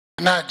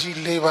Naji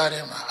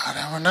Levarema,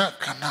 Aramana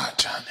Kana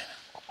Chani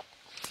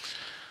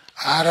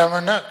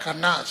Aramana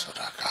Kana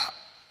Suraka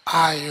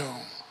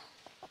Ayum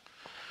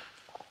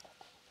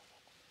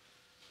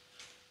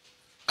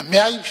a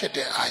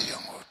Miayushede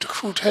Ayum to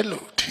Kutelu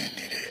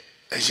Tini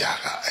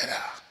Yaga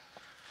Era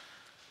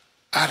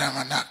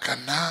Aramana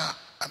Kana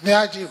a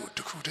Miaju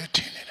to Kute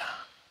Tinina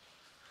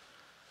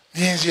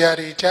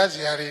Ninziari,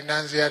 Jaziari,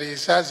 Nanziari,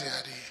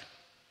 Zaziari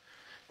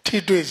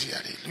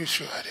Tidwiziari,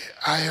 Lusuari,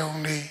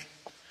 Ayonli.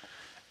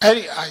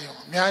 Eri ayon,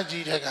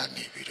 miaji daga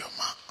ni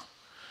bidoma.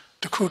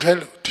 The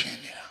kutelu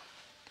tini.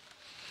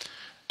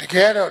 The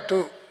gero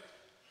do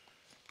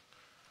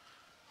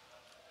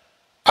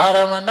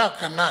Aramana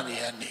kanani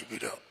ni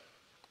bido.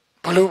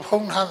 Blue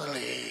pong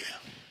handle.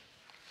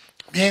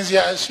 Means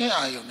ya sin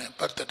ayon and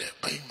butter de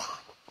paima.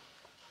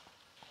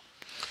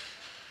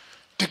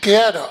 The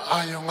gero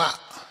ayonga.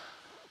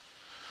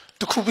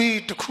 The kubi,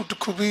 the kubi, the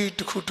kubi,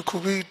 the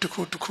kubi, the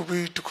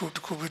kubi, the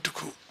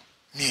kubi,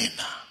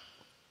 Nina.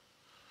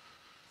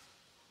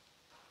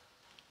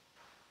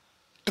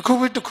 The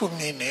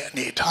Kubit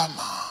ni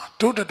Tama,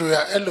 to the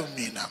Dua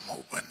Elumina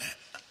movement.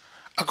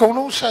 A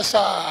Kono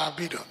Sasa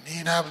Bido,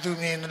 Nina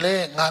Abdunin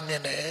Le,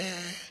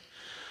 Namine,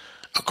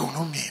 a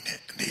Kono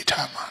ni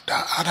Tama,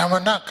 da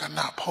Aramanaka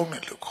na Pony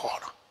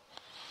Lucora.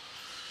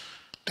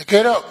 The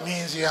get up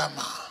means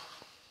Yama.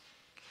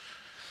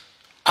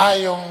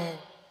 Ayon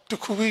to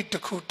Kubit, the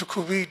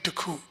Kubit, the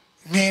Ku,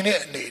 Nine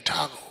ni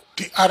Tago,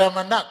 the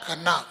Aramanaka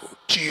Nago,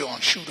 Gion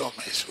Shudo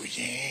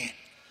Mesuyin.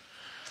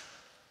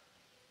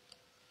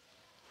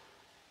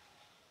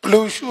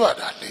 Blue Shua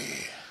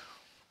Dali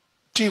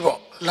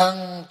Tivo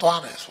Lang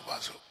Tuane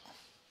Subazu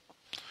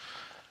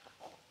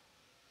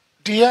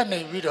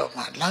Diane Vido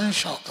Man Lang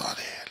Shot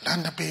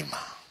Land Bima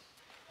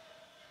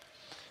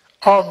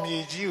All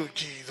me G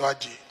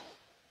Dwaji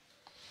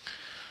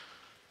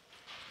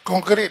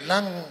Concrete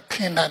Lang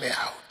Kindane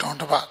out,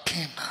 don't about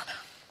Kindane.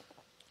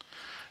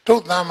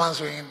 Don't Naman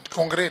swing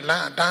concrete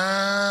land,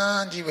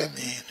 Danji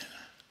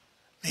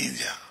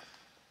Ninja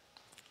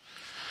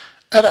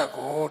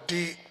Erago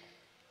di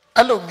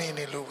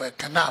Alumini Luba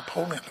cannot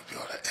pony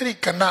Lubiola, any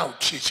canal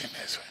teaching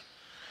as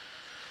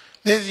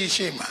well. Nezi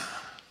Shima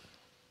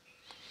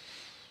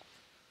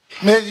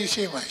Nezi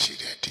Shima, she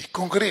did,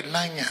 concrete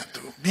lanya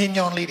to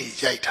Mignon Lady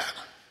Jaitan.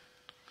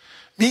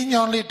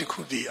 Mignon Lady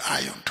could the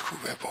iron to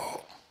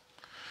Kubebo.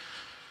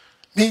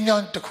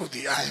 Mignon to cook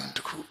the iron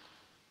to cook.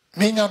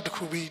 Mignon to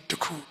Kubi to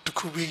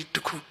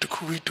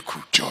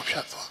cook job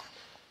shadow.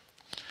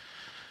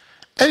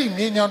 Any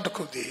mignon to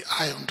cook the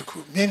iron to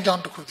cook,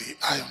 mignon to cook the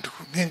iron to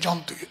cook,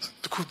 mignon to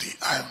cook the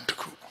iron to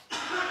cook.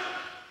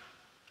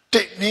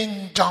 Take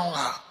mignon,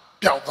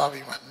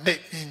 Piautaviman,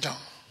 Nate mignon,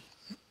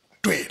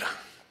 Tweeder.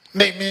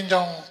 Nate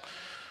mignon,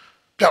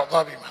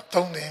 Piautaviman,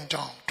 don't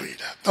mignon,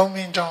 Tweeder. Don't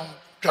mignon,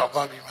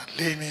 Piautaviman,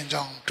 Lay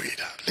mignon,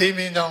 Tweeder. Lay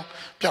mignon,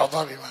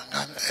 Piautaviman,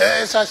 and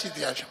Sashi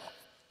the Ashmo.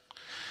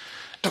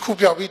 The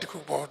Kupia beat the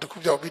Kubo, the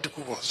Kupia beat the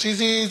Kubo.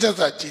 See, that's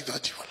a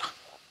Jivola.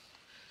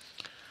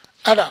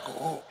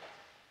 Adago.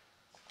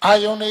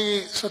 I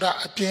only so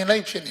that a pin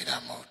life in it,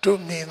 to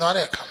me not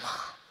a come.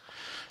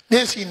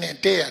 This in a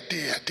day,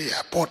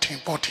 porting,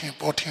 at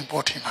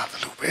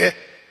the loop.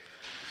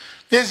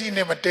 This in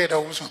a day,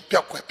 also,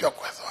 Pioque.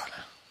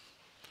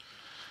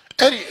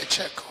 Eddie a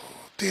check,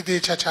 did the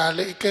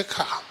chachale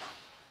calm.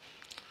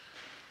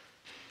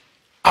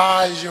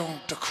 I young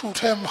to coot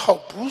him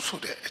how Bruce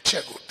would a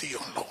check with the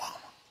on low.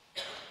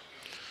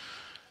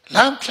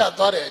 Lamp shot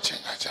that a check.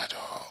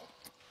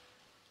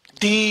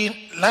 The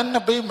land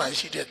of Bema,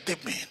 she did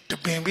dipping, the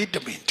bean with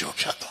the bean job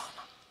shut on.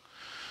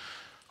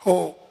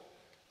 Oh,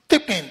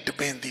 dipping the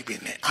bean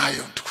dipping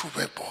iron to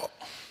Kubepo.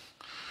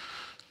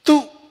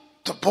 To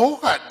the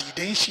Boga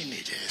didn't she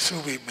need a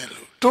Subi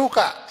Melu.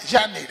 Toga,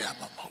 Janida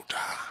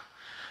Mamota.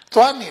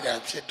 Twanida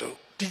Cheto,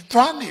 the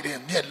Twanida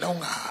near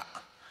Longa.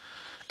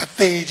 A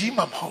Teji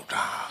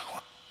Mamota.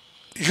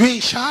 Yui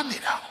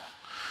Shanida.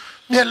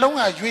 Near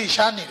Longa, Yui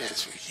Shanida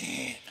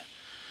Suki.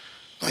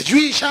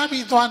 You shall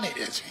be done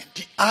it.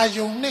 The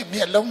Ayon name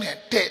me alone,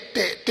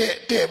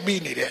 de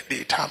meaning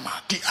the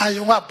Tama, the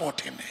Ayon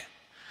bought in it.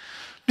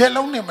 The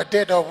alone name a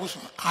dead of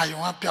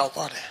Ayon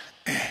Piao.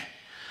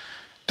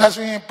 That's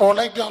when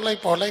Polite,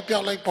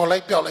 Ayon.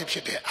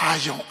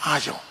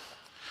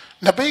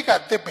 The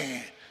baker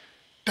dipping,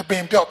 the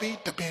bean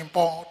Piopi, the bean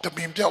ball, the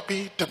bean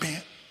Piopi, the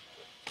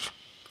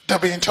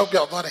bean chop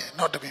your body,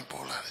 not the bean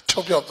polar,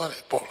 chop your body,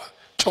 polar,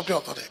 chop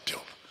your body,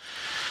 Pio.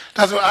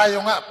 That's why I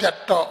young up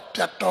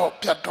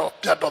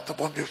piatto, the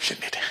bomb you seen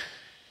it.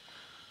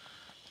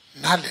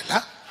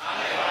 Nalila?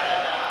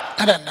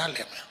 And a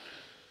nalim.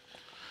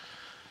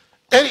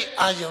 Any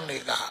iron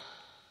nigga.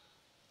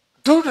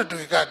 Do the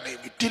Duiga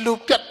navy, Tilu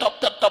piatto,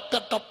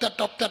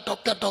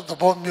 the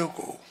bomb you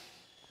go.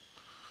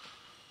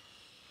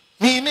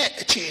 Mine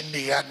a chain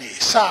the ani,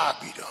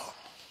 sabido.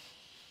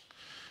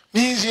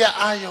 Means ya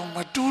iron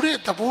mature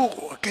the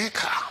bogo,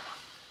 keka.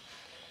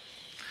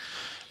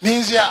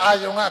 Means ya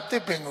ayonga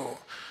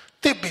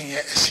tipping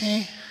a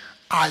sin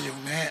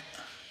ayone.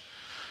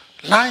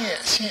 Lie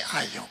a sin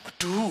ayon,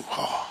 do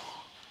ho.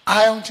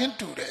 Ion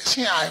Chintu,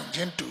 see Ion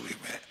Chintu,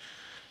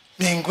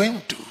 mean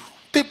going to.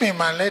 Tipping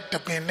my let the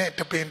pin net,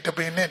 the pin to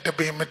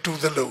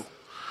the low.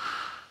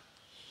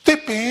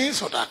 Tipping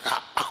so that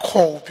a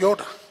cold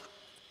yoda.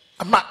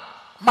 A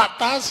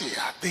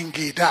matasia,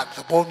 thingy that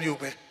the bomb you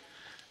be.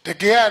 The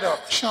gear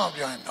of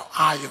champion, no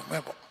iron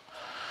member.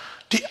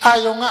 The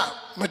Ayonga,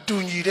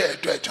 Maduni de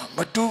Dredjon,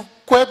 Madu,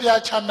 Quebia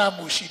Chana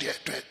Mushi de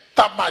Dred,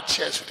 that much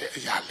chess de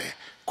Yale,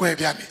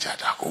 Quebia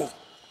Nichadago.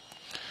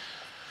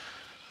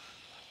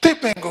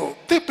 Tippingo,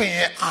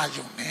 tipping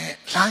Ayone,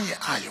 Lion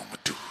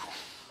Ayomadu.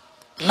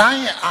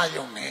 Lion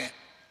Ayone,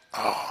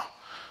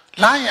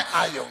 Lion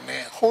Ayone,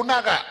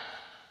 Honaga,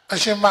 a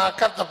Shema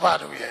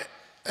Katabaruye,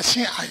 a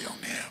Sin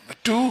Ayone,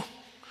 Madu,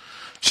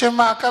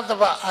 Shema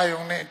Kataba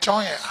Ayone,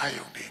 Joy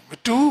Ayone,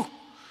 Madu.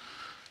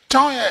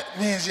 John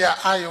means ya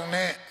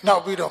ayone,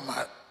 not we don't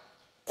matter.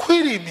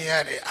 Query me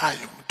at the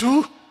ayum,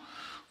 do.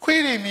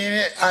 Query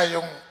me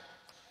ayum,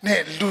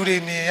 ne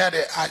lure me at the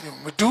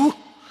ayum, do.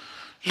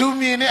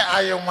 Lumine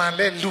ayum man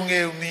let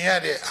lunge me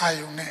at the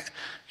ayune,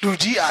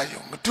 luji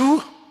ayum,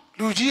 do.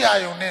 Luji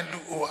ayone,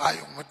 lu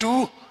ayum,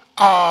 do.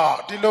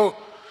 Ah, the low,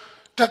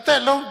 that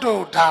long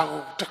do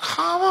dago, the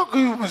kama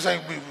goose I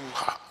will.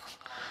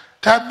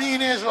 That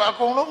means I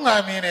go long,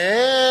 I mean,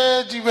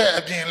 you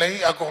were being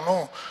late, I go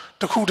long.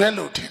 The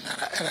Kudelo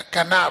dinner, and a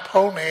cana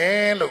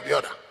pony, look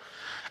yoda.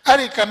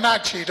 Ari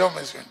canachi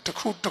domizin, the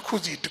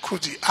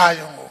Kuzi,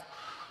 Ayongo.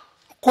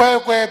 Que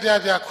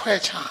bia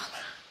charm.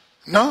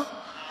 No?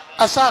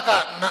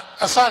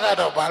 Asaga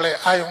do ballet,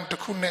 Ayon, the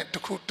Kunet.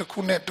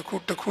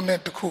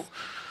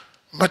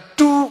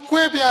 Matu,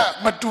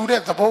 Quebia, Mature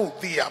the bow,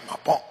 via my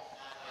bon.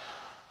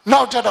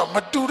 No, Jado,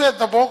 Mature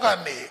the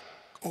bogani,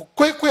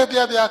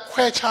 Quebia,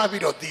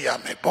 Quachavido, dia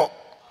me bo.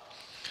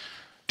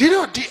 Did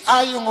the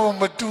Ayungo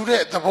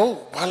Mature the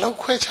bow, Wallow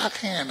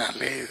Quachaking and a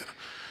laser.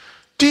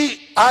 The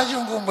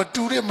Ayungo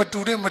Mature the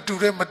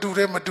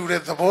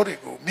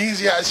borigo,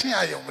 means ya see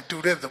Ayung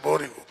Mature the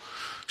borigo.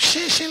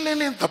 She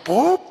linen the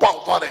bow,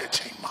 bought a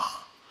chamber.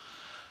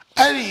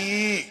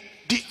 Ari,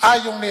 the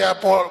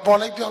Ayunga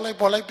bolly,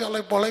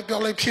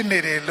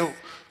 pinny, low,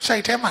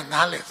 say them and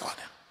nale thought.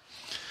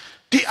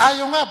 The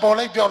Ayunga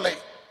bolly,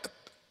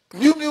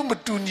 Mew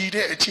Matuni,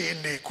 a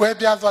chain,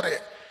 Quebia thought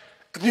it.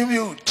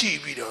 Mew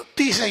video,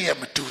 these I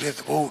am to the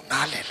bow,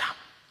 Nalela.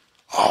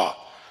 Oh,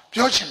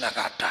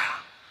 Yochinagata.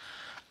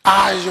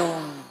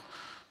 Ayon,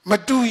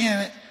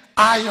 Maduyan,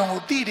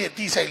 Ayon did it,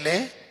 these I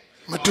lay,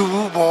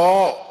 Madu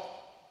bo.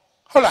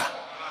 Hola,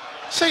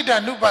 say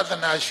that no better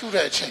than I shoot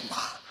a chamber.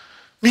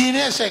 Mean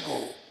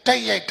go,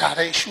 Tay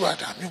Tare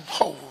Shuada,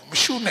 Mho,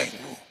 Mishune.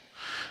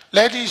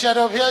 Lady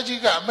Shadow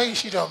Piajiga,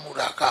 Maishida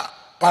Muraka,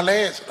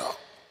 Palesro.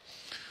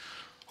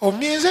 O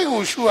means I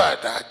go sure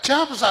that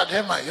jobs at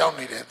him I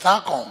only the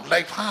Thakon,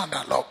 like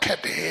Hana, lock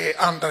kept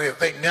under the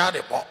thing near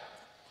the ball.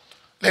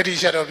 Lady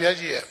Shadow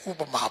Piaji,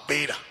 Upama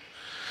Beta.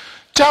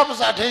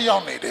 Jobs at him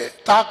only the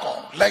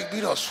Thakon, like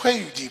Bido sway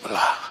you,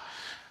 Jibla.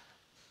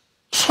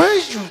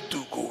 Sway you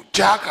to go,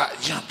 Jaka,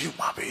 Yambu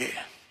Mabe.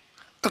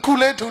 A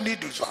cooler to need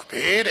to swap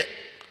it.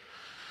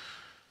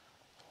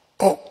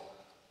 Oh,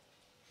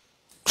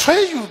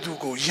 sway you to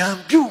go,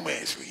 Yambu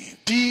Messi,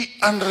 D.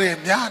 Andre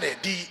Miade,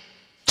 D.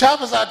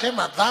 Chavas at him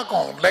at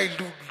Thakon, like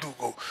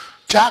Lugo,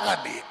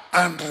 Jagani,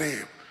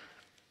 Andre,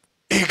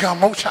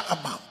 Egamocha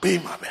Amam,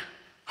 Bimabe.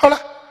 Hola,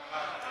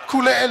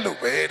 Kule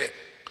Elubere.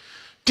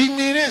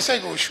 Dimine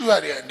Sego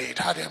Shuari and Nate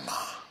Hadema.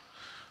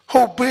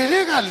 Ho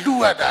Belega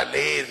Luada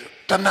lays,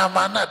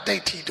 Tanamana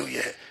deity do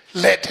ye,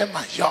 let him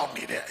a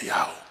yawny there,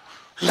 yow,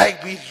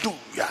 like we do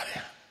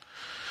yare.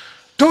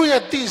 Do ye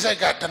these I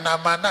got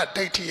Tanamana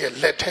deity,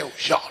 let him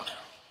yawn.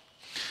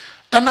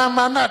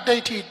 Tanamana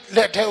deity,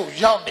 let him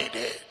yawny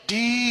there.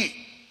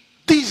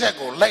 These I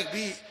go like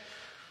me.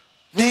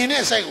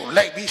 Meanest I go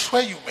like me,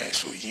 swear you may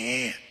so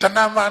ye.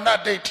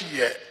 Tanamana deity,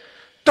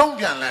 don't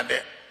be land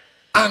it.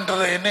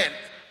 Andre net,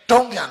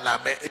 don't be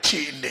lame a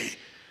chin day.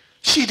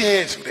 She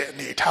days with a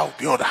neat how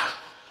bioda.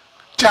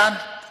 Jan,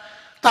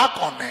 tak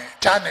on it,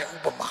 Janet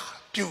Ubama,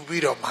 you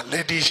widow my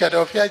lady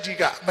shadow of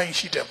Yajiga, main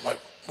sheet of my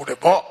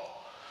mudabo.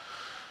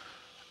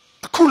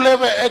 A cool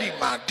level Eddie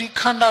man,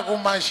 Dikanda go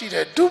my sheet,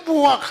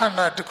 Dubuwa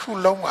Kana, the cool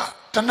longa.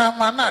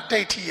 Tanamana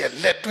deity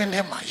let win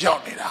him a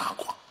yawning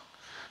aqua.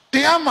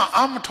 The ama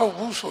amato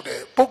wuso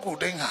de Boku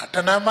Dinga,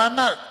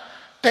 Tanamana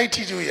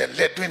deity do ye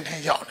let win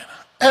him yawning.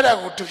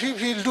 Erago to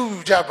people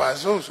Lu Jabba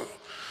Zozo.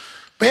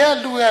 Bear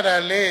Luada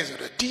lays,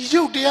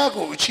 Dijo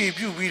Diago, cheap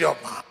you read of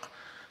ma.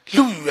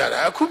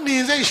 Luada, could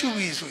mean they should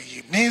be so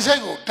ye. Means I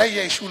go,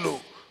 Taye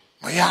Shulo,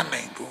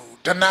 Mayaning go,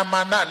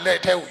 Tanamana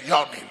let her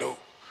yawning low.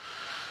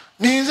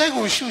 Means I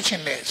go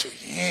shooting there so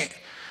ye.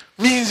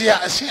 Means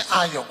ya see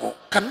Ayongo,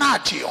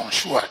 Kanachi on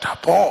Shuata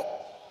po.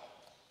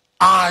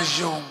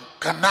 Ayong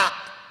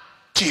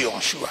Kanachi on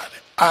Shuat.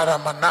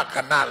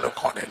 Aramanaka na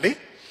loconelli.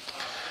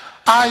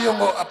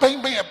 Ayongo, a ping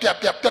a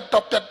piap,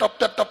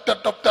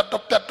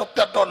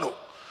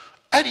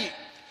 Eddie,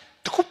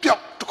 the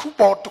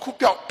coupon,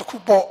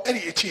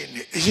 Eddie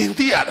chin, is in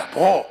the other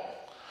po.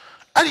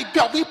 Eddie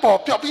piapipo,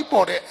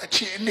 a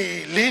chin,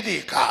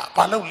 lady car,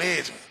 palo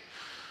lazy.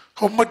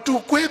 ဟိုမတူ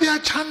ကွဲ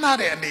ပြားချမ်းသာ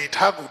တဲ့အနေအ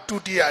ထားကိုဒု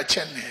တိယအချ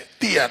က်နဲ့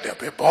သိရတယ်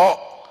ပဲပေါ့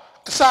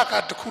အစက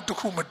တစ်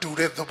ခုမတူ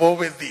တဲ့သဘော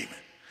ပဲသိမ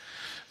ယ်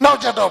နောက်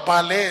ကြတော့ဘာ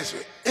လဲ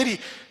ဆိုအဲ့ဒီ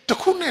တစ်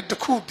ခုနဲ့တ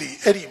စ်ခုတည်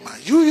အဲ့ဒီမှာ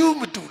ရိုး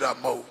မတူတာ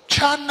မဟုတ်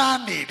ခြားနား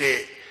နေ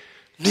တဲ့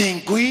လင်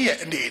ကွေးရဲ့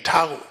အနေအ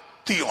ထားကို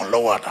သိအောင်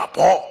လုပ်ရတာ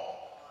ပေါ့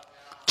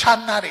ခြား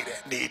နားနေတဲ့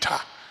အနေအ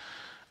ထား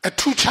အ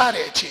ထူးခြား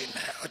တဲ့အ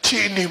ခြေ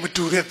အနေမ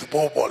တူတဲ့သ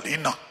ဘောပေါ့လေ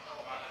နော်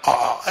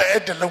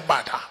အဲ့ဒါလုံးမှ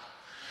တ်ထား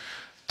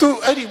သူ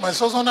အဲ့ဒီမှာ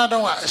စောစောနာ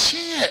တော့ကအရှ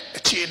င်းရဲ့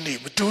အခြေအနေ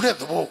မတူတဲ့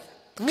သဘော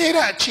အမြဲတ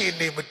မ်းအခြေအ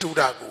နေမတူ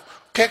တာကို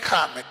ခက်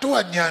ခါမယ်သူက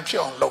ညံဖြ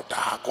စ်အောင်လုပ်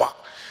တာကွာ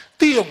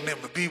သိုံနဲ့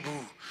မပြီး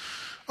ဘူး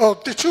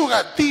တချို့က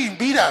သိ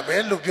ပြီးတာပဲ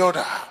လို့ပြော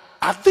တာ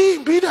အသိ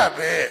ပြီးတာ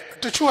ပဲ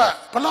တချို့က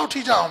ဘယ်လောက်ထိ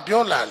ကြအောင်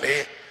ပြောလာလဲ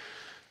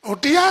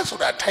တရားဆို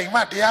တာထိုင်မှ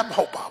တရားမ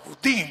ဟုတ်ပါဘူး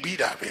သိပြီး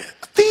တာပဲ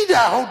သိ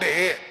တာဟုတ်တ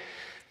ယ်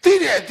သိ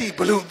တဲ့အသိဘ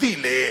ယ်လိုသိ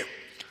လဲ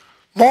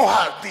မောဟ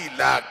သိ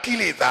လားကိ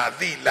လေသာ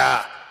သိ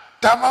လား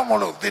ဒါမှမ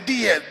ဟုတ်တတိ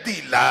ယသိ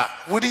လား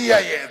ဝိရိယ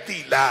ရဲ့သိ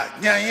လား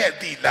ဉာဏ်ရဲ့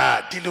သိလား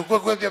ဒီလိုကွ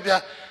က်ပြပြ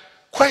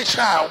ခွဲ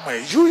ခြားအောင်မ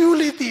ယ်ယူ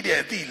လေးသိတဲ့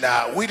အသိ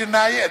လားဝေဒ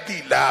နာရဲ့သိ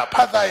လားဖ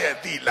တ်တာရဲ့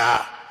သိ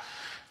လား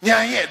ဉာ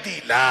ဏ်ရဲ့သိ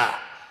လား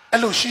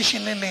အဲ့လိုရှ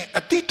င်းလင်း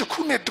အတိတစ်ခု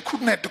နဲ့တစ်ခု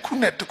နဲ့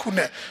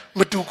မ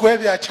တူကွဲ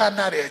ပြားခြား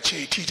နာတဲ့အခြေ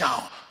အထိကြော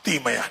င့်သိ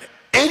မရတယ်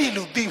အဲ့ဒီ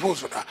လိုသိဖို့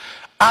ဆိုတာ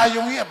အာ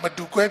ယုံရဲ့မ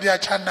တူကွဲပြား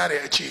ခြားနာ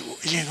တဲ့အခြေကို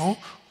အရင်ဆုံး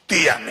သိ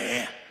ရမ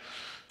ယ်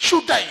ရှု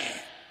တိုက်ရင်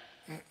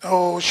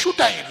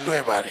လွ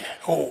ယ်ပါတယ်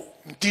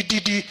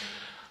ဒီ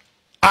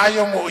အာ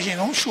ယုံကိုအရင်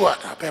ဆုံးရှုရ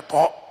တာပဲ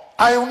ပေါ့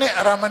အာယုံနဲ့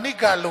အရမဏိ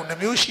ကလို့နှ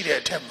မျိုးရှိတဲ့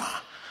အထက်မှာ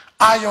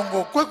အာယုံ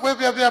ကိုကွက်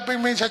ပြပြပိ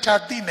မ့်ချာ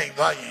သိနိုင်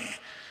သွားရင်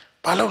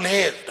ဘာလို့လဲ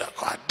ဆိုတာ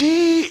ကွာဒီ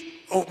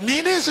နေ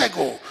တဲ့စက်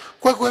ကို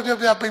ကွက်ပြ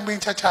ပြပိ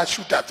မ့်ချာ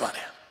ရှုတတ်သွားတ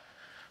ယ်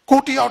ကို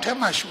တယောက်တည်း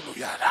မှရှုလို့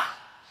ရတာ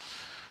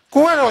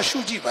ကိုကတော့ရှု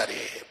ကြည့်ပါတ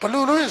ယ်ဘ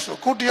လို့လို့ဆို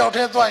ကိုတယောက်တ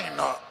ည်းသွားရင်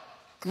တော့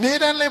အမြဲ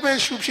တမ်းလည်းပဲ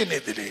ရှုဖြစ်နေ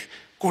တယ်လေ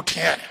ကိုထ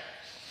င်ရတယ်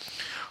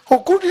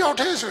ကိုတယောက်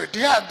တည်းဆိုတ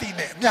ရားအသိ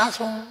နဲ့အများ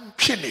ဆုံး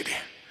ဖြစ်နေတ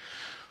ယ်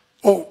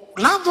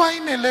လမ်းသွားရ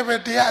င်လည်းပဲ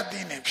တရားအသိ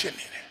နဲ့ဖြစ်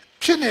နေတ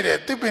ယ်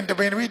တစ်ပင်တ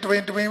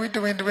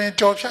ပင်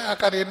ကြော်ဖြတ်အ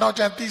ကားတွေနောက်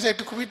ကျန်သိစိတ်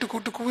တစ်ခု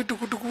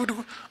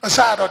အ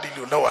စားတော့ဒီ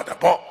လိုလောက်ရတာ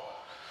ပေါ့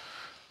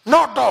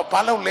နောက်တော့ဘာ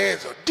လို့လဲ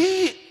ဆိုဒီ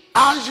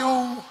အာယုံ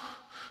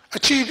အ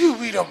ခြေပြု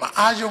ပြီးတော့မှ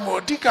အာယုံကို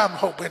အဓိကမ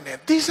ဟုတ်ဘဲနဲ့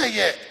သိစိတ်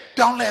ရဲ့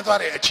ပြောင်းလဲသွား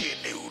တဲ့အခြေအ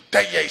နေကို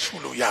တိုက်ရိုက်ရှု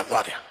လို့ရ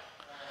သွားတယ်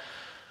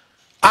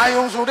အာ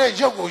ယုံဆိုတဲ့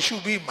ရုပ်ကိုရှု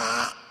ပြီးမှ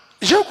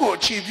ရုပ်ကို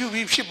အခြေပြု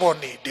ပြီးဖြစ်ပေါ်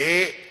နေ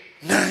တဲ့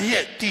နာ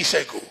ရဲ့သိ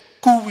စိတ်ကို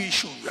ကူးပြီး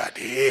ရှုရတ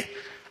ယ်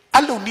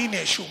အဲ့လိုနည်း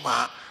နဲ့ရှုမှ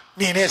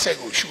မြင်တဲ့စိတ်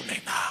ကိုရှုနေ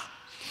တာ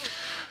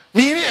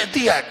မြင်တဲ့အ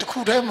တိအတခု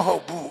တည်းမဟု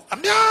တ်ဘူးအ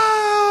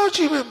များ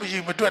ကြီးပဲ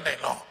မတွက်နိုင်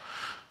တော့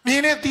မြ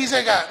င်တဲ့သိစိ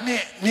တ်က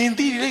မြင်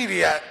သိလေးတွေ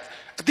က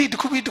အတိတစ်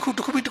ခုအဲ့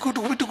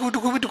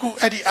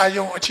ဒီအာ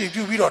ယုံအခြေ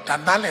ပြုပြီးတော့ဒါ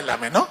နားလည်လာ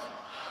မယ်နော်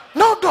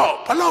နောက်တော့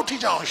ဘယ်လောက်ထိ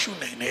ကြအောင်ရှု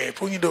နိုင်လဲ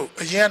ဘုန်းကြီးတို့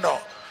အရင်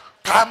တော့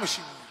ဘာမှမ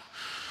ရှိဘူး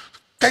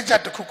တိုက်ကြ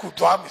တစ်ခု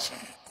သွားမယ်ဆို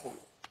ရင်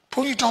ဘု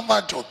န်းကြီးတောင်း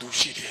သားကြော်သူ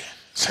ရှိတယ်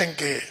ဆိုင်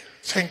က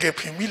ယ်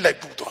ပြင်မိလိုက်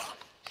ပူသွား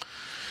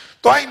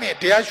ရင်နဲ့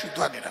တရားရှု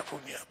သွားနေတာဘု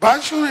န်းကြီးဘာ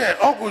ရှုရဲ့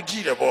အောက်ကိုကြ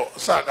ည့်တယ်ပေါ့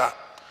အစက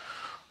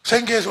ဆို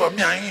င်ကယ်ဆိုအ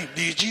မြန်ကြီး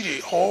မြေကြီးတွေ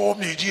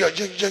မြေကြီးက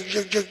ရက်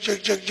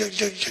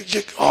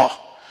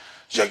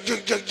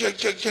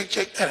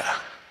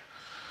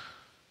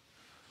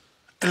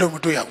အဲ့လိုမ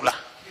တွေ့ရဘူးလား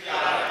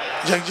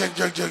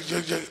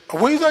အ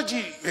ဝေးသွားကြ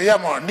ည့်ရ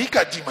မှာအနိက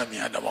ကြည့်မှမြ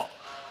င်တယ်ပေါ့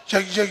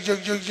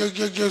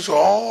ဆို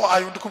အာ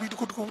ယုတစ်ခုဆက်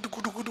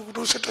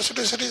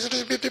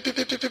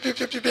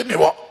နေ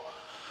ပေါ့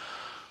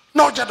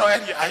နောက်ကြတော့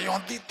အဲ့ဒီအာယု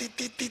တီ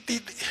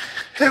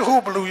ဟဲ့ဟု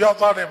တ်ဘလူရောက်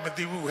သွားတယ်မ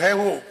သိဘူးဟဲ့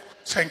ဟုတ်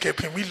ဆိုင်က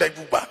ပြင်မိလိုက်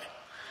ဘူးပါ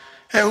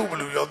ဟဲ့ဟုတ်ဘ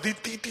လူရောက်တီ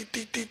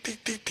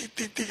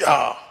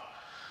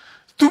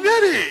သူများ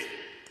တွေ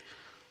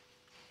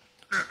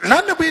လ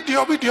မ်းတစ်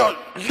ပြော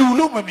လူ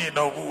လို့မမြင်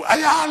တော့ဘူးအ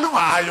ရာလုံး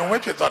အာယုံပဲ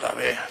ဖြစ်သွားတာ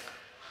ပဲ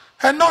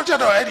ဟဲ့နောက်ကြ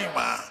တော့အဲ့ဒီ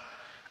မှာ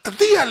အ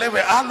တိရလည်း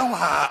ပဲအားလုံး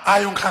ဟာအာ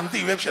ယုံခံသိ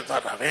ပဲဖြစ်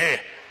သွားတာပဲ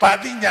ပါ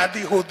တိညာ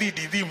တိဟိုတိ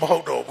ဒီတိမဟု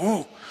တ်တော့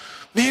ဘူး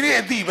နေတဲ့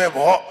အတိပဲ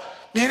ပေါ့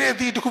နေတဲ့အ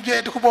တိတစ်ခုပြဲ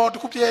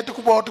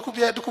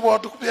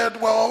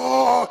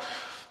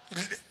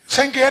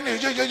ဆိုင်ကဲနေ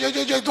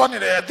ကြသွားနေ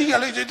တယ်အတိက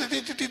လည်း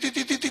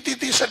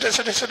တီဆက်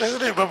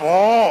ပဲ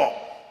ပေါ့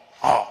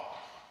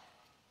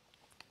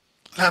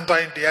လမ်းတို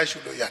င်းတရားရှု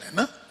လို့ရတယ်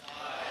နော်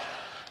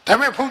ဒါပေ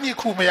မဲ့ဘုန်းကြီး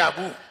ခုမရ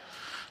ဘူး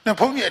နဲ့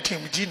ဘုန်းကြီးအထင်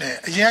မကြီးနဲ့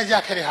အရင်ရ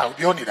ခဲ့တဲ့ဟာကို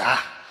ပြောနေတာ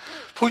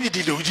ဘုန်းကြီး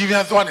ဒီလူကြီး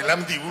များသွားနေလား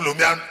မသိဘူးလို့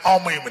များအော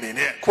င်းမိတ်မနေ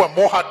နဲ့ခုက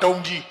မောဟ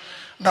တုံးကြီး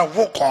နောက်ဝ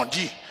တ်ခွန်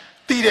ကြီး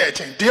သိတဲ့အ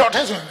ချိန်တယောက်တ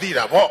ည်းဆိုရင်သိ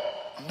တာပေါ့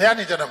အများ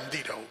နေကြတော့မသိ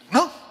တော့ဘူး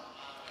နော်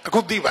အခု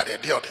သိပါတယ်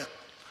တယောက်တ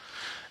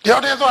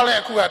ည်းသွားလဲ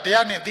အခုကတ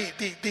ရားနဲ့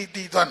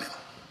သိသွားနေ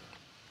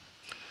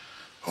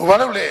ဟိုဘာ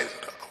လို့လဲ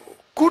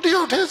ကိုတ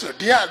ယောက်တည်းဆို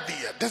တရားသိ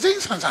ရဒစိ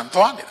မ့်ဆန်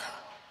သွားနေတာ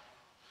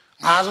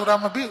ငါဆိုတာ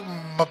မ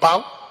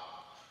ပေါ့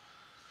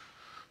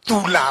သူ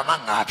လာမှ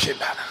ငါဖြစ်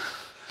လာတာ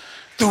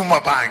သူမ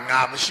ပိုင်ငါ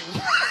မရှိ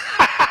ဘူး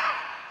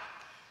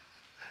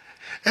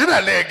အဲ့ဒါ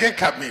လည်းကြက်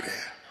ခတ်မိတ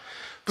ယ်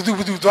ဘ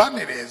သူသွား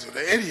နေတယ်ဆို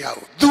တော့အဲ့ဒီဟာ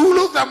ကိုသူ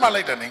လို့သတ်မှတ်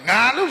လိုက်တယ်နဲ့ငါ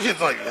လို့ဖြစ်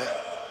သွားပြီလေ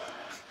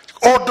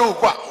အော်တို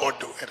ကွာအော်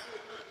တိုအဲ့ဒါ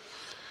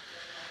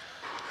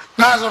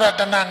ngā sura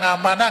tana ngā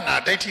mana ngā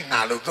daithi ngā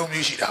lo thong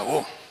myu shi da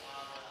wo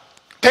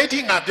daithi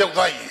ngā pyauk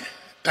twa yin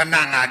tana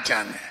ngā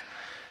jan ne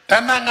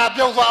tana ngā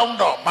pyauk twa aung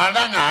do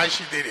mana ngā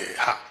shi de de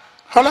ha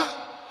ဟုတ်လား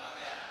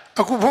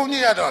အခုဘုန်း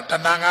ကြီးကတော့တ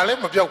ဏှာငါလ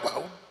ည်းမပြောက်ပါ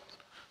ဘူး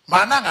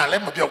မာနငါလ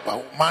ည်းမပြောက်ပါ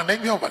ဘူးမာနေ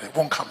ပြောက်ပါတယ်ဝ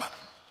န်ခံပါ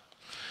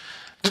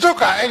ဒီတော့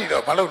ကအဲ့ဒီ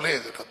တော့ဘာလို့လဲ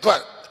ဆို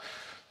တော့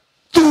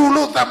သူ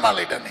လို့သတ်မှတ်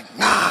လိုက်တယ်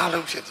ငါ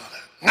လို့ဖြစ်သွားတ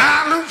ယ်ငါ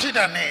လို့ဖြစ်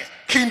တာနဲ့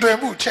ခင်တွယ်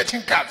မှုချက်ချ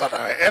င်းကသွားတာ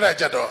ပဲအဲ့ဒါ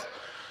ကြတော့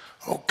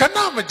ဟိုကဏ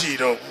မကြည့်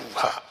တော့ဘူး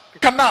ဟာ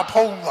ကဏ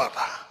ဖုံးသွား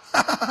တာ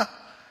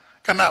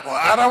ကဏဘော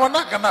အာရမဏ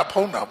ကဏ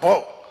ဖုံးတာ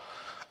ပေါ့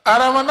အာ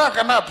ရမဏက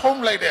ဏ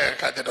ဖုံးလိုက်တဲ့အ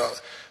ခါကျတော့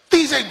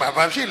တိစိတ်မှာ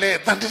ဘာဖြစ်လဲ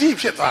တန်တတိ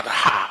ဖြစ်သွားတာ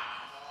ဟာ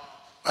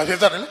ဘာဖြစ်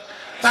သွားတယ်လဲ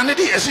တန်တ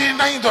တိအစဉ်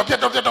တိုင်းတော့ပြတ်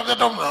တော့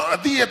အ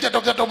တိရပြတ်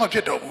တော့မဖြ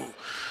စ်တော့ဘူး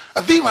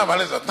အတိမှာဘာ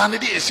လဲဆိုတော့တန်တ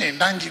တိအစဉ်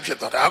တိုင်းကြီးဖြစ်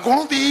သွားတာအကုန်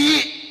လုံးဒီ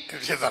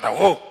ဖြစ်သွားတာ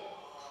ဟုတ်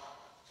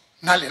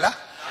နားလေလား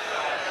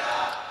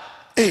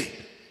အေး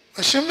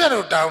အရှင်မြတ်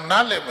တို့တောင်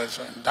နားလည်မယ်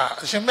ဆိုရင်ဒါ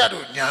အရှင်မြတ်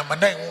တို့ညာမ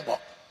နိုင်ဘူး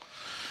ပေါ့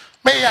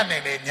မဲ့ရနို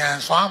င်တဲ့ညာ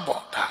စွမ်း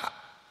ပေါ့ဒါ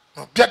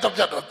ပြတ်တော့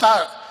ဒါ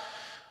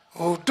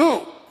ဟိုတို့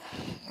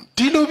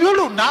ဒီလိုပြော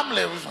လို့နားမ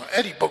လဲဘူးဆိုရင်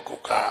အဲ့ဒီပုဂ္ဂို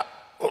လ်က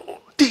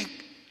တီ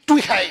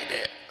တွေးဟိုက်တ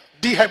ယ်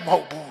ဒီဟိုက်မဟု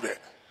တ်ဘူးတဲ့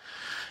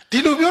ဒီ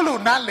လိုပြော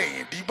လို့နားလည်ရ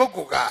င်ဒီပုဂ္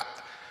ဂိုလ်က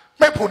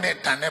မဲ့ဖို့နဲ့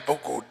တန်တဲ့ပု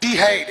ဂ္ဂိုလ်ဒီ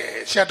ဟိုက်တယ်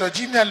ဆရာတော်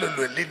ကြီးမြတ်လွ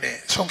ယ်လေးနဲ့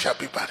ဆုံးဖြတ်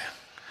ပေးပါတယ်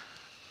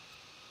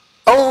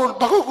အိုး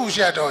ဘခုကူဆ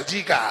ရာတော်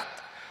ကြီးက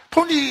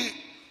ဘုန်းကြီး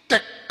တ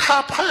ခါ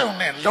ဖယောင်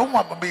နဲ့လုံးဝ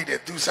မမေ့တဲ့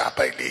သူစာ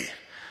ပိုက်လေး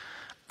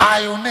အာ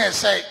ယုန်နဲ့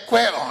စိတ်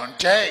ကွဲအောင်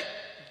ကြိုက်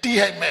ဒီ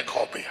ဟိုက်မဲ့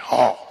ခေါ်ပေး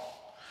ဟော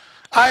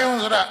အာယုန်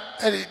ဆိုတာ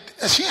အဲ့ဒီ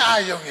အရှင်းအာ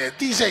ယုန်ရဲ့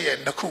တိစိတ်ရဲ့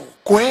နှစ်ခု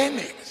ကွဲ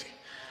နေပါစေ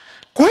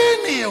ကွဲ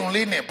နေုံ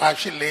လေးနဲ့ဘာ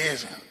ဖြစ်လဲ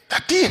ဆိုဒါ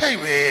တိဟိုက်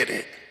ပဲ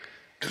တဲ့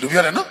ဒီလို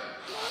ပြောတယ်နော်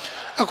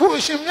အခု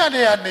အရှင်မြတ်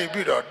တွေကနေ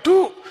ပြီးတော့သူ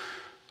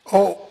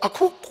ဟိုအ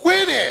ခုကွဲ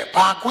တယ်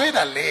ဘာကွဲ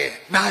တာလဲ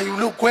နာယူ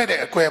လို့ကွဲတယ်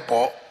အကွဲ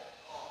ပေါ့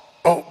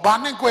ဟုတ်ဘာ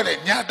နဲ့ကွဲလဲ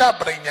ညာတ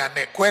ပရိညာ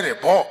နဲ့ကွဲတယ်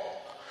ပေါ့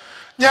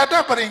ညာတ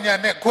ပရိညာ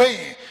နဲ့ကွဲရ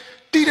င်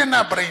တိရဏ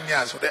ပရိညာ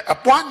ဆိုတဲ့အ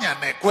ပွားညာ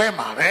နဲ့ကွဲ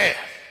မှာပဲ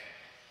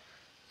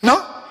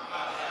နော်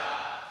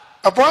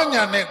အပွား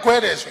ညာနဲ့ကွဲ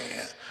တယ်ဆိုရ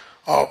င်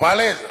ဟောဘာ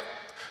လဲဆို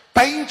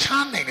ပိုင်းချ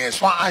မ်းနေတဲ့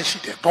စွမ်းအားရှိ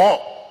တယ်ပေါ့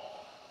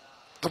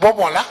သဘော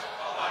ပေါက်လား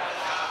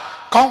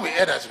ကောင်းပြီ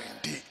အဲ့ဒါဆိုရင်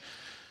ဒီ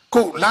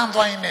ကိုလမ်း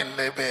သွားရင်လ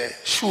ည်းပဲ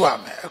ရှုရ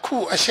မယ်အခု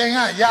အရှင်က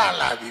ရ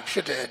လာပြီဖြ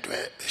စ်တဲ့အတွ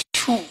က်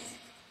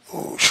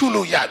ရှု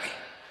လို့ရပြီ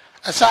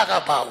အစက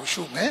ဘာကို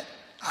ရှုမယ်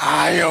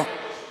အာယုံ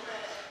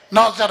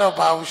နောက်ကြတော့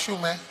ဘာကိုရှု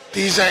မယ်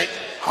ဒီစိတ်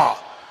ဟော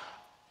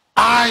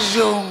အာ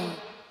ယုံ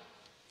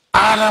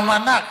အာရမ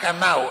ဏက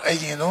ဏကိုအ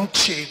ရင်ဆုံး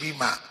ခြေပြီး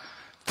မှ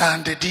တန်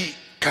တတိ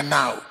ကဏ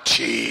ကို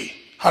ခြေ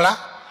ဟုတ်လား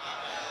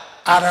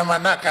အာရမ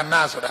ဏကဏ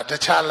ဆိုတာတ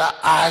ခြားလား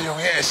အာယုံ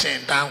ရဲ့အစဉ်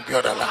တန်း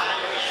ပြောတာလား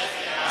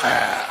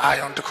အာ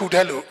ယုံတစ်ခုတ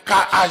ည်းလို့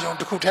အာယုံ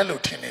တစ်ခုတည်း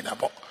လို့ထင်နေတာ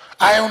ပေါ့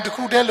အာယုံတစ်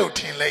ခုတည်းလို့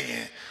ထင်လိုက်ရ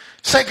င်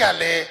စိတ်က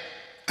လည်း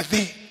အ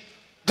သိ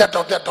ပြတ်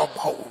တော့မ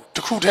ဟုတ်ဘူးတ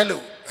စ်ခုတည်း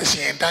လို့အစ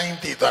ဉ်အတိုင်း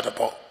တည်သွားတယ်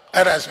ပေါ့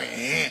အဲ့ဒါဆိုရ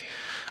င်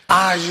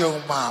အာယုံ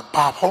မှာ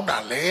ဘာဖုံးတာ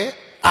လဲ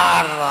အာ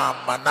ရ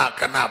မဏ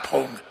ကဏ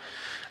ဖုံးတယ်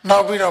နော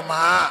က်ပြီးတော့မှ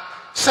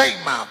စိတ်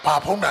မှာဘာ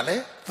ဖုံးတာလဲ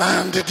သံ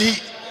တတိ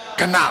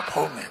ကဏ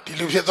ဖုံးတယ်ဒီ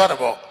လိုဖြစ်သွားတယ်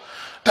ပေါ့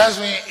ဒါ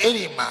ဆိုရင်အဲ့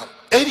ဒီမှာ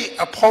အဲ့ဒီ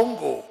အဖုံး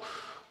ကို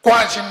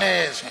ကြွားခြင်းနဲ့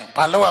ဆိုရင်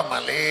ဘာလုပ်ရမှာ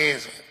လဲ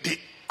ဆိုဒီ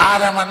အာ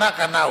ရမဏ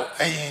ကဏကို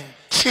အရင်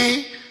ချီ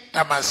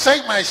ဒါမှစိ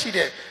တ်မှာရှိ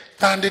တဲ့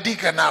သံတတိ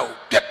ကဏကို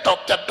ပြတ်တော့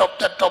ဖြ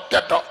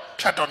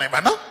တ်တော့နိုင်ပါ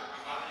နော်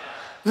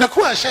နှစ်ခု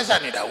အဆက်ဆ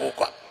က်နေတာဟုတ်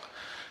ကွာ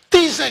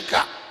တိစိတ်က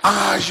အာ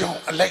ယုံ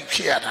အလိုက်ဖြ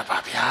စ်ရတာပါ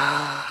ဗျာ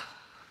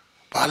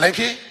ဘာလိုက်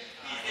ဖြစ်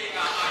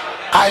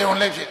အာယုံ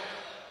လိုက်ဖြစ်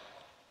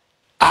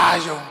အာ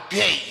ယုံပြ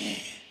ည့်ရ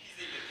င်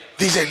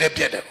တိစိတ်လည်း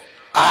ပြတ်တယ်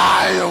အာ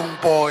ယုံ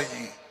ပေါ်ရ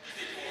င်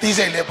တိ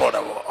စိတ်လည်းပေါ်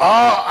တာပေါ့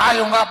အော်အာ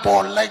ယုံက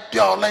ပေါ်လိုက်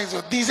ပြောင်းလိုက်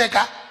ဆိုတိစိတ်က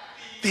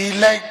တီ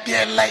လိုက်ပြ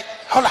က်လိုက်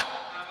ဟုတ်လား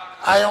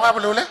အာယုံကဘ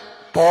ယ်လိုလဲ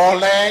ပေါ်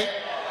လိုက်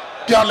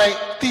ပြောင်းလိုက်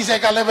တိစိ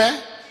တ်ကလည်းပဲ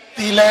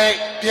တီလိုက်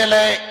ပြက်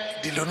လိုက်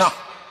ဒီလိုနော်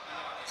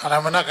အာရ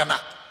မဏကဏ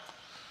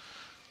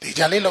ဒီ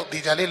ကြလေးလို့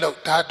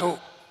ဒါတို့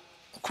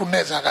ခု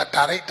နဲ့စားက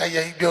ဒါရိတ်တ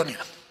ရိုက်ပြောနေ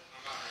တာ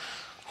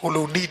ဟို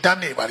လိုနီးတန်း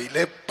နေပါလိ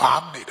လဲဘာ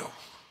မနေတော့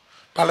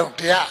ဘာလို့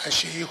တရားအ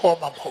ရှိဟော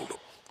မှမဟုတ်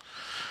လို့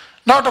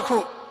နောက်တစ်ခု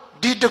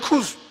ဒီတစ်ခု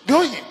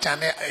ပြောရင်တန်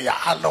တဲ့အရာ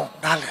အလုံး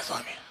နားလည်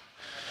သွားပြီ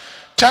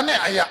တန်တဲ့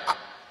အရာ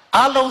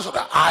အလုံးဆို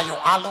တာအာယုံ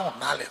အလုံး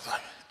နားလည်သွား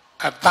ပြီ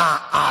အတန်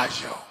အာ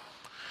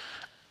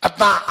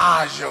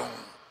ယုံ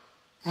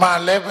မ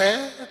လည်းပဲ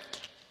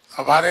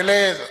ဘာလဲ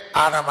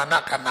အာရမဏ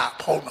ကဏ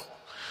ဖုံးတော့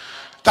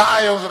တာ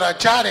ယုံဆိုတာ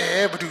ကြားတယ်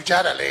ဘယ်သူ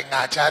ကြားတယ်လဲ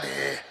ငါကြားတ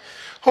ယ်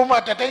ဟိုမှာ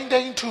တတိ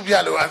န်ထူပြ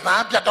လို့အ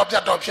သားပြတ်တော့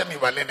ဖြစ်နေ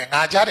ပါလေနဲ့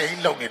ငါကြားတယ်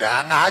ကြီးလုံနေတာ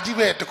ငါကြီး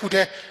ပဲတခုတ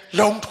ည်း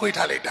လုံးထွေး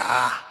ထားလိုက်တာ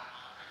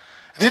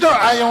ဒီတော့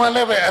အာယုံလ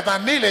ည်းပဲအ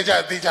သားနေလေကြ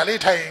သေချာ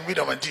လေးထိုင်ပြီး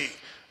တော့မကြည့်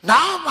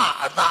နားမှာ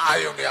အသားအာ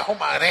ယုံကဟို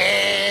မှာရဲ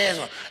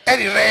ဆိုအဲ့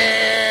ဒီရဲ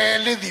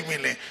လေးဒီမ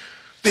င်းလေး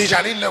သေချာ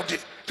လေးလုံကြ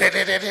ည့်တဲ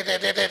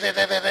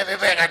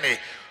ကနေ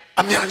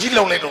အမြန်ကြီး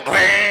လုံလိုက်တော့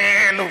ရဲ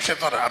လုံဖြစ်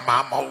သွားတာအ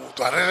မှားမဟုတ်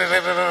သွားရဲ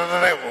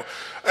ကို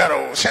အဲ့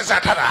တော့ဆက်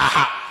စားထားတာ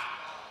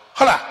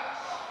ဟုတ်လား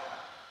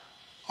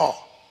ဟော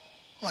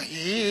on.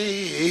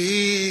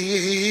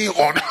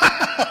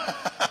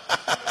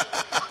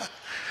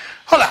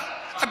 Hola,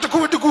 at the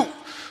coup to go.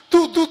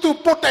 To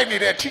put any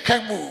that he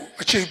can move,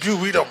 achieve you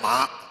with a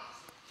ma.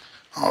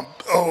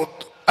 Oh,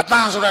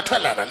 advance of that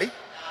 12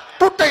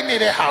 put any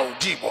there how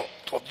deep.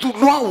 Do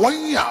law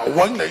 1 year,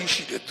 1 lady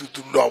she did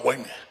do law 1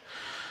 year.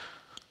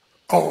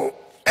 Oh,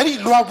 any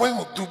law wing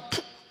would do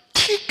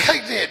tea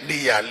kite there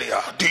near Lea,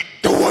 did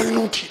the one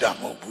no tida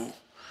mobu.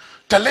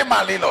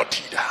 Telema little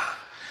tida.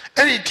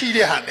 Any tea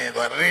there, honey,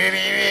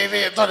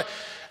 thought,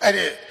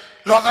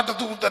 Lord, the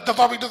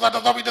topic to the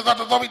topic to the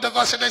topic to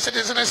the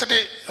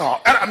city.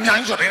 Oh, I'm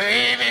young, so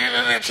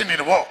in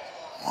the wall.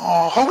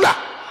 Oh, hola.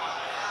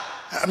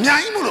 I'm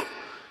young.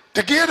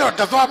 The gear of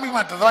the zombie,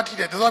 the zoti,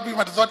 the zombie,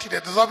 the zoti,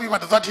 the zombie,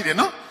 the zoti,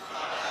 no?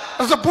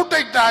 As a put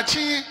like that,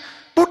 she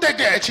put like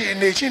that in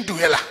the chin to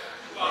Ella.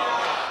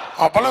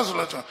 Oh,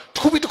 Palazzo,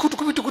 to be to good.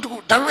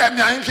 Tell me, I'm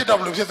young, she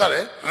double, she thought,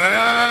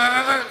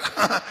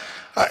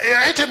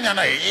 I tell me,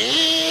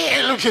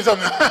 look at them.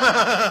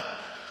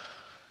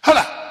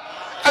 Hola.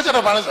 I said,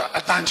 a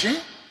tanchi,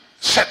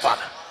 set on.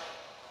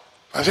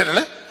 I said,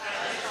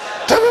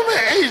 tell me,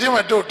 I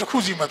never do to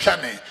Kuzima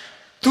Piani.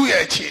 Do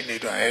a chin,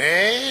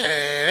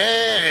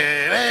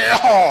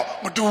 oh,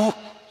 do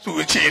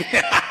a chin.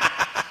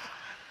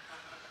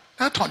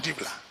 Not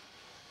Tontibla.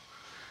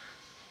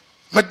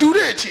 But do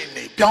the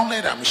chin, Pion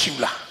let them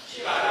shula.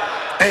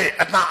 Eh,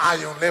 at now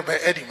I own labor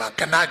Edima,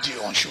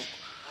 Kanaji on shoe.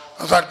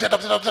 So I get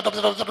up,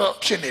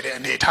 chin it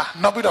and it,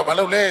 not bit of a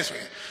low lace.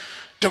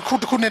 The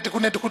Kutukunet,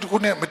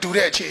 Mature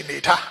in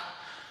it.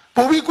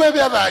 But we go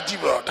there,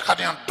 Jibo, the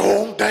Kadian,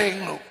 don't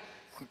dang,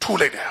 too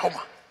late,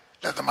 Homer.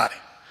 Let the money.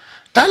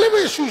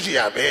 Talebe Susie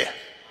Abe.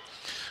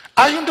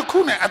 I own the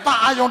Kune,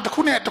 I own the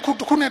Kunet, the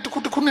Kutukunet,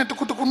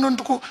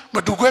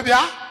 but do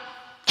Guebia?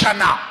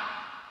 Chana.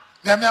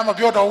 Yamma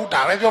Biodo,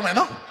 Dario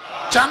Meno.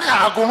 Chana,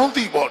 I go on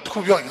the boat,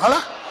 Kubion,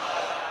 holla.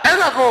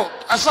 And I go,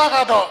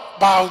 Asagado,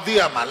 Bao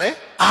Diamale,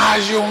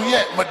 Ajum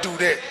yet,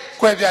 Mature,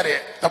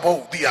 Guebiare, the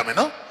boat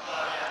Diameno.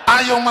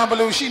 I young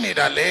Mabalushini,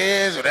 the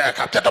lays, or a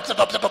cap, top,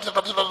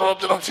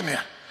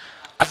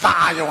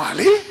 I young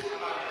Ali.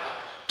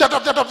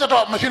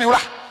 Top, machine.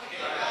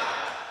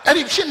 And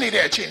if she need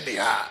a chin,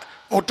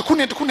 or to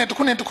Kunet,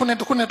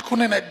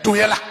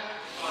 duella.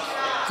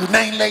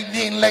 Nine like,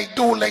 Dean like,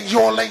 do like,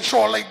 your like,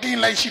 shore like,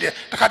 Dean like, she did.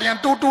 The Cadian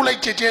do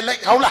like, JJ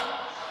like, Hola.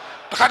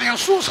 The Cadian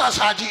Susa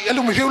Saji,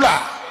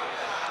 Elumifula.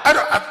 I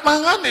don't, at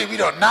Manga, we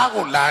don't now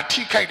la,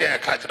 Tika there,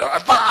 Cajado.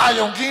 I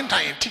young game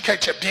time, Tika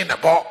chip in the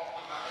ball.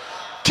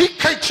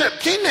 Tika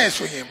chip Guinness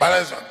with him,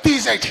 but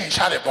these 18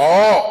 shot a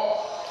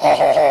ball.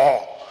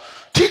 Oh,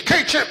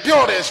 Tika chip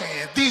Biodes with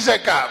him, these I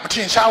got,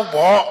 Matin Shao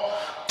ball.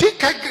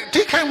 Tika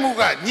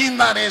Muga,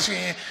 Nina is with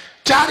him,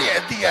 Jari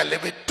at the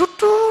elevator,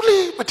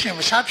 Tutuli, but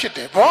him sharp shit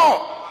a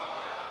ball.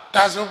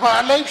 That's what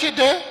I like shit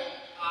there.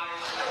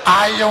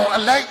 I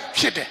don't like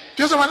shit.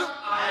 Just a minute.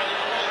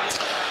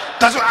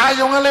 That's what I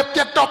don't like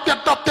your top,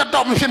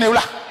 machine.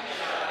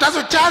 That's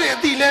what Jari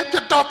at the left,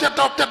 your top,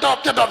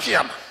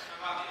 Shiam.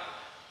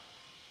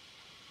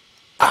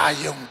 I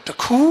am the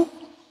coup,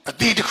 a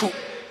deed coup.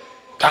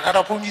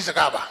 Takapuni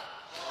Zagaba.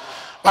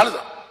 But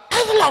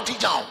as a lot of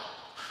town,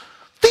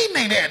 they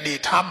name any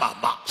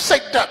Tamama, say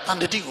that and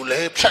the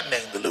Digule,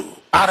 Channing the Loo,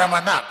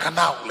 Aramana,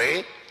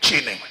 Canale,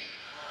 Chining.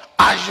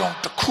 I am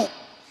the coup,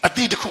 a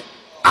deed coup.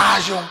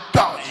 I am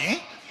boy,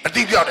 a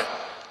deed yard.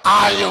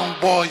 I am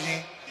boy,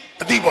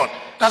 a deed one.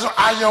 That's what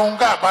I am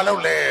got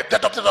Balole,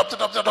 that up the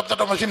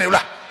machine.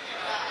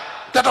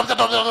 That up the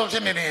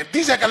machine.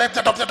 These are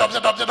collected up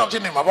the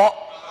machine.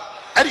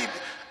 I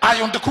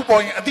own the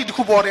coupon, I did the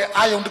coupon,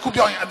 I own the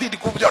coupon, I did the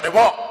coupon of the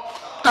wall.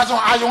 That's why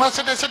I own a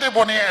city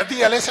bonnet,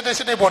 the LS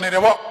city bonnet, the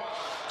wall.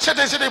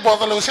 City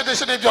border,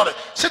 city border,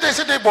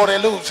 city border,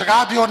 lose,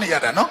 Gabion the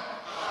other, no?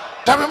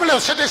 Tamil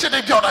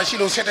city border, she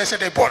lose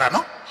city border,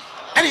 no?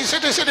 Any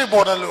city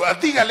border, a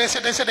dig a less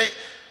city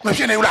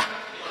machine.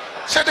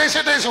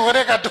 City where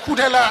they got the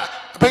Kudella,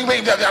 bang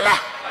bang the Yala.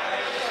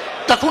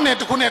 Takune,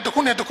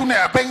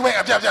 bang bang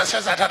of Java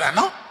says that,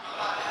 no?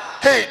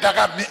 Hey, that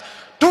got me.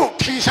 Do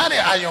Kishani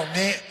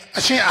Ayon, a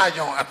Shin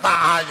Ayon, a Na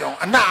Ayon,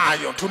 a Na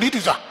Ayon, to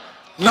Niduza.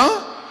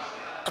 No?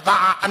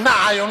 A Na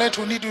Ayon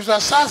to Niduza,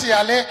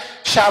 Saziale,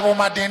 Shabo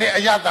Madine,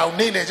 Ayada,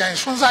 Nele, and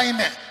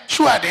Sunzaine,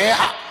 Shua de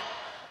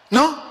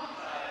No?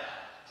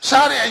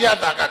 Sari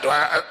Ayada got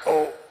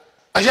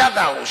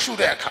Ayada, shoot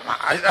there, come on.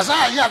 As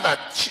I Ayada,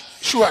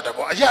 Shua de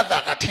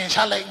Ayada got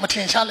Tinshale,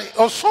 Matinshale,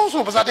 or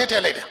so was a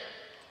detail later.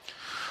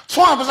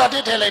 So I was a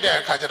detail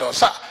later,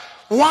 Kajadosa.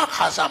 Walk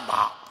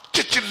Hazama,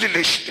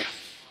 Chichilish.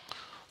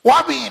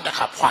 Wabi in the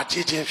Kapwa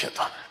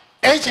Chichifton.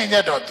 Aging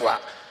that door.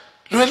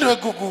 Little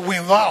Gugu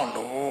win round.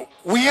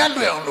 We are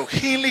doing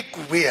Hilly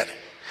Kubier.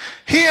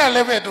 Here,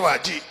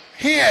 Leveduaji.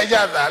 Here,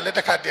 Yada, let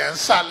the Cadian,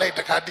 Sal late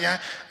the Cadian,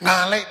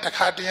 Nan late the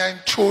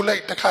Cadian, Chu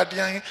late the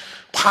Cadian,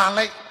 Pan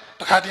late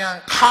the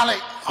Cadian,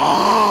 Kale.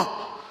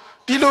 Oh,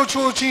 Dilo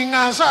Chu Ching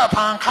and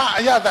Sapan Ka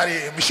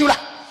Yadari, Mishula.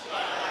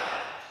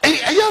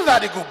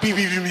 Ayada go be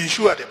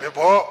Mishua de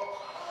Bebo.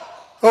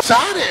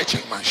 Sare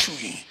Chingman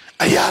Shui.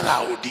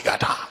 Ayada would dig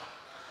at her.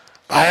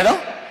 Bayro?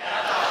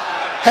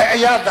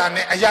 Hey,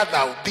 Ayadane,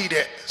 Ayada did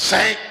it,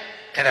 say,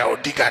 and I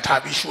would dig at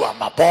Habishua,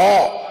 my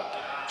ball.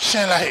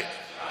 Shenlay.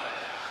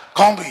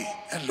 Combi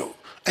and low.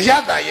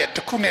 Ayada yet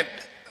to Kunet.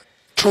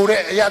 Ture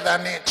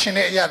Ayadane, Chine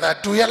Ayada,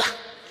 Duyala.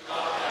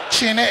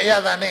 Chine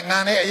Ayadane,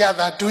 Nane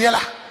Ayada, Duyala.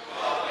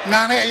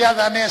 Nane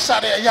Ayadane,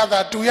 Sade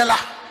Ayada, Duyala.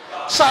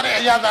 Sade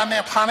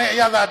Ayadane, Pane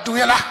Ayada,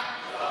 Duyala.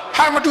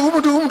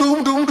 Hamadum,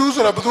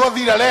 so the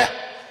Vidale.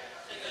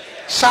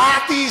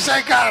 Sati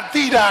Saka,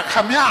 Tida,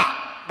 Kamya,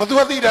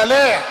 Badua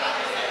Vidale.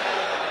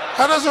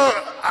 Harazo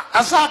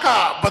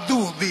Asaka,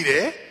 Badu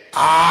Dide,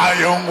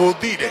 Ayongo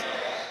Dide,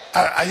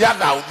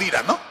 Ayada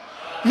Udida, no?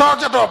 Not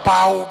just a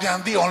bow,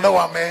 Biandi on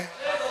lower me.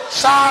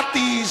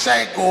 Sati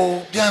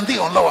Sako, Biandi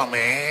on lower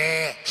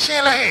me.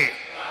 Shele,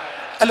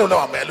 hello,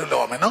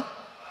 lower me, no?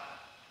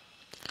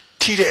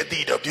 Tide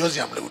did of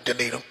Yosiam Lu, the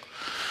needle.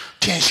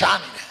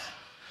 Tinshani.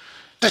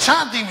 The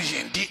chanting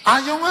machine, the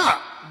Ayonga,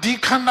 the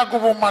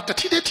Kanagoma, the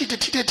Tide,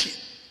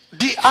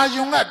 the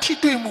Ayonga,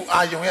 Tidimu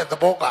Ayonga, the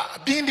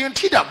Boga, being in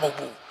Tida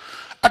Mobu.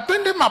 I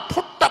bring them a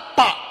put that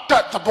part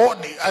that the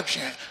body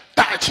action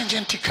that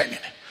changing ticking.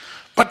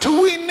 But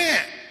to win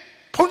it,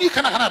 Pony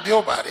cannot be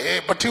over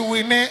it, but to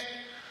win it,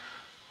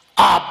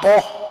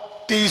 bo,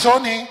 the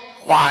zoning,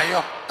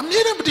 why? I'm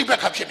never the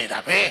back option in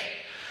a way.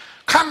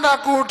 Kanda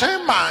go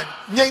tema,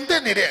 Yang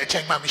then it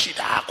change my machine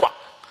aqua.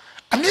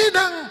 I'm near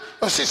done,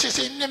 or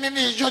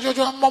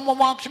Jojo,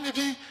 Mama,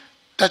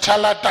 the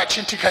chala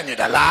touching ticking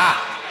la.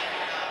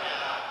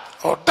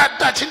 Or that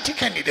touching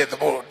ticking the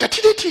board, the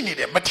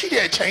Tidi,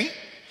 material chain.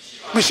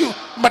 Monsieur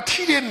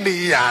Material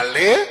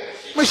Niale,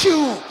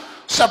 Monsieur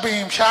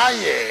Sabim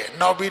Shaye,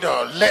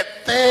 Nobido,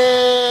 let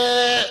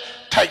the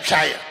type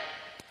Shaye,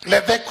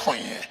 let the coin,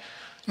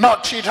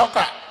 not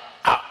Chitoka,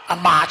 a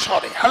march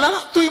on it.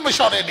 Hello, do you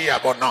shot in the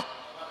abono?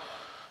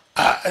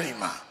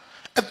 Erima,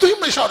 a do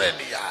you shot in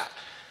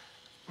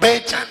the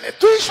Bechan, a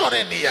do you shot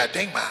in the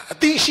Dingma, a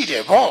dishi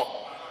de bo,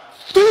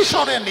 do you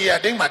shot in the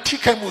Dingma,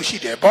 Tikamushi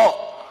de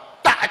bo,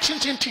 that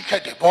chin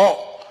ticket de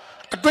bo,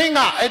 a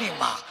dwinger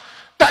Erima.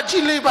 That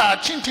Gileba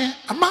Chintin,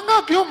 among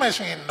our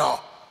Biomes no.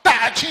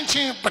 That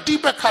Chintin, but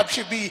deeper cup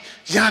should be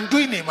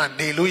Yanduini man,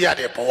 Neluya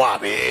de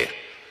Boabe.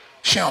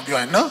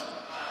 Champion, no?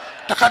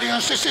 The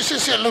Cadian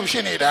Sissi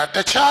Lucinida,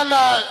 the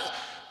Chala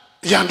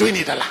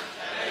Yanduini la.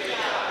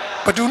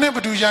 But you never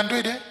do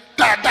Yanduide,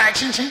 that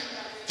Chintin,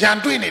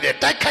 Yanduini,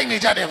 that kind of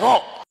Jade.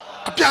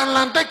 A piano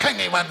land, that kind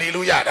of man,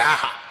 Neluya.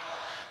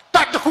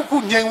 That the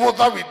cuckoo yang was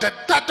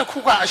that the cuckoo,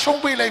 a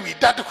shombe levy,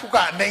 that the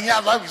cuckoo,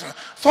 Naya Lavis,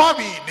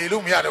 Fabi,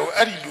 Nelumiado,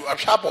 Edilu, a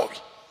shabobi.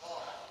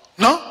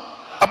 No?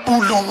 A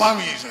bullon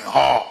wamis,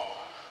 oh.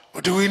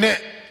 But do we need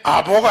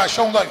a boga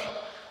shombe?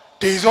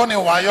 There's only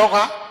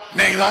Wayoga,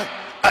 Naya,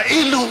 a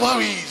ilu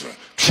wamis,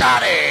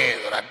 Share,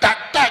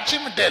 that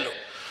Chimdelo.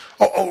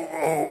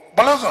 Oh,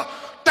 Balozo,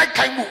 that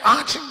kind of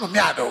arching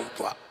Miado.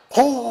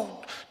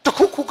 Oh, the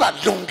cuckoo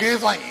got long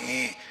gave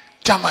I,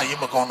 Jama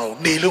Yamagono,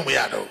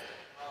 Nelumiado.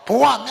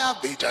 Poa mea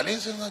beta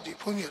listen to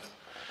Pumir.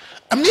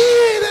 A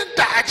mere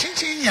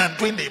touching and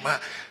twinima,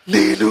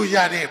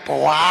 Leluya de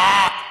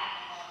Poa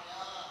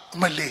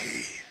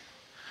Malay.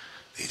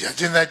 The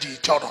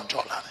Jazinaji Chodon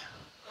Chola.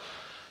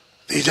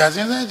 The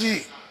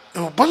Jazinaji,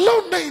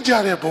 below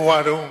danger de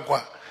Poa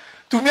Rumqua.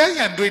 To me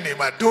and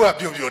twinima, do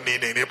up your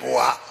need in a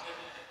Poa.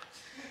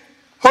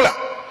 Hola.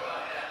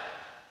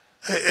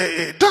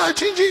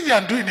 Touching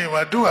and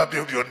twinima, do up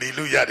your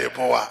Niluya de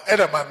Poa.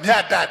 Edama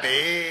Miata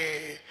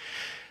de.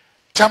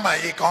 Chama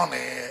ye gone,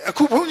 a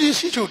coupon is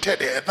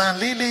situated, and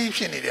Lily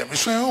Finity,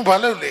 Miss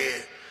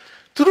Balole.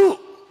 True.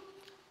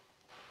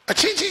 A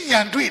changing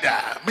young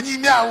tweeder,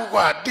 Minina,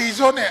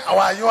 Dizone,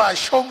 our you are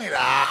showing it,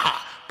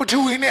 but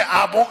you in it,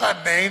 our boca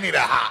name it,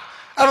 I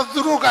don't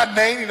look at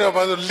name it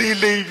about the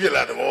Lily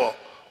Villa.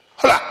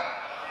 Hola.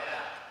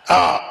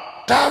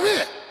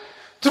 David.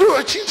 Through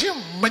a changing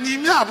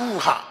Manina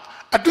Buha,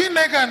 a twin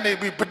leg and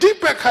maybe, but deep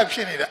back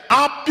caption it,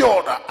 up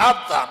yonder,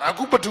 up down, a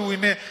couple to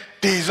win it,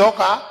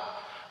 Dizoka.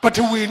 But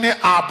we need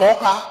our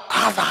boga,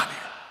 Adani.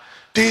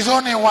 There's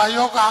only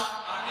Wayoga.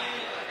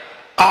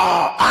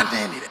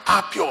 Anani,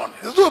 Apion.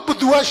 But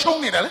do I show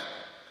me that?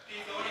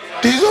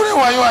 There's only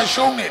why you are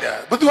showing me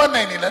that. But do I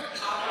name it?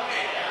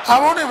 I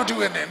won't ever do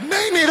it.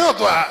 Name it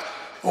up.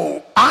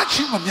 Oh,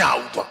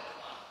 Archimamiauto.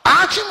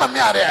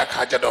 Archimamia,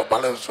 Kajado,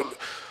 Balosul,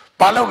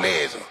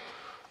 Balolezo.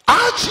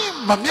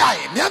 Archimamia,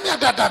 Yamia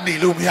Data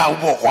Nilumia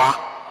Woa.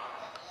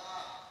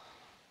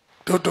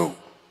 Dodo.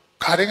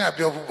 Carrying up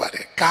your body,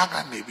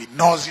 gaga maybe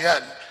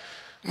nausea,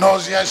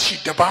 she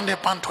demanded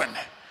pantone.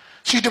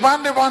 She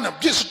demanded one of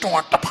just to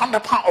want the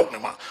panda pound,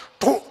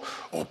 to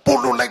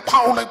polo like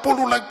pound, like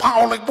polo like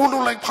pound, like polo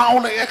like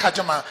pound, like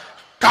Ekajama,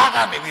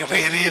 gaga maybe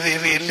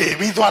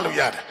really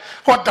yard.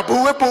 What the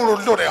boo polo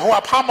load, who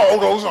are palm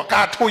or rose or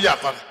car 2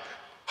 yards.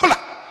 Hola,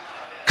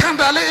 can't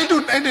I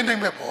do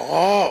anything?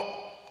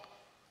 Oh,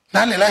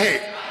 Nani,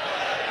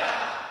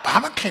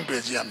 Pama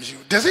Cambridge, you.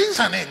 There's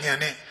insane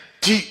in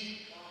G.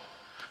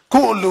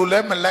 Go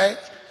lule malay,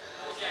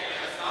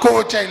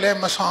 go chile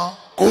masan,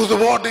 go the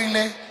boarding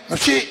lay,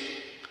 she,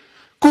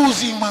 go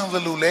zimang the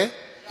lule,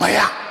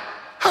 Maya,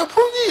 how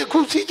pony you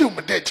could see you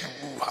meditating.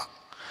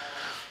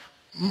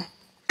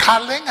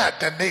 Kalinga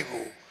the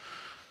Nego,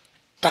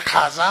 the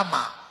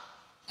Kazama,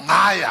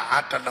 Naya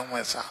at the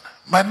Longwesa,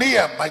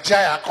 Mania,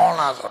 Majaya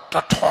Konas,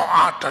 the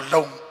Toa,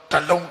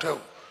 the long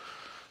toe,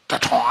 the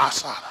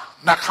Toasa,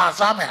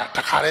 Nakazame,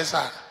 the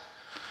Karesa,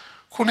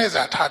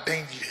 Kuneza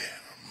Tadengi,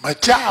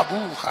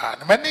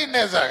 Majabu, many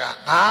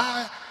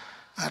Nezaga,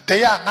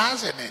 they are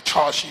Nazine,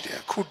 Choshi,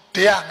 could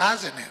they are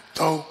Nazine,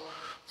 though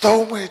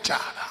we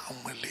jada,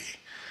 only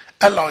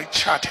alloy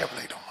chat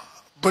heavily.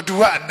 But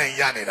do I nay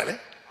yanny?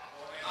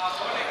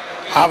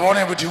 I want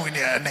to do in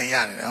a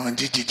yan on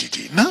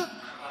GGG, no?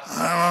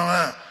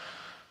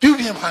 You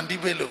can find the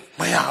below,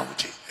 my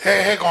outie.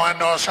 Hey, go on,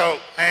 no so,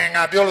 and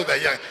I build the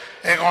young.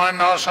 Hey, go on,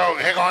 no so,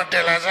 hey, go on,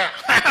 tell us.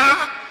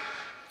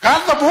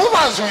 Got the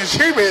boomers when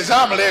she was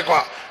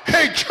Amlegua.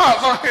 Hey,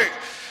 Charles, hey,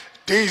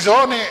 these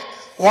only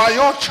why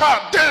your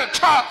chart, dear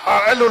chart,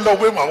 I don't know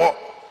where my walk.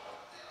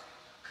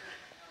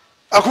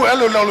 I could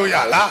hello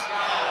yala.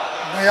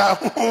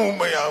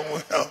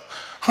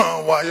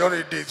 Why you're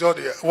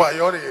the why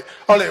you're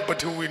all able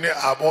to win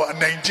about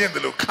 19 the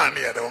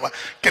Lucania,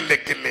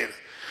 Kelekele.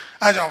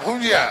 I don't know,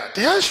 yeah,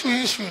 the issue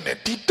in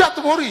it, did that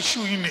what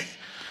issue in it?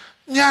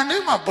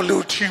 Yanema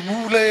Blue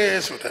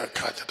Timule, so that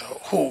cut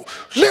who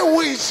let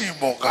way see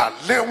Moga,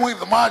 let way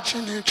the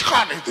marching in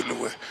China, the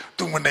Lue,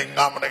 doing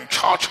Namarin,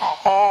 Cha Cha,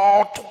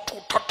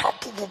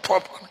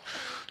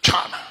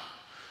 China.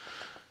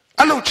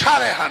 Hello,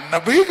 Charahan,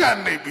 Nabiga,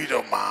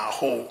 Nabido Ma,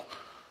 who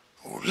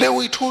let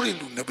way Tori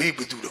Luna,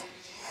 baby doodle.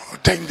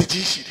 Dang the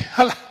G,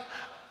 hala,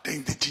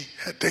 dang the G,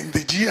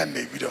 and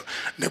Nabido,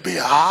 Nabi,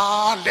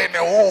 let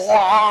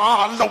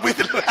no, no, with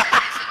it.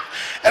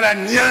 And I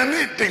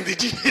nearly think the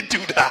G do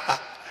that.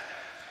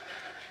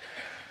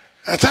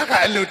 Attack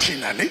a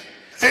lutinally.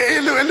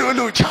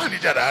 Hello, Charlie,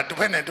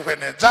 dependent,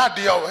 that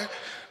the hour,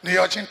 the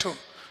ocean too.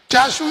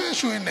 Just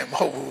showing them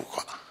whole.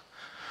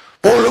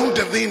 Bolong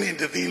the thing in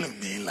the deal of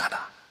me, Lada.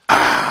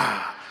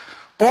 Ah,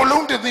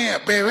 Bolong the thing,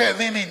 baby,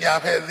 then in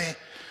Yaveh,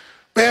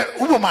 Bear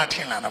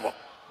Ubermartin Lanabo.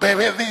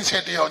 Baby, then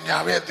said your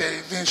Yaveh,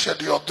 then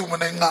said your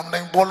Dumaning,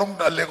 Bolong,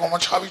 the Legoma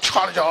Chavi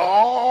charge,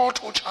 oh,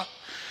 to charge.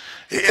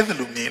 It's the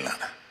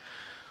Lumilana.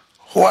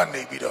 Juan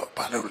Nebido,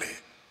 Palole.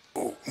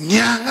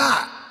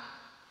 Nyanga,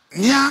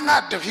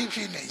 the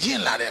Fifi,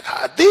 Yin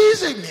Ladeka,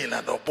 these a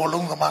Milan or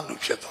Bolong the Man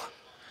Luchetta,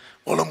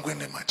 Bolong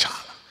Gwyn in my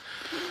child.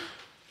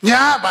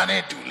 Nya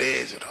Bane to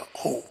lays it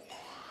oh.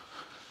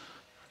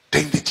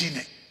 Take the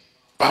gene,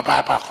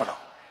 Baba Bacoro.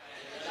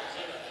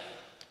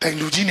 Take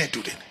Lugine to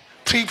it.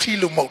 3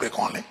 kilo more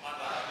conly.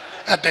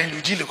 At then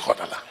Lugilo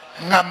Cotala.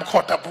 Nam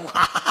Cotabu.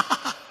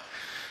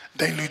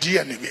 Then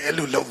Lugia and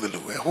Elu love the Lue,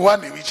 who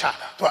are in each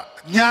other.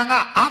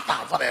 Nyanga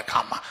Ata for a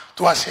kama,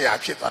 to us here, I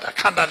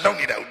can't alone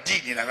it out,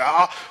 digging and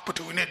but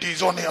we need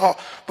these only,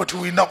 but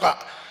we knock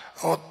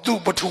or do,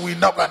 but we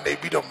knock and they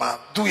beat man,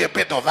 do a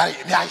bit of that,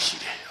 Yashi,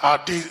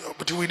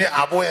 but we need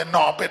a boy and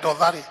no bit of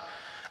that.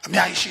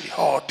 Yashi,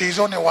 or these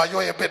only why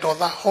you're a bit of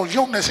that, whole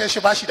youngness,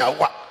 Shabashida,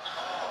 what?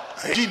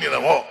 I didn't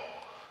know.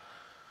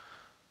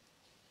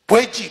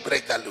 Where'd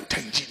break that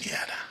lieutenant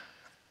geniana?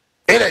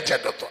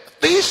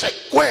 They say,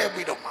 where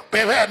we don't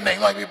pay her name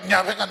like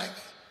Yavan.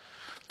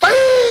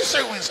 They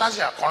say when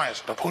Sasha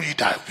Corners, the police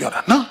die of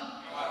Yoda, no?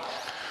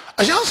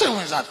 I shall say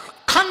when that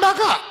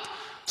Kandaga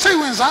say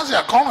when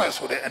Sasha Corners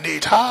with it and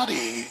it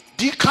hardy,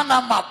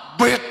 Dikanama,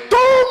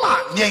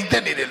 Betoma, Yanked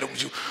it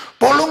looms you.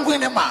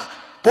 Bolonguinema,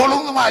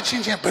 Bolongama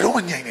Chin,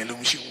 Peron Yang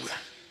looms you.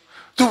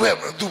 Do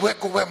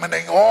women,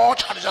 oh,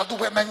 Charles, do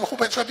women who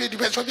bet so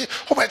depends on the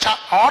who bet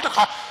out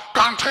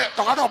can't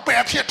tell the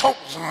bear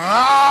toes.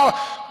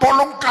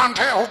 Bolong can't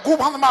tell who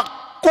go on the mark,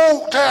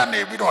 go there,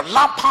 maybe don't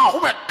lapa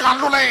who bet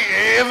can't lay.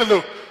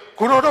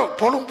 Kurodo,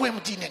 Bolong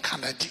Wimdin and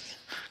Kanadi.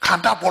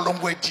 Kanda Bolong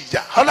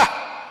Wimdia. Hola!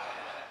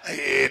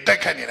 That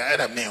can you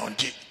add me on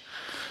G.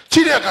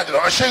 Chidia got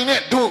a shame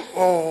it do,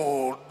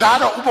 oh,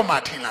 Dada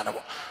Ubermartin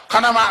Lanabo.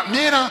 Kanama,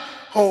 Mira,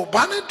 oh,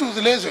 Banner to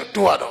the laser,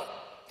 Duado.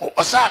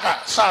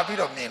 Osaka,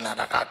 Sabido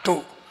Milanaka,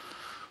 too.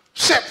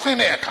 Sep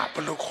Quinea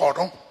Capalu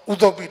Cordon,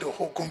 Udobido,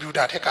 who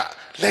computer take a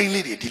lane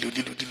lady,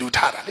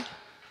 dilutarally,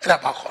 and a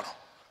bacoro,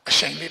 a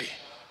shame lady.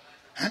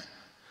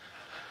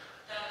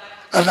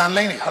 A than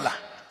lady, hola,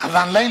 a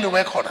than lane the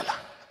way cordala,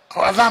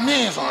 or a than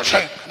means on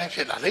shame, and if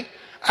you lally,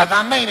 a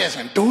than ladies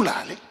and do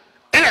lally,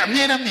 and a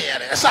mere,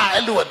 a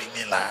side luani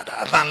milada,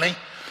 a than lane.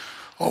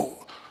 Oh.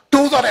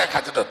 Do the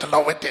record to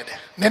love it.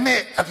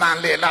 Nene, a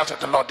man lay out at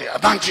the lot, a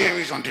man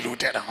cherries on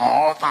diluted,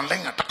 or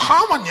something at the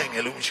common young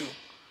illusion.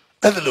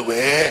 The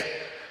way,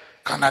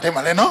 Canada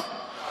Maleno?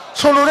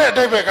 So,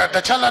 David got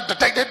the child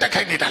detected the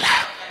Canada.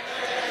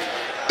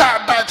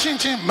 That chin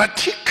chin,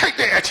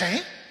 Matic a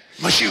chain,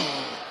 Monsieur,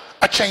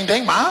 a chain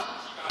dang ma,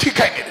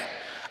 ticketed.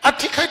 A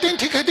ticketing,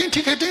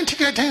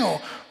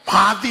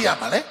 Padia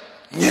Male,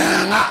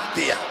 Yana,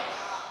 dear.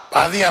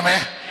 Padia me.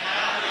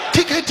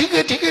 Ticket,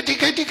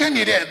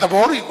 the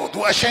body go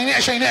to a shane,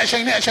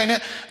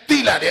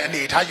 Dilla and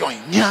the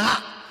Italian.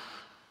 Nya.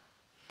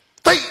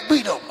 They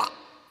beat them.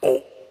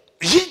 Oh,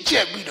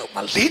 Yinja beat them.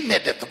 Lean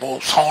at the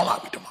ball, Sola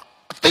beat them.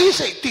 သေး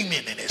စိတ်သိမြ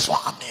င်နေတဲ့စွ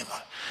မ်းအားမြင်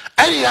သွား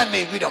အဲ့ဒီက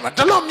နေပြီးတော့မှတ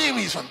လို့မြင်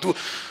ပြီဆိုရင် तू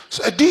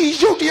ဒီ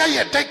ရုပ်တရား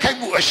ရဲ့တိုက်ခိုက်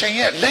မှုအရှိန်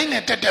ရဲ့လိမ့်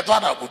နဲ့တက်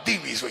သွားတာကိုသိ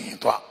ပြီဆိုရင်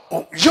तू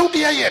ရုပ်တ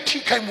ရားရဲ့ထိ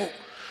ခိုက်မှု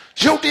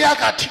ရုပ်တရား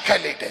ကထိခို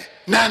က်လိုက်တယ်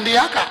နံတ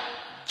ရားက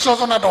စော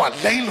စောတော့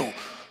လိမ့်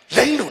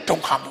လို့တုံ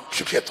ခါမှုဖြ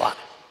စ်သွားတ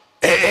ယ်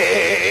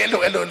အဲ့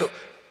လို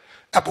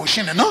အပူရှ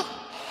င်းတယ်နော်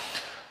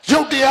ရု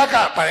ပ်တရားက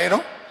ဘာလဲ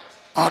တော့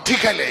ထိ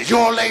ခိုက်လေ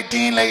ရောလိုက်တ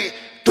င်းလိုက်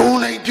ဒိုး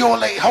လိုက်ပြော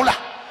လိုက်ဟုတ်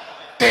လား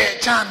တဲ့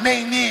ချနေ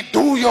နေ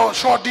ဒူးရော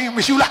ရှော့တင်းမ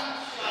ရှိလား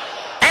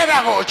အဲ့ဒါ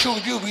ကိုအချုပ်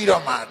ပြုပြီး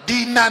တော့မှဒီ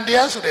နံတ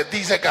ရားဆိုတဲ့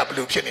သီးဆက်ကဘယ်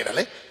လိုဖြစ်နေတာ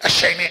လဲအ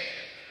ရှိန်နဲ့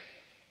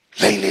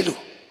လိမ့်လေး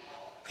လို့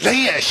လိ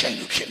မ့်ရဲ့အရှိန်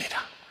လို့ဖြစ်နေ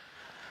တာ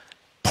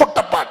ဖို့တ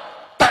ပတ်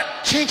တ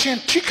ချင်း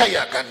ထိခိုက်ရ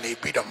ကနေ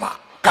ပြီးတော့မှ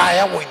ကာယ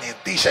ဝိညာဉ်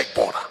သီးဆက်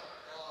ပေါ်တာ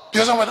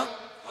ပြောစမ်းပါတော့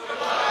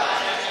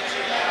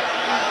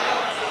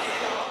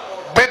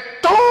ဘယ်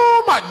တော့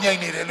မှညင်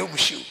နေတယ်လို့မ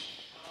ရှိဘူး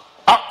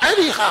အဲ့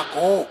ဒီဟာ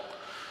ကို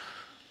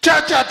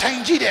ကြာထို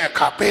င်ကြည့်တဲ့အ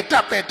ခါပေတ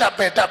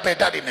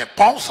တွေနဲ့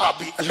ပေါင်းစား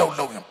ပြီးအလုံး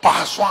လုံးရင်ဘာ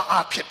စွမ်း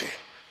အားဖြစ်တယ်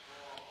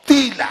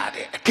တီးလာတ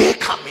ယ်အကဲ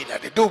ခံမိလာ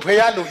တယ်တို့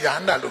ဖះလို့ရဟ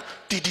န္တာလို့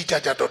တီး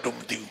ကြာတော့မ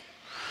သိဘူး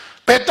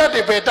ပေတ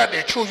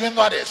တွေချိုးယွင်း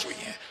သွားတယ်ဆို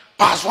ရင်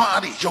ဘာစွမ်း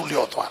အားတွေရုပ်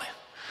လျော့သွားတယ်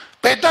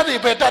ပေတတွေ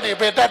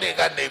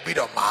ကနေပြီး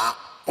တော့မှ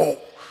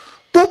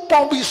ပူပေါ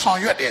င်းပြီးဆောင်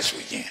ရွက်တယ်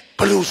ဆိုရင်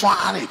ဘလို့စွမ်း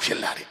အားတွေဖြစ်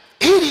လာတယ်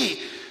အဲ့ဒီ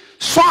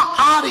စွမ်း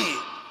အားတွေ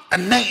အ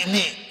နိုင်အန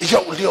ည်း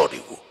ရုပ်လျော့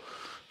တွေကို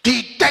ဒီ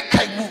တက်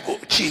ခိုက်မှုကို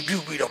အခြေပြု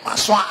ပြီးတော့မှ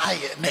စွမ်းအား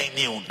ရဲ့အနေ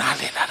နဲ့ကိုနား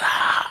လည်လာတာ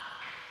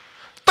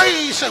တိ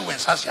တ်ဆိတ်ဝင်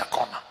စားစရာ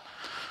ကောင်းတာ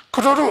ခ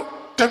တို့တို့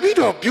တပည့်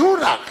တော်ပြော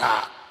တာက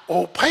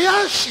ဖ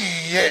ယားရှင်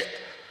ရဲ့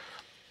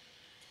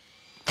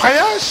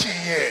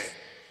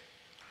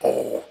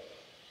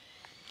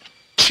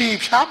ခြေ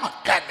ဖြားမှာ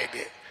ကတ်နေ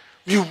တဲ့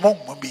မြူမုံ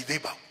မမီ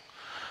သေးပါဘူး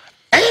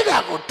အဲ့ဒါ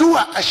ကိုသူက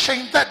အရှိ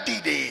န်သက်တိ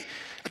တွေ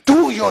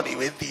သူ့ရော့တွေ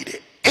ပဲသိတ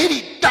ယ်အဲ့ဒီ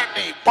တက်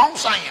တွေပေါင်း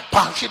ဆိုင်ရင်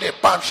ဘာဖြစ်တ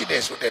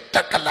ယ်ဆိုတဲ့တ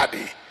က်ကလတ်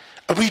တွေ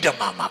အဘိဓမ္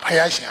မာမှာဘု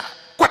ရားရှင်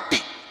ကွတ်တိ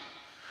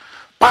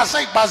ပါ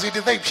စိတ်ပါစီတ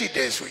သိက်ဖြစ်တ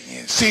ယ်ဆိုရ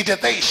င်စေတ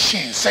သိက်ရှ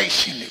င်စိတ်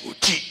ရှင်တွေကို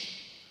ကြည့်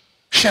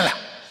ရှင်း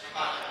လား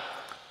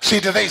စေ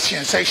တသိက်ရှ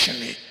င်စိတ်ရှင်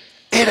တွေ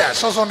အဲ့ဒါ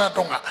စောစောနာ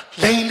တော့က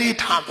လိန်လေး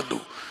ထားတယ်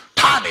လို့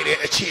ထားနေတဲ့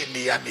အခြေအ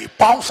နေကနေ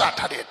ပေါင်းစား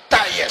ထားတဲ့တ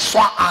က်ရဲ့စွ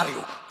မ်းအားတွေ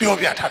ကိုပြော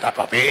ပြထားတာ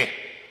ပါပဲ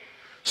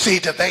စေ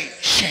တသိက်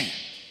ရှင်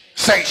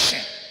စိတ်ရှ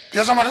င်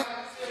ပြောစမ်းပါလို့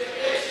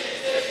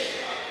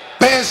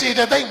ဘယ်စေ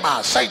တသိက်မှာ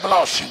စိတ်ဘ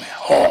လောက်ရှင်လဲ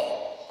ဟော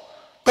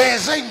ဘယ်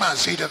စိတ်မှ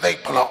စေတသိက်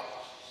ဘလောက်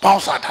ပေါ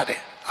င်းစားထားတ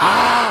ယ်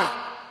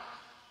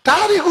ဒါ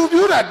တွေကို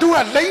ပြောတာသူက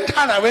လိမ့်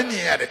ထားတာပဲမြ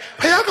င်ရတယ်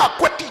ဖခင်က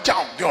ကွက်တိကြော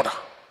င်ပြောတာ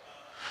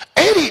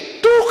အဲ့ဒီ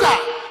သူက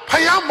ဖ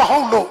ခင်မဟု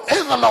တ်လို့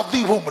အဲ့ဒါတော့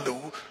သိဖို့မလို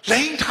ဘူးလိ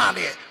မ့်ထား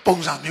တဲ့ပုံ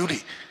စံမျိုးတွေ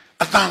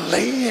အတန်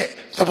လိမ့်ရဲ့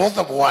သ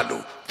ဘော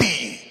လို့သိ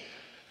ရင်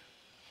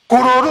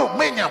ကိုရိုတို့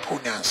မိညာဖု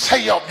န်ညာဆ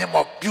က်ရောက်မျက်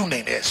မှောက်ပြုနေ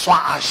တဲ့စွ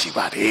မ်းအားရှိ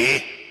ပါတယ်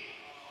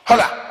ဟုတ်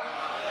လား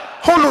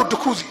ဟုတ်လို့တ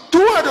ခုစီ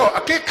သူကတော့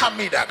အကဲခတ်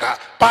မိတာက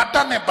ဘာတ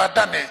တ်နဲ့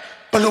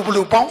ဘ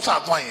လို့ပေါင်း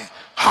စားသွားရင်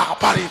ဟာ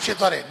ဘာတွေဖြစ်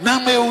သွားတယ်နာ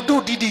မည်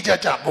တို့တိ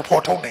ကျမ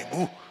ဖော်ထုတ်နိုင်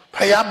ဘူးဖ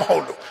ယားမဟု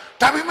တ်လို့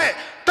ဒါပေမဲ့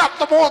တပ်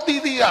သဘောသီး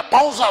က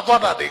ပေါင်းစား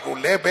သွားတာတွေကို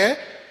လည်းပဲ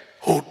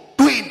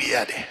တွေးနေရ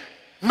တယ်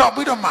နောက်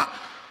ပြီးတော့မှ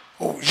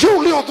ရု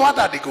ပ်လျော့သွား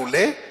တာတွေကိုလ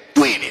ည်း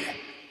တွေးနေတယ်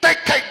တိုက်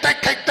ခို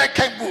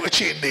က်မှုအ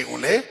ခြေအနေကို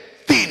လည်း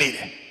သိနေတ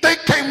ယ်တို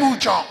က်ခိုက်မှု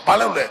ကြောင့်ဘာ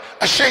လို့လဲ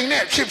အရှိန်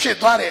နဲ့ဖြစ်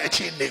သွားတဲ့အ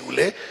ခြေအနေကိုလ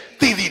ည်း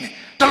သိနေ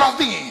တလောက်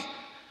သိရင်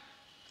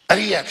အ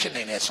ရိယာဖြစ်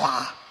နေတဲ့စွ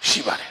မ်း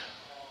ရှိပါတယ်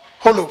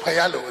ဟုတ်လို့ဖ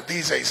ယားလို့အ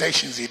သေးစိတ်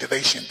ရှင်စီတသိ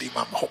ရှင်ဒီ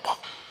မှာမဟုတ်ပါ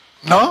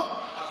ဘူးနော်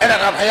အဲ့ဒါ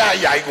ကဖယားအ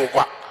ရာကြီးကို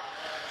ကွာ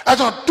အဲ့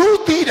တော့တူး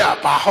ပြီးတာ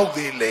ဘာဟုတ်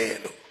သေးလဲ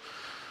လို့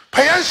ဖ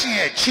ယားရှင်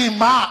ရဲ့ခြေ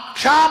မ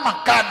ဖြားမ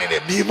ကနေ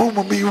တဲ့မြေမှုမ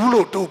မီဘူး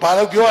လို့တူဘာ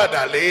လို့ပြောရ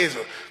တာလဲ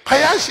ဆိုဖ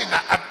ယားရှင်က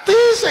အ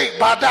သေးစိတ်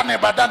ဘာတနဲ့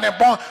ပေါ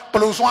င်းဘ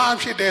လို့စွမ်း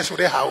ဖြစ်တယ်ဆို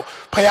တဲ့ဟာကို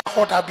ဖယား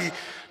ဟောတာပြီး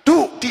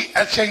တို့ဒီ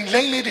အချိန်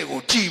လိမ့်လေးတွေ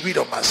ကိုကြည်ပြီး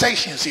တော့မှစိတ်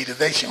ရှင်စီတ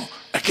သိရှင်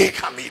အကေ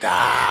ခံမိတာ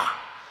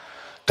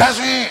ဒါ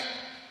ဆိုရင်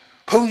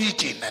ဘုန်းကြီး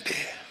ကြည်နေတ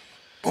ယ်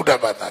ဘုရား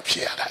ဘာသာဖြ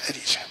စ်ရတာအဲ့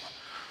ဒီချိန်မှာ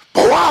ဘ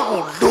ဝ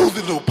ကိုလိုသ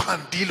လိုဖ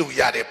န်တီးလို့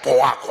ရတဲ့ဘ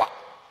ဝကွာ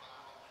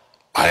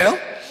ဘာလဲ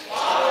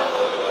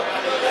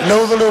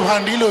လိုသလိုဖ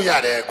န်တီးလို့ရ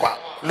တယ်ကွာ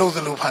လိုသ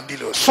လိုဖန်တီး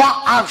လို့စွမ်း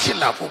အားဖြစ်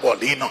လာဖို့ပေါ့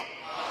လေနော်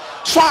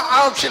စွမ်း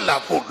အားဖြစ်လာ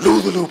ဖို့လို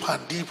သလိုဖ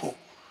န်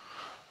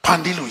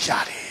တီးလို့ရ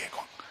တယ်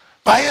ကွာ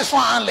ဘာရဲ့စွ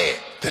မ်းအားလဲ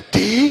တ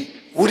တိ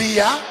ဝိရိ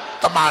ယ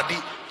တမာတိ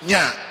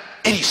ဉာဏ်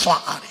အဲ့ဒီစွ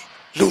မ်းအားတွေ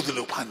လိုသ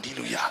လိုဖန်တီး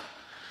လို့ရတယ်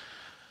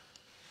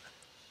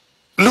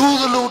လို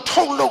သလို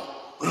ထုတ်လို့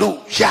လို့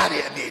ရ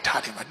တဲ့အနေအ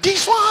ထားတွေမှာဒီ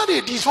စွမ်းအားတွေ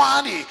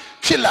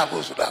ဖြစ်လာ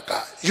ဖို့ဆိုတာက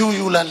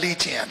ယူလာလေ့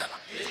ကျင့်ရတာ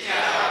လား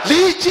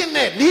လေ့ကျင့်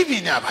တဲ့ဤပ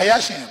ညာဘု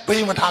ရားရှင်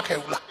ပေးမထားခဲ့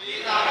ဘူးလား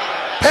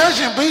ဘုရား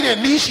ရှင်ပေးတဲ့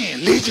ဤရှင်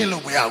လေ့ကျင့်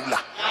လို့မရဘူး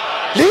လား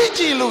လေ့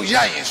ကျင့်လို့ရ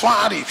ရင်စွမ်း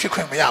အားတွေဖြစ်ခွ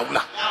င့်မရဘူး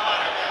လား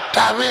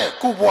ဒါပဲ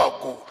ကိုယ့်ဘဝ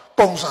ကို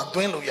ပုံစံသွ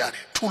င်းလို့ရတ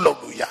ယ်ထုလုပ်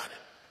လို့ရတယ်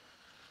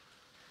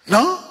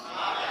နော်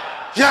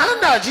ရဟန္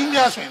တာကြီး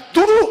များဆိုရင်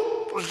သူတို့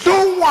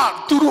လုံးဝ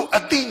သူတို့အ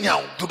တိညာ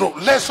သူတို့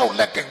လက်ဆုပ်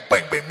လက်ကင်ပိ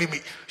န်မိ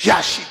ရ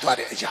ရှိသွား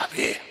တဲ့အရာ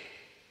ပဲ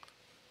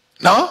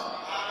နော်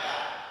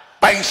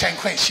ပိုင်ဆိုင်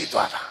ခွင့်ရှိ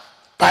သွားတာ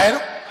ဘာလဲ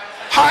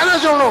ဟာလ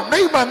ည်းကျွန်တော်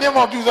နိဗ္ဗာန်မျက်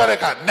မှောက်ပြုသွားတဲ့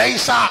အခါနေ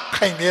စာ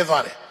ခိုင်မြဲ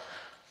သွားတယ်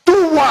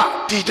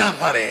Dua tidak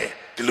mare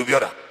di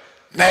lubiora.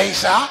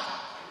 Naisa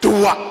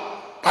dua,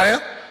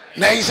 pare?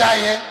 Naisa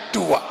ye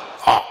dua.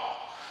 Oh,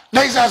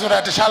 naisa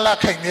sudah tersalah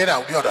kain merah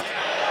lubiora.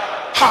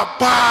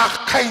 Haba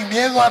kain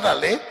merah dah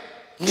le,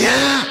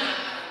 nya,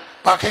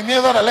 pakai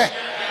merah dah le.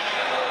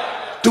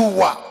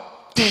 Dua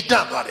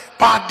tidak mare,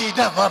 pa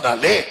tidak mare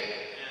le,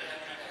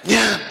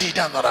 nya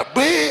tidak mare.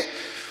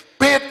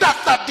 Be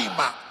tak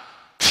tima,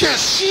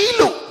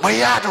 siapa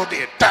mayado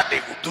de tak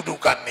de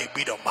kududukan ni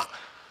bidoma.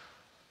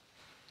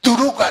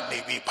 Turukan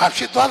ni bi,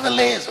 pasal tu ada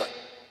lezo.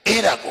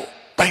 Era ko,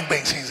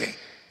 bang sing,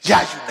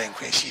 ya you neng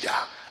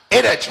kuensida.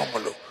 Era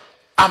cumlo,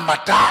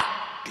 amata,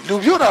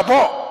 lubiora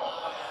bo,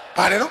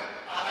 parero?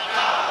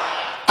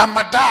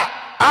 Amata,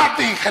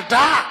 ati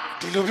kata,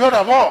 di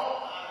lubiora bo,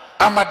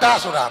 amata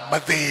sura,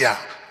 madeya,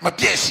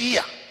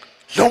 mabiesiya,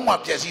 loma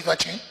biesi tu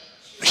cing,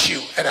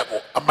 mesiu, era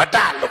ko,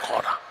 amata lo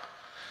kora.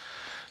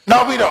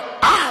 Nabido,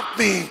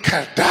 ati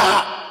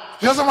kata,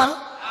 yo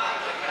sama.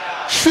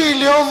 水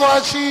流多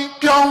起，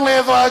表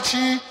来多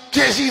起，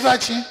解析多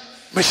起，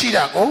没洗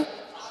了过。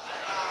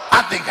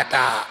阿定个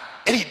哒，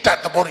你打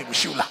的玻璃不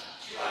修了，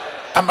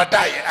阿妈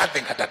打也阿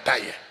定个打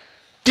也，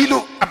第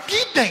六阿必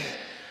定，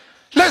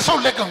来说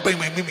来讲，明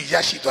明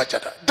也是多着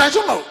的，但是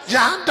咯，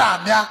人打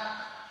咩？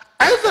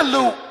哎，这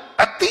路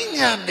阿定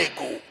年那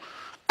个，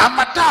阿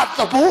妈打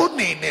的玻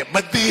璃呢，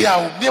没得呀，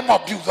面貌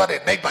比较的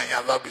那半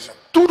样子比上，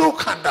都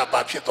看到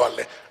把撇多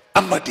了，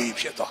阿妈的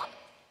撇多，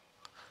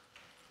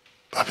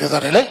把撇多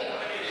的嘞。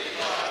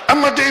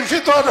 Amade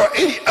fitodo,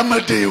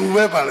 amade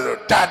uwe balo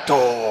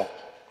dato.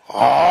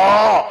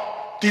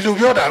 Oh, di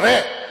lubio da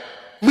re.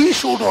 Mi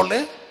sudo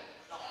le,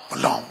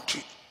 malong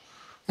ji.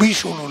 Mi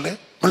sudo le,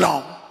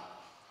 malong.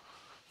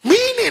 Mi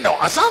ni no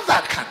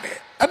asanda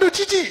kande. Ado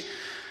chichi,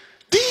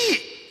 di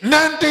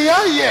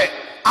nandeya ye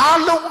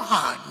along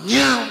ha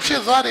nyam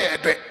fitode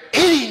adwe.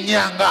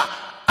 Nyanga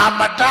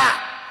amada.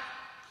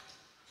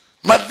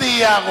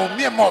 Madiya go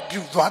miemo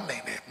biu zwa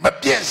nene.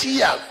 Mabiesi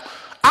ya go.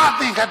 阿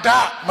定可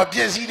达，没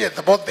别西的，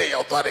怎么得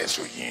要多的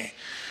收益？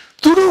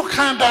都都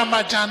看到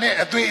嘛，讲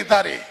的对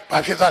的嘞，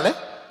把撇啥嘞？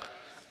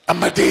阿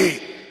没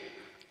得，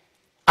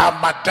阿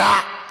没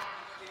达，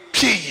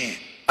便宜，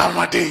阿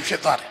没得撇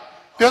啥嘞？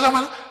别什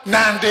么？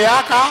难的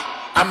呀卡，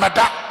阿没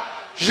达，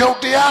有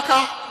的呀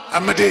卡，阿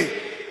没得，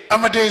阿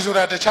没得，说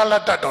的这查拉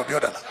达都别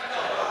的了。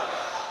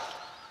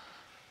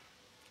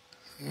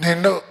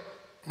你都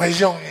没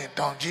用的，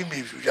当今没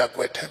有家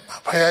怪他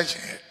嘛，拍下去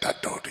达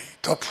到的，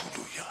到铺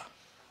路呀。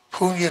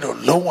 ဘုန်းကြီးတို့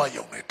လုံးဝ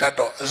ယုံတယ်တတ်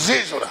တော့အစ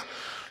စ်ဆိုတာ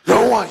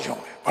လုံးဝယုံ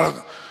တယ်ဘာ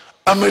လို့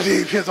အမဒီ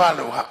ဖြစ်သွား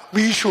လို့ဟာ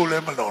မီးရှို့လ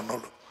ည်းမလွန်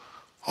တော့လို့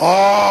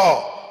ဟော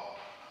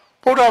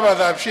ဘုရားဘာ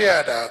သာဖြစ်ရ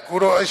တာကို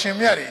တော်အရှင်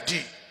မြတ်တွေဒီ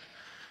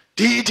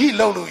အထိ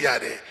လှုပ်လို့ရ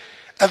တယ်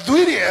အ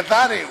သွေးတွေအ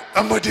သားတွေ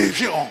အမဒီ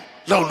ဖြစ်အောင်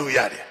လှုပ်လို့ရ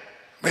တယ်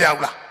မရ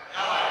ဘူးလားမရ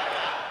ပါဘူး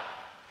ဗျာ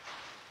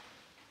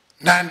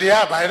နန္တ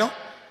ရားဘာလို့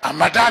အ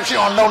မတဖြစ်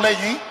အောင်လှုပ်လိုက်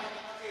ရင်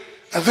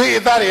အသွေး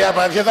အသားတွေက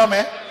ဘာဖြစ်သွားမ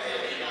လဲ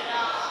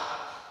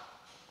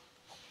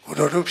ဘု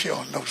ရားတို့ဖြစ်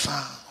အောင်လှုပ်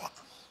ရှားကွာ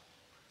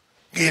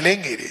ငေလဲ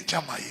ငေတယ်ကျ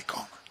မကြီး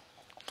ကောင်း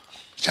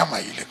ကျမ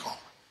ကြီးလည်းကောင်း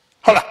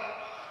ဟုတ်လား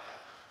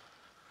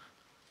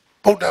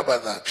ဗုဒ္ဓဘာ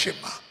သာဖြစ်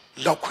မှာ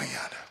လောက်ခွင့်ရ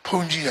တယ်ဘု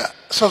န်းကြီးက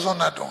စောစော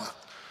နာတုံးက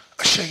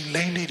အရှိန်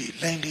လိမ့်လေးတွေတ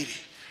က်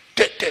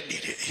နေ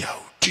တဲ့အရာ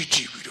ကိုကြ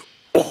ည့်ပြီးတော့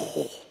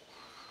အိုး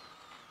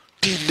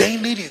ဒီလိမ့်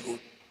လေးတွေကို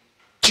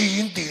ကြည်ရ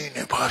င်တည်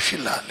နေဘာဖြ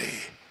စ်လာလဲ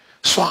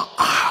စွမ်း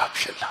အား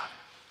ဖြစ်လာ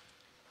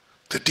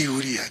တတိဝ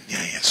ရိယဉာ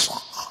ဏ်ရဲ့စွ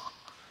မ်းအား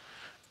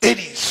အဲ့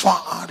ဒီစွ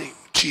မ်းအားတွေ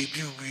ကိုခြေ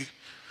ပြုပြီး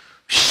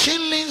ရှ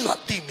င်းလင်းစွာ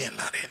သိမြင်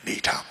လာတဲ့နေ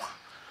ထားမှာ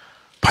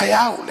ဖ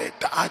ယားကိုလည်း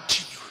တအားကြ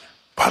ည်ညိုတယ်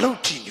ဘာလို့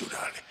ကြည်ညို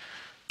တာလဲ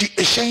ဒီ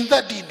အရှိန်သ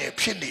က်တည်နဲ့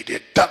ဖြစ်နေ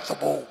တဲ့တတ်သ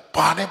ဘော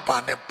ဘာနဲ့ပေါ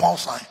င်း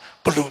ဆိုင်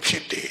ဘလို့ဖြ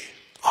စ်တယ်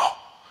အော်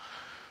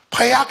ဖ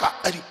ယားက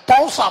အဲ့ဒီပေါ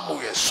င်းစားမှု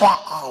ရဲ့စွ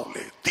မ်းအားကိုလ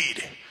ည်းသိတ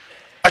ယ်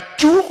အ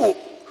ကျိုးကို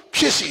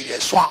ဖြစ်စေ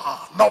တဲ့စွမ်း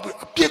အားနောက်ပြီး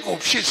အပြစ်ကို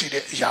ဖြစ်စေ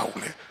တဲ့အရာကို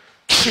လည်း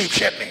ခြေဖြ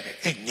တ်နေတယ်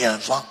အဲ့ဉာဏ်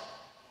စွမ်း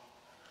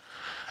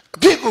အ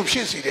ပြစ်ကိုဖြ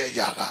စ်စေတဲ့အ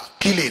ရာက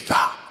ကိလေ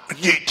သာအ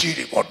ငြိအကြီး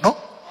တွေပေါ့နော်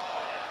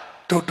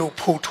တို့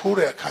ဖုတ်ထိုး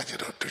တဲ့အခါကျ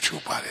တော့တ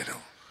ချို့ပါတယ်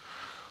တော့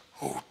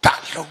ဟိုတ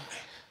လုံးနေ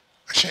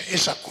အရှင်အ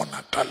စ္ဆကောနာ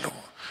တ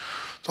လုံး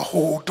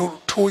ဟိုတို့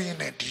ထိုးရင်း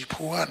နဲ့ဒီ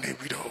ဖူကနေ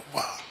ပြီးတော့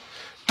ဟာ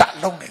တ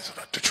လုံးနေဆို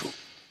တော့တချို့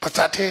ပါဇ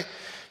တ်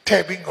ထဲ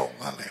ပြီးငုံ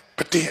ကလည်း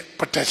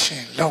ပတရှ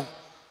င်လုံး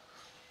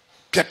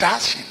ပြတ်သား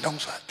ရှင်လုံး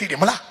ဆိုတာသိတယ်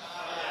မလား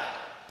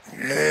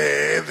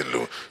အဲဒီ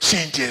လိုစ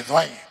င်ကြယ်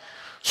သွားရင်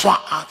စွ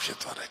မ်းအားဖြစ်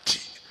သွားတယ်ကြ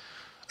ည်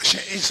အရှ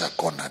င်အိစာ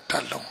ကောနာတ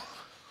လုံး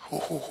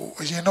ဟို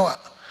အရင်တော့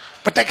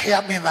ပတက်ခရ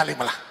မင်းသားလေး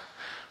မလား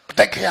ပတ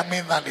က်ခရမ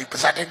င်းသားလေးပါ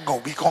ဇက်တဲ့ငုံ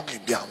ပြီးကောင်းက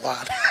င်ပြန်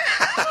သွားတယ်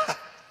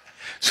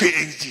ဆွေအ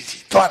င်ကြီး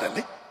သွားတယ်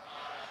လေ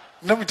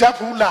နမကြ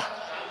ဘူးလား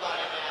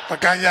ပ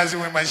ကံရစု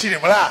ဝင်မရှိတ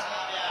ယ်မလား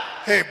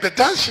ဟေးပတ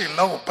က်ရှင်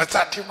လုံးပါဇ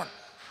က်တဲ့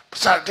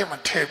မှာ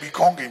ထဲပြီး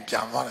ကောင်းကင်ပြ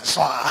န်သွားတယ်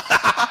စွာ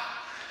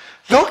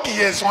လောကီ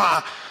ရဲ့စွာ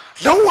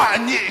လုံးဝအ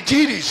ညစ်အ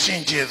ကြေးတွေရှ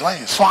င်ကျဲသွားရ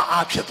င်စွာ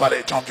အားဖြစ်သွား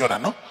တဲ့အကြောင်းပြောတာ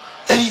နော်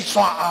အဲ့ဒီ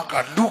စွမ်းအားက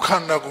လူခ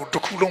န္ဓာကိုတ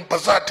စ်ခုလုံးပါ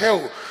ဇတ်ထဲ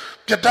ကို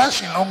ပြတ်တန်း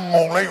ရှင်လုံး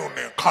ငုံလိုက်ုံ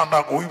နဲ့ခန္ဓာ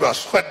ကိုယ်ကြီးပါ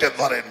ဆွတ်တက်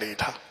သွားတဲ့နေ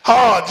ထားဟာ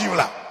ကြည့်မ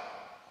လား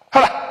ဟု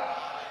တ်လား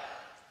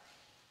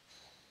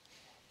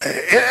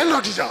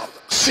lot is all.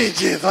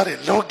 Since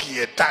that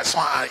Loki that's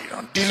one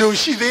iron.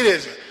 Dilushi there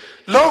is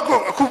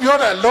logo.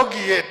 Kubiora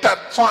Loki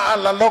that's one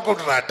alla logo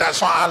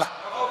that's one alla.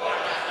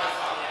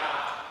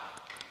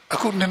 I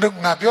couldn't look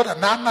Nabiora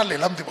Nana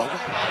Lamdi.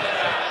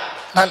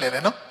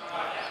 Nale, no?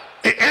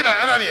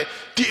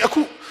 The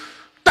Aku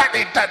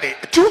Daddy,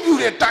 two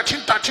you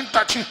touching,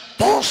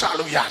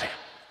 Bonsalo Yare.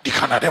 The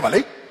Canada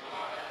Valley.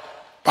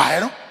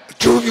 Bayano,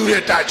 two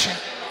you touching,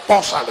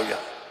 Bonsalo Yare.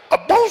 A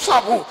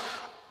Bonsabu.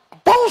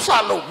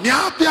 Bonsalo,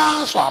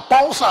 Nyabia, so a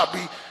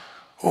Bonsabi,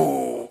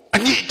 oh,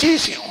 and ye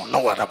jason on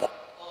lower double.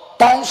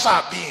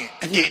 Bonsabi,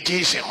 and ye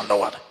jason on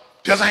lower.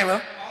 Just I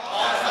will.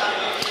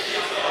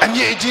 And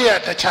ye dear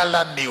the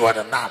chala newer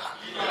than Nala.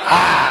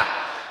 Ah,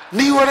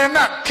 newer than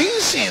that,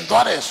 kissing,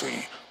 what is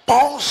we?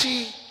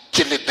 Bonsi,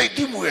 chilite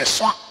dimu, a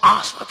swan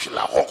ass of Chilla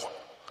Ho.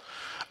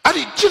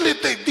 Adi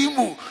chilite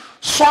dimu,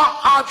 swan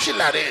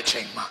archilla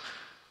chamber.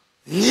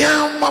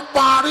 Nyama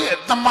pari,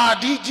 the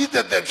Madiji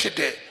that they've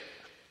shit.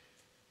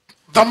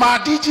 The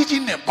Madiji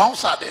ne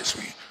bounce this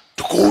way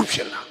to go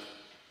shilla.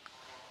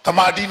 The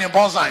Madine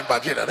bounce in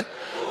Bajilla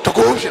to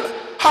go shilla.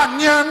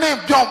 Hanya name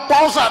don't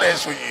bounce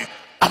this way.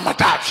 I'm a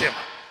tap shim.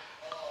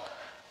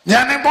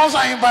 Nyane bounce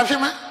in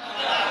Bajima.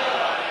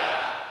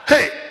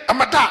 Hey, I'm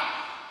a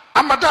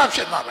tap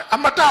shit.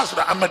 I'm a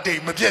tasser. I'm a day,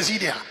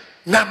 Mabiasidia.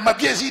 Nam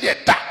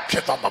Mabiasidia tap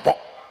shit on my book.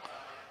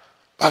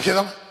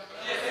 Bajilla.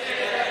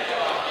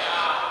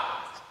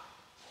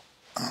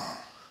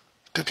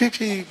 The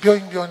people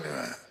going beyond.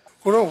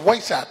 Guru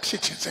white up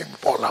sitting same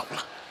ball out.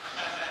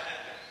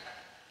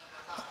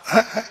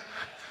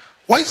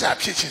 White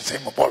up sitting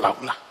same ball out.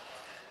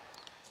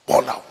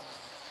 Ball out.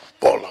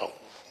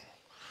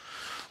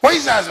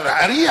 White as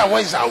a area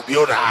white out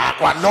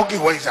bioda, one logi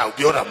white out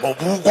bioda,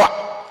 mobugua.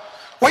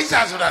 White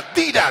as a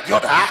tida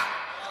bioda,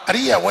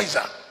 area white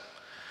out.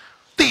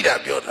 Tida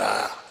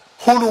bioda.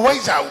 Who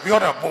white out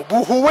bioda,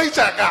 mobu, who white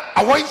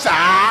a white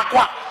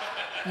aqua.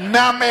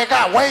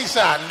 Namega white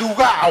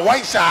luga a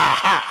white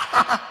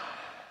ha.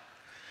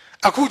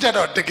 Akuja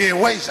the gay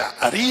waisa,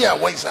 a real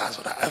waisa,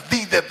 I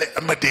think that the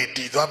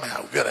Amadeti don't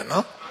have very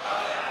no.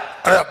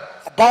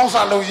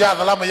 Bonsa Luya,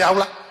 the Lama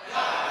Yaula.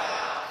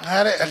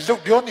 I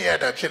look beyond the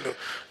other chillu.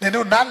 They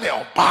know none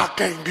of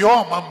parking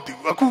beyond Mamdu.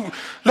 Aku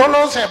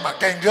Lolo said, my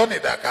gang Johnny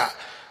Daka.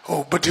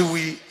 Oh, but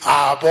we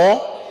are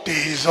bo,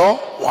 diesel,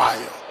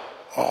 wire.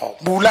 Oh,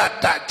 Mula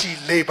Tachi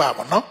labor,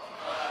 no?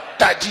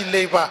 Tachi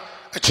labor.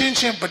 A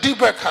chinchin, but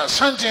deeper,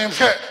 Sanjin,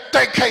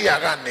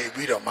 Takayagan,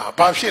 Vidoma,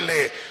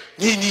 Bashile.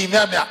 Ni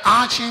Namia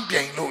arching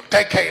being low,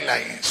 decay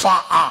line,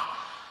 swan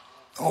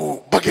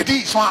oh,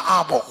 Bagadi swan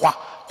arboa,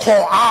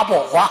 call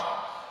arboa,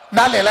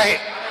 Nale,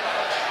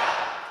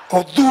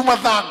 oh,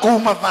 Dumathan,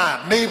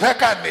 Gumathan,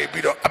 Neveka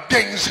Nebido, a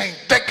ding saying,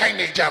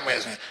 decay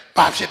jammers,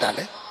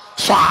 Babshidale,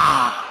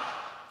 swan.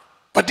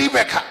 But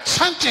Dibeka,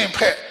 Sanjin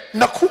Pet,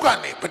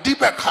 Nakugani, but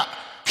Dibeka,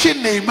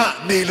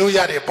 Shinema,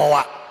 Neluya de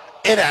Boa,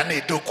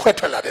 Erani do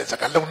Quetala de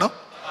Zacalono.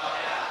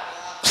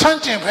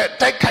 Sanjin Pet,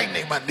 decay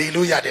name,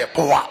 Neluya de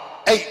Boa.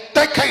 Hey,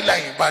 that kind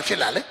line,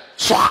 Bashilale,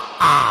 Swa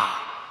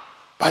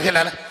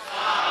Bashilale.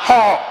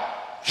 How,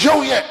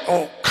 Joe yet,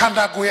 oh,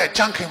 Kandagoya,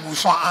 Junkin,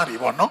 Muswa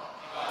Aribono,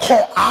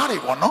 Ko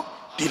Aribono,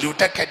 Dilu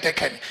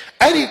Decan,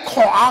 Eddie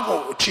Ko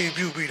Ago,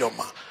 Chibu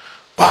Bidoma,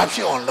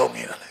 Bashi on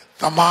Lomina,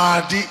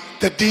 Tamadi,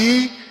 the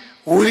D,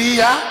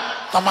 Uria,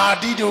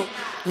 Tamadi do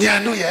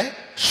Nyanuye,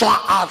 Swa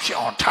Apshi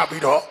on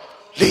Tabido,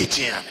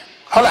 Legion.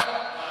 Hola,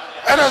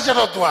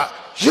 Erazadua,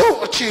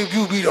 you achieve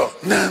Bido,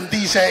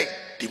 Nandi say,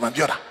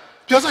 Dimabura.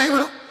 Just a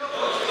hero.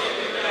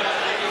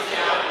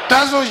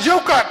 That's what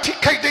yoga,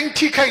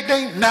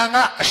 TK,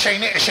 Nanga, a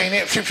shiny,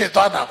 50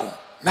 dollars.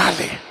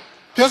 Nale.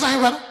 Just a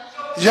hero.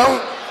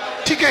 Yo,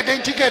 TK,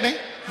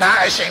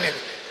 na a shiny.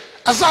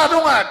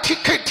 Azadonga,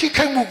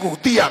 TK Mugu,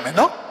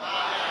 Diameno.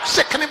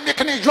 Second,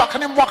 making it,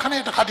 walking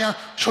it, the Hadian,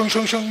 shung,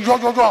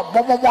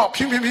 Momo,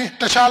 Pimmy,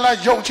 the Shala,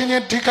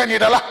 Yochin, TK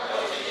Nidala.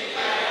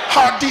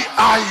 How the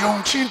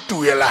I chin to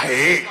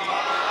Yelahe.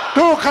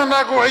 Do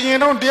Kandago, you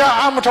know, dear,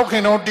 I'm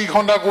talking on the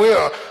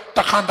Kondago,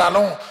 the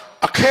Kandalon,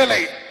 a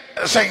Kelly,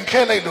 saying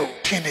Kelly,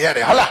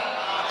 Tiniere, Hala.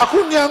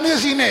 Akunya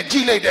Missine,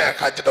 Gile de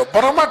Kajato,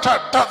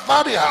 Baramata,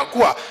 Taria,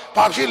 Gua,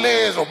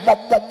 Pachiles, or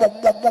Mom,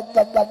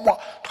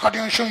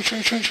 Kadian Shun,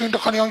 the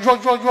Kadian,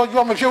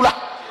 Mafula.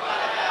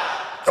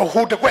 Oh,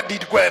 who the wet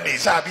did Gwenny,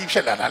 Sabi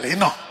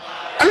Shelanalino.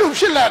 I look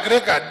Shilla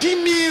Grega,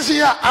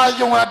 Dimisia,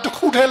 Ayona, the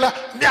Kutela,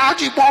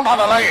 Naji Bon on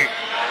the lake.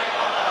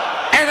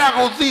 And I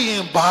go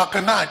see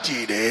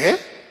Bakanachi de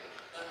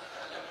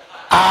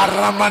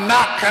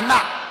Aramanakana.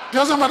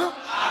 Just a matter.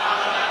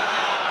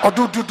 Or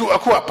do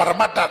Aqua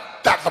Paramata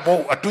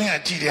Takabo, a doing a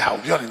G how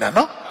you're in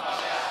no?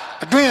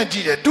 A doing a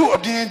G, do a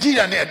DNG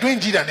and a doing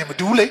G and a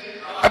Dule.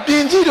 A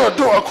DNG or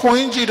do a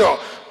coin Gido,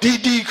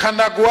 DD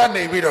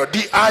Kandaguane video,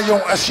 D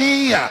Ayon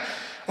Asia,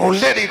 or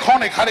let it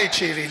conic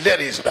Harichi, let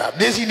it stop.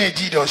 Nesine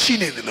Gido, she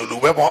needs the Lulu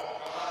Webo.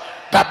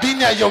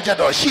 Tapina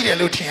Yojado, she a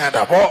looting at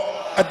a ball,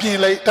 a being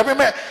late.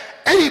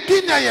 Any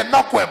pina ya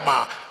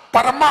nokwema,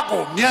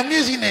 Paramago,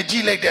 Miamizi ne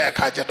G like the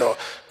Kajado,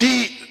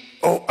 the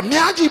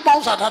Miaji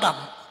bounce at Adam.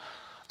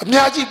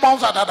 Miaji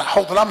Ponsa that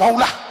Hodalam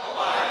Hola.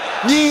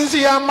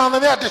 Nizia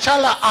Manavia de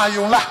Chala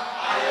Ayula.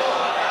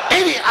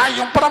 Any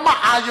Ayun Prama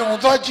Ayun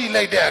Doji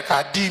lay there,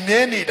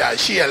 Dimeni da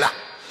Shiela.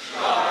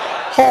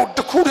 Hold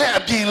the Kuda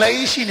Abdin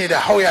lay she need a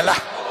Hoyala.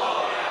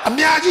 A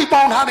Miaji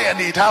Bon Honey and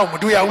the town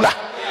do Yaula.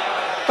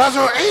 That's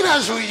what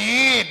Ada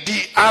Sui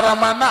di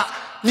Aramana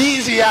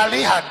Nizia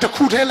Liha, the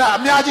Kutela,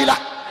 Miajila.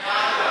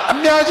 A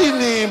Miaji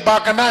ni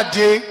Bakana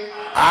J.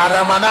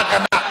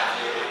 Aramanakana.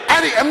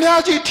 Ari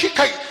Amiaji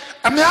Tikai.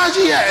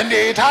 Amiaji and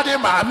the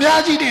Tadema,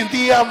 Amiaji in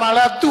Dia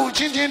Mala, do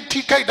Chin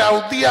Tikai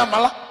out Dia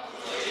Mala.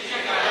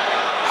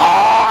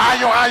 Oh,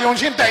 I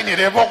Shin Tiny,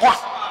 the Bokwa.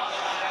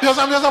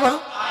 Yosam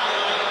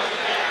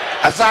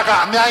Azaka,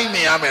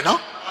 Amiai, Ameno.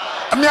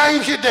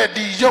 Amiai hit the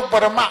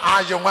Yoparama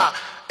Ayoma,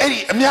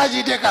 Eddie,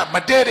 Amiaji Deka,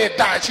 Madere,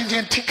 Da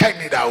Chin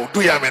Tikai out, do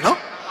Yameno.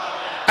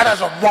 And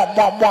as a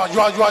more, you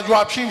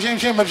are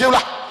Shim of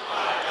Yola.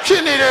 She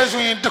needed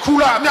in the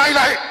Kula,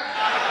 Amiai.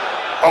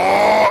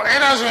 Oh,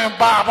 and as when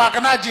Baba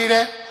Kanaji,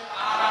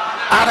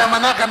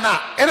 Aramanakana,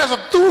 and as a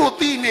 2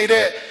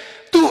 needed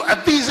 2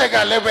 at these I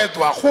got level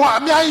to a Hua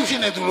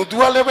Miaishin to do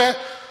a level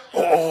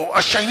or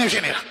a shiny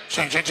shinner.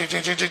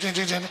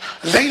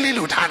 Lately,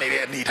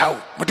 Lutani need how,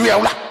 but do you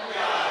like?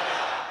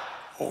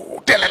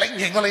 Oh, telling,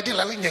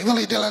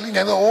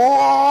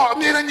 oh,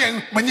 Miran,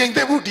 Manyan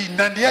Devudi,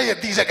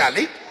 Nandia, these I got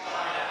late.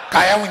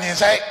 Kaya when you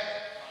say,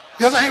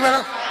 yes, I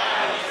will.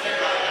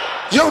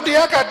 Yo, the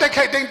other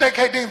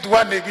decading to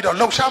one day, we don't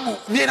low shamu,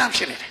 near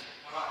Amshini.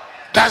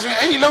 Does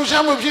any low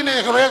shamu of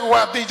Shini,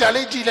 what the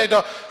Jaliji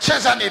later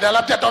says I need a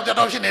laptop of the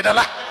option in a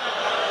la.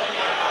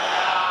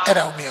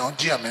 Era me on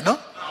Giamino.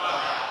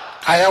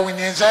 I have when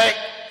you say,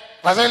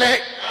 Vasile.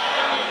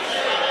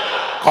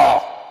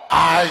 Call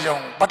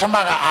Ayong,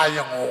 Batamaga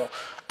Ayong,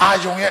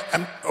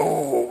 Ayong,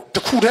 oh,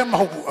 the Kudem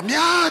Hobu,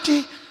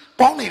 Amiati,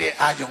 Bonnie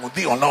Ayong,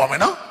 the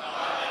Onomino.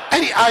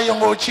 Any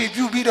Ayong or chief,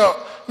 you be the.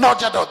 Not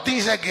just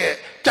these again,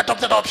 just of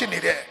the option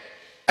in there.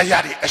 A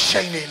yadi, a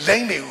shiny,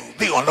 lane,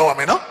 the on lower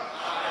meno.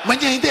 When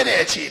you did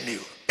it, she knew.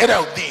 It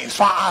out the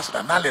swan asked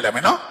and not let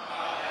me know.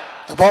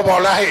 The Bobo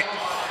Lahi.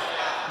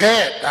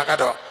 There,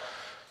 Dagado.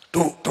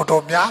 Do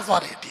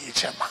Miazari, the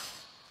Chema.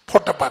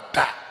 Put about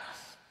that.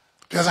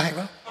 Does I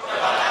know?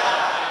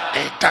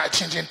 A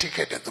touching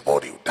ticket at the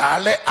body.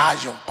 Dale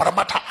Ayum,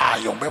 Paramata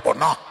Ayum, Bebo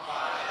no.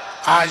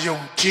 Ayum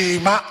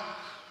Jima.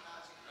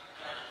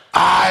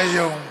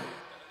 Ayum.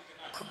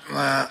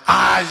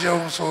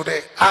 Ayong so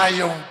de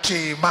Ayong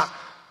Jima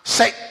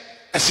say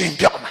a sim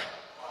pion.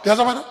 Does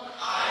a man?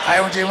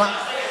 Ayong Jima.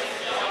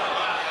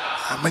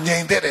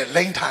 Manyan did a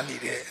lane tani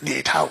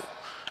need how.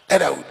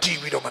 Era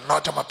Jivido,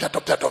 not a pet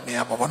of that of me,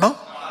 no?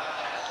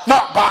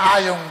 Not by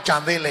Ayong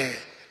Chandele,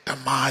 the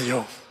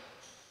Mayo.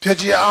 Pia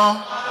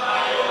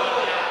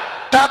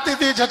Tati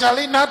de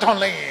Jatali not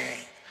only.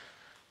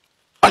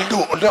 A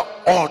look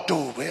or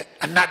do it,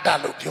 and not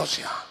that look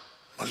Yosia.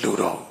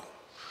 Ludo.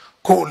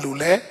 Ko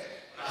Lule.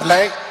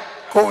 Like,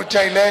 go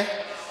jaile,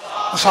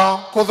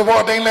 so go the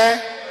boarding lay,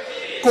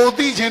 go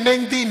teaching the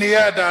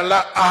near the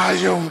la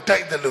Ayong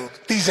take the loot,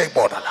 these a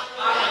border.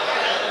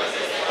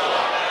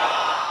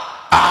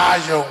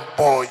 Ayong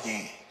boy,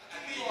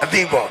 a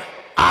deep boy,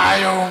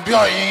 Ayong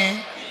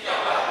boy,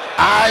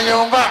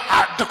 Ayong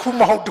at the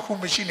Kumaho to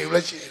Kumachine.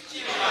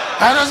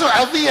 And also,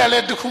 I think I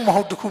let the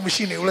Kumaho to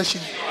Kumachine.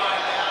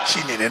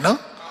 She needed no?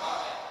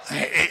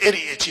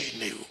 Idiot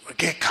knew, a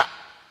gay cut.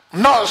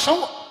 No,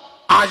 so.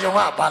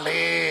 Ayoma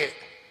Bale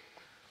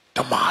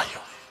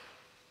Tamayo.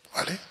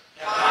 Vale?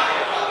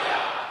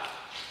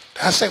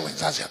 That's it when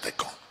that's at the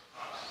con.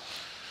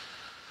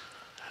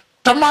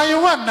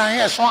 Tamayo one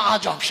night, so I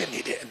jump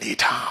in the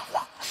town.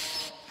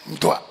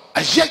 Do a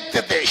yak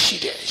that they see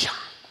there.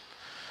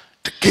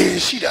 The gay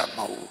shida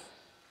mo.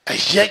 A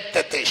yak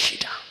that they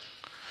shida.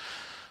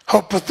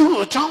 How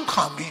Padu John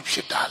can't be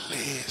shit that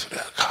lays with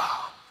a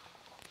car.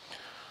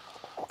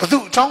 But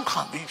do John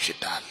can't be shit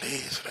that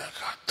lays with a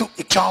car. Do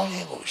John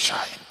will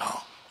shine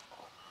now.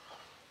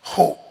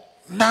 Ho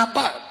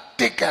Naba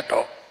take at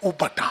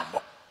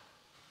Upadambo.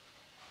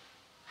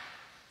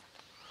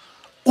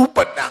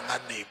 Upadanga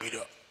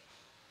Nibido.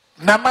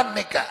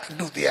 Namanika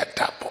do the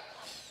atapo.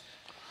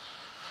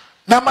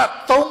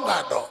 Nama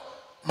Tongado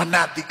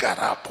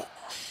Manadikarapo.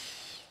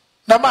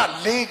 Nama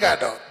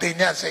Legado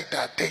Denya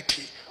Seta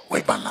Teti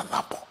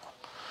Webananapo.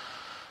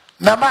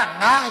 Nama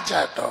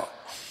Najado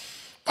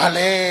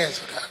Pale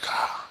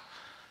Sudaka.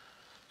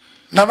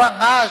 Nama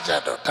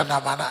Najado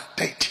Tanamana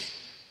Teti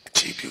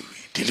Chibu.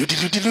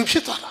 Dilu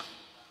Shitala.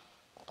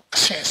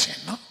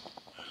 Sense, no?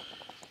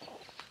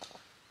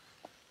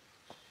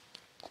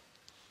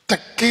 The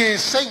gay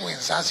saying when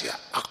Sasia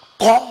a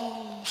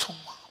gong some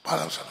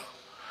Palasano.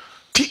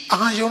 Ti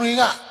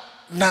Ayoniga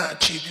na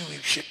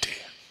Chibu Shite.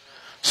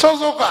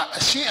 Sozoka,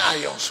 she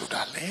ayon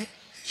Sudale,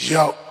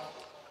 Yo,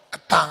 a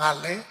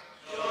Tangale,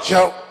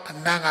 Yo, a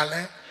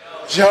Nangale,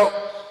 Yo,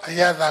 a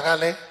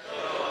Yadagale,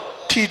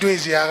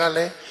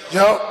 Tidwiziagale,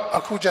 Yo,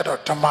 a Kujado,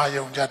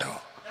 Tamayon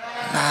Jado.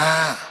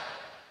 Nah.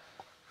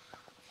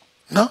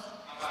 No?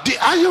 The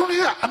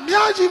Ionia, a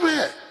Miaji,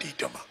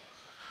 Titoma.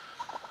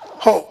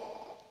 Ho.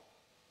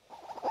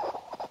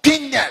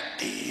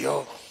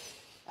 yo.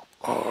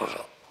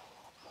 Oh.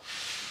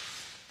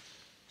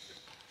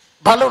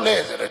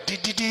 Balole,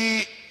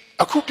 Didi,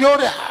 a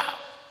cupioria.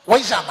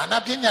 Waisa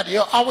mana pinya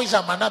dio, always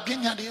mana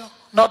pinya dio.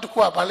 Not to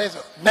qua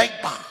balezo,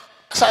 night ban.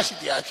 Sashi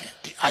the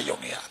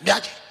Ionia,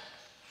 Miaji.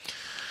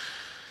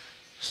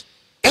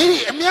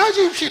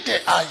 Miaji shit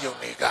the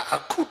Ioniga, a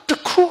coot to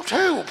coot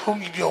hell,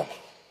 Pongio,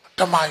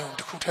 Tamayon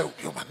to coot hell,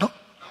 human, no?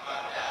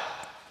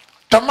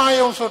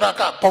 Tamayon so that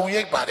got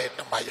Ponye body,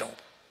 Tamayon.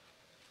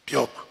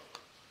 Yoma.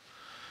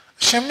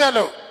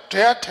 Shemelo,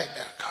 their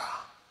tender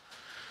car.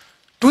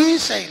 Do you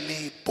say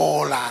Lee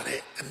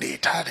Bolare and they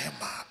tied him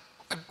up?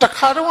 The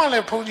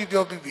Carawan Pony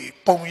Biobi,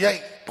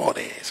 Ponye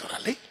body, so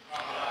that Lee.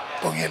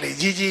 Ponyele,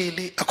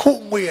 Gigi, a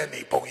cool way and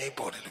a ponye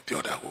body,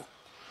 Piodago.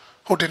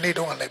 Who the need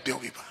on like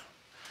Biobi.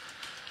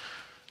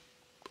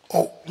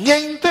 Oh,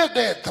 Yang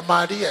that the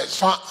Maria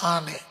Swan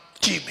Anne,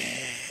 Jimmy,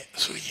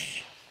 Sui.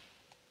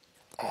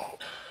 Oh,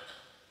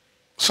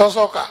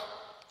 Sosoka,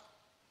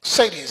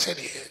 Sadie,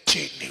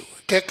 cheat new,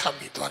 get come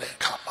to the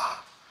Kama.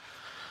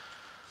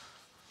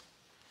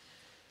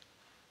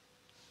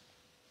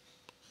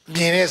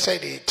 Mine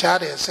Sadie,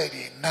 Chade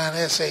Sadie,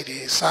 Nane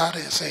Sadie,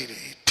 Sade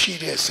Sadie,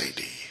 Tide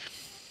Sadie.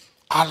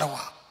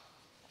 Alawa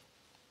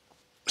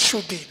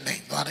should be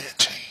named on a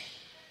chain.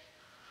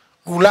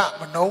 Mula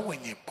Mano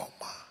when you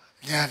bomba,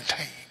 Yan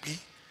Tangi,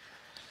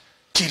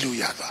 Chilu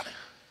Yadare.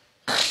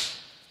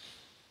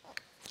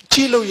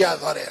 Chilu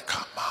Yadare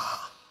Kama.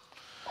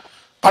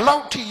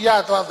 Palauti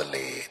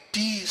Yadale,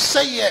 D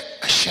say it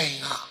a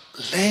shana,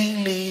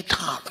 Lanely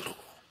Tadalu,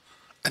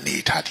 and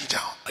he tatty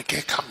down, a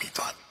gay coming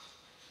on.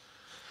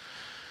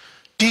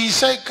 D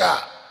say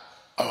ga,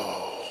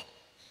 oh.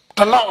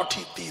 The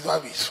Lottie be the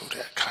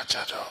Visuda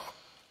Cachado.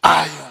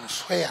 I don't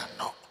swear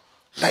no,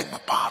 like my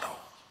bottle.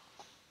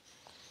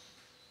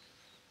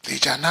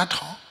 Did you not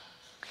home?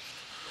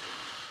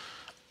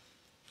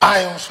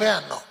 I don't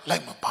swear no,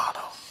 like my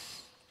bottle.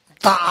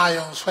 The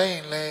iron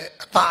swearing lay,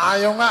 the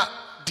iron at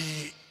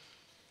the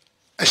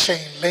a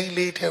shame lay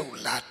later,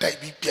 la day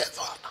be better.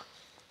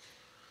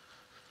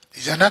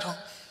 Did you not home?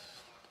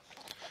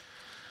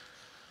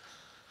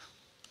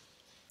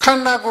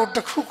 Can I go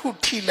to cuckoo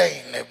tea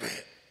lane, Lebby?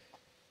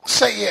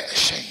 Say it a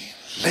shame,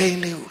 lay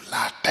new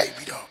la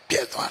David or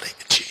Pietwari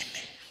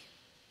Chini.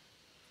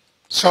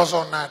 So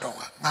Nado,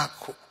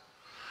 Naku.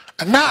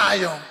 And now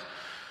I own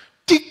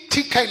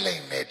Tick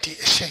lane, a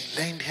shame,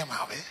 lane him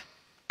away,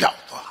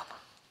 Pietwan.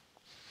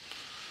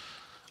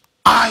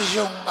 I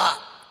own that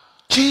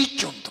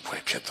Chichun the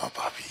Pietwa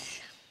Babi,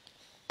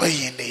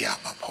 Bayini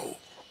Yamamo.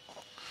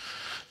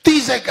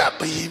 These I got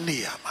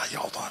Bayini Yama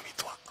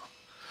Yodavitwan.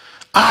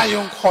 I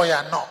own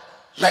Koya no,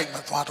 like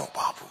Matwado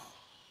Babu.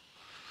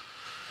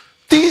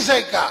 These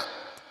I got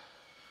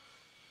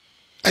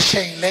a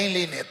shame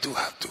lanely to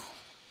have to.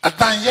 A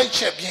dan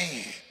yet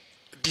being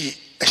the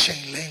a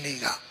shame lanely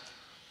got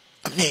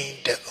a mean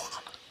death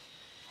on.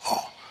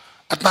 Oh,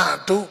 a dan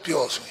do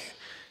pure swing,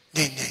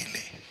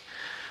 ninly.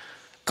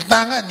 A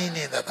danga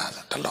nini that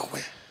doesn't the low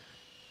way.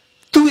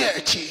 Do ya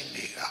a chin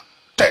nigga,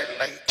 dead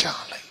like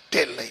Charlie,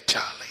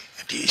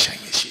 and the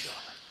shame is here.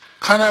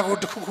 Can I go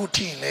to cuckoo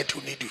teen led to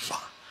need to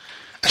find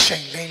a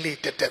shame lanely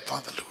the death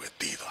on the Louis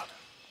Theodore.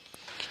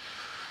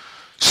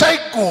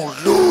 Psycho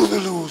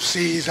Lulu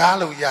sees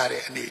Alu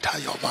and it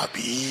has your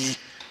baby,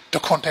 the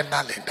content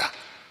Nalinda.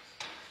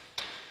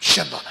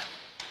 Shandon.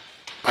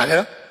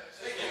 Pardon?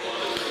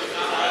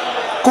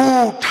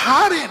 Go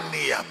Tarin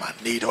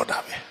Niaman need or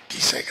Dave,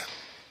 Tisega.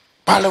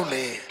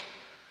 Palole,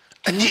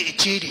 a neat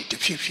chidi to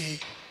Fifi,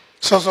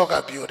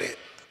 Sosoga beauty.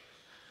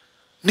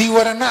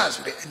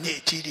 Niwaranazre, a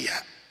neat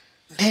chidia.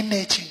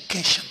 Nene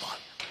chincation.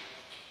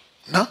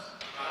 No?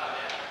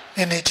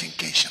 Nene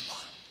chincation.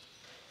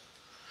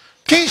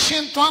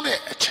 Cation Twane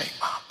a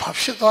chamber,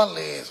 Papshidon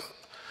lays.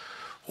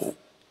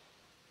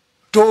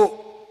 Do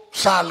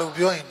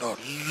Salubioino,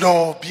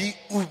 lobby,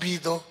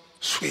 ubido,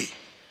 sweet.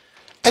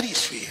 Eddie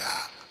sweet.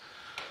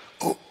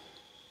 Oh,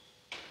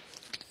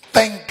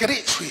 thank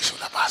great sweet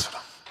sulla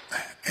pasora.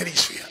 Eddie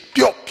sweet.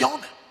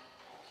 Pione.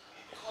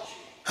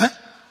 Huh?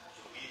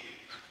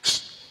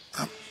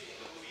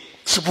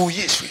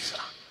 Subuye sweet.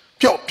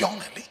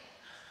 Pione.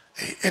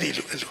 Eddie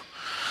Lu.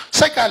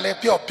 Second,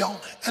 Pione.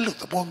 And look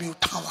the bomb you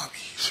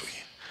Tamavi sweet.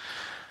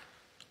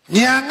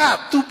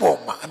 Nyanga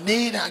tuboma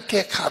nina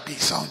ke kabi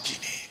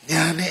sanjini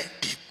nyane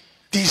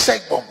di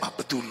sek bomba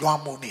betul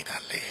luamu ni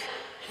dale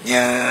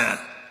nya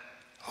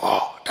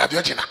oh tapi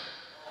apa cina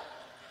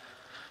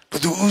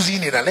betul uzi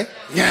ni dale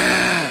nya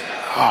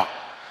oh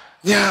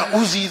nya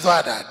uzi tu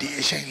ada di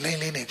Asian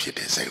lain niဖြစ်တ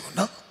ယ် sek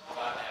no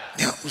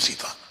nya uzi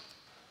tu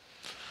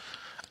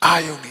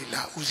ayo ni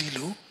la uzi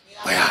lu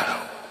မရ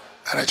တော့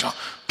အဲ့ဒါကြောင့်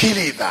ဖြစ်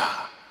လေတာ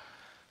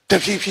တ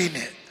ဖြည်းဖြည်း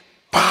နဲ့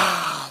ပါ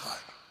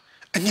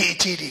အညစ်အ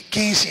ကြေးတွေက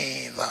င်းစင်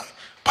သွား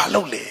ဘာ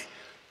လို့လဲ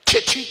ချ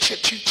က်ချင်း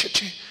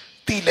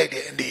တီးလိုက်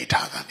တဲ့အနေအ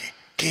ထားကနေ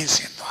ကင်းစ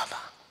င်သွား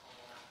တာ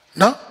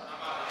နော်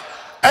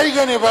အဲ့ဒီက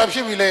နေဘာဖြ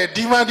စ်ပြီလဲ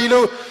ဒီမှာဒီ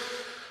လို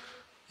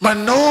မ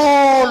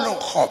နိုးလို့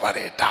ခေါ်ပါတ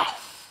ယ်တောင်း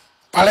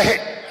ဘာလဲ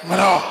မ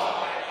နော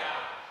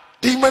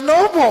ဒီမ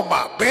နောပေါ်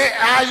မှာဘယ်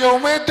အာယုံ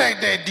မဲ့တိုက်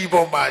တဲ့ဒီ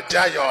ပေါ်မှာ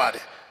ကြာရောက်ရတ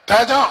ယ်ဒါ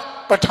ကြောင့်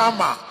ပထ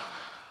မ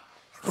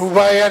ရူပ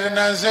ယတ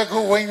နာသက္ခု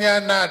ဝိညာ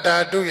ဏဓာ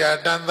တုယ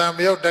တန်တံ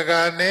မြုပ်တက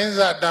နိစ္စ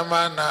ဓမ္မ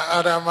နာအာ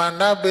ရမ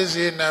ဏပစ္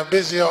စေနပ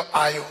စ္စယော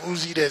အာယုဥ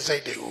စည်းတဲ့စိ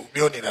တ်တွေကို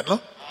ပြောနေတာ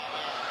နော်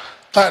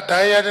သတ္တ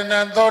ယတနာ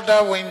သောတာ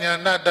ဝိညာ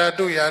ဏဓာ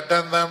တုယတ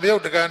န်တံမြု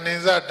ပ်တကနိ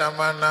စ္စဓမ္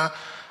မနာ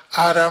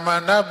အာရမ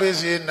ဏပစ္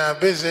စေန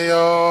ပစ္စ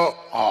ယော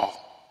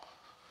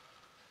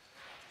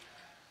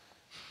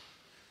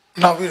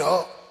နောက်ပြီး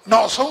တော့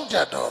နောက်ဆုံးကြ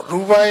တော့ရူ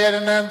ပယတ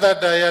နာသတ္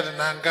တယတ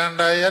နာကန္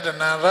တယတ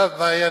နာရတ္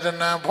တယတ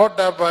နာဖောတ္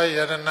တပယ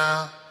တနာ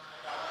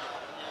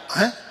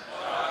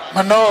မ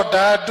နော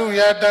ဓာတု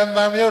ယတံ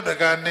သံယုတ်တ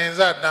ကနိစ္စ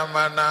ဓမ္မ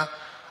နာ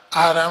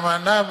အာရမ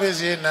ဏပစ္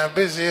စေနပ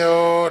စ္စ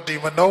ယောဒီ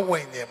မနောဝိ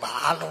ညာဉ်မှာ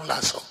အလုံး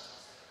လားဆုံး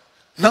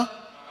နော်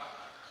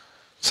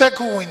စက္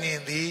ခုဝိညာ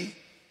ဉ်ဒီ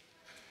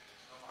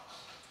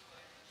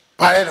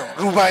ဘာလဲတော့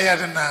ရူပယ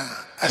တနာ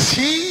အ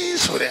စီ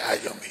ဆိုတဲ့အာ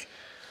ယုံကြီး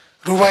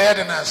ရူပယ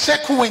တနာစ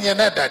က္ခုဝိညာ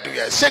ဏဓာတုယ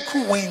စက္ခု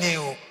ဝိညာဉ်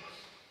ကို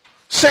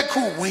စက္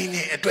ခုဝိ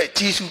ညာဉ်အတွက်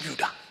ကြီးစုပြု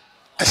တာ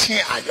အရှ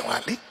င်းအာယုံက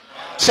လေ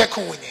စက္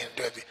ခုဝိညာဉ်အ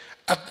တွက်ပြီ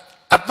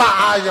အတ္တ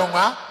အာယုံက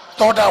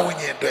သောတာဝိ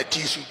ညာဉ်အတွက်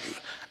ကြီးစုပြု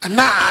အန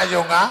တ်အာ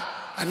ယုံက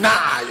အနတ်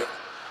အာယုံ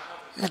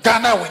ကာ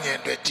ဏဝိညာဉ်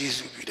အတွက်ကြီး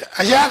စုပြုတယ်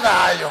အယတ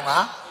အာယုံက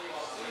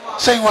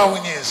စိတ်ဝဝိ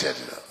ညာဉ်ဆက်တ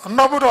ယ်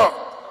နောက်ပြီးတော့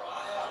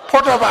ဖော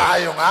တ္တပအာ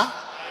ယုံက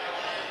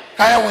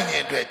ကာယဝိညာ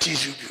ဉ်အတွက်ကြီး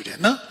စုပြုတယ်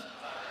နော်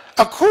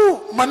အခု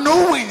မနော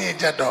ဝိညာဉ်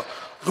ကြတော့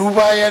ရူပ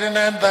ယတ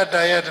နာသတ္တ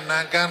ယတနာ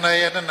ကန္တ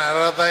ယတနာ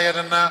ရတ္တယတ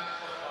နာ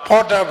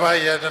ဖောတ္တပ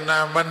ယတနာ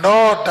မ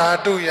နောဓာ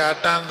တုယ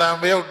တန်တံ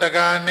မြုပ်တက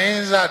နိ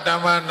စ္စဓ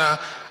မ္မနာ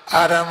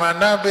အာရမ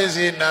ဏပစ္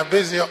စေနပ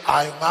စ္စယောအာ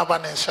ယု၅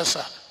ပါးနဲ့ဆက်ဆ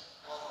က်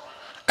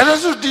အဲ့ဒါ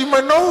ဆိုဒီမ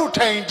နော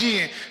ထိုင်ကြ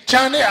ည့်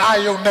ခြံတဲ့အာ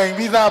ယုနိုင်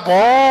ပြီးသား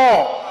ပေါ့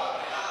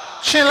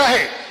ရှင်းလား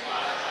ဟဲ့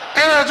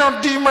အဲ့ဒါကြောင့်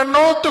ဒီမ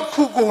နောတစ်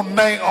ခုကို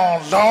နိုင်အော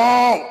င်လု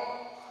ပ်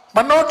မ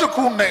နောတစ်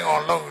ခုနိုင်အော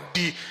င်လုပ်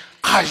ဒီ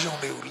အာယု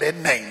တွေကိုလည်း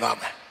နိုင်သွား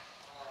မယ်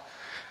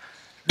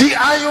ဒီ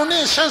အာယု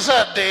နဲ့ဆက်ဆ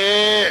က်တဲ့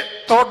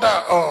သောတာ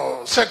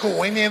စက္ခု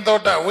ဝိညာဉ်သော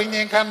တာဝိ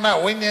ညာဉ်ခန္ဓာ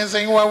ဝိညာဉ်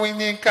စိတ်ဝဝိ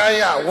ညာဉ်ကာ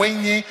ယဝိ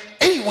ညာဉ်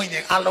အဲ့ဝိညာ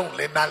ဉ်အလုံး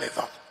လည်းနားလည်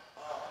သွား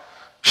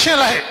ရှင်း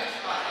လား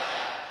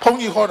ဘုန်း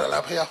ကြီးဟောတယ်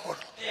လားဖခင်ဟော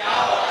တယ်ဖခင်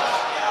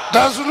ဟောပါဗျာ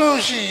ဒါဆိုလို့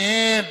ရှိရ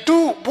င်သူ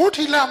ဘု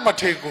ထိလမ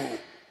ထေကို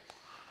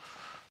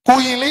ကို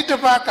ရင်လေးတ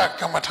စ်ပါးက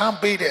ကမ္မထမ်း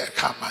ပေးတဲ့အ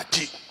ခါမှာကြ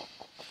ည့်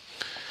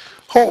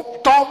ဟုတ်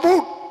တောင်ဘု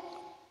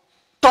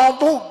တ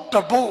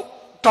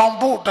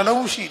ပုတ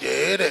လုံးရှိတ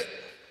ယ်တဲ့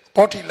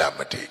ဘုထိလမ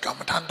ထေကမ္မ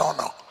ထမ်းတော်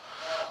တော့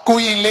ကို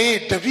ရင်လေး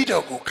တပည့်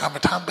တော်ကိုကမ္မ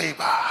ထမ်းပေး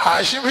ပါဟာ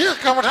ရှင်ဖခင်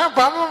ကမ္မထမ်း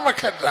ဘာမှမ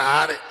ခက်တာ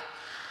တဲ့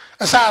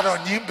အစတော့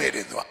ညင်းပေတ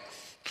ယ်သူ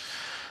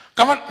က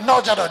မ္မနော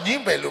က်ကြတော့ည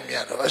င်းပယ်လို့မရ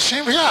တော့အရှ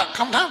င်ဘုရားက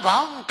မ္မထာဘာ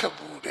မှခက်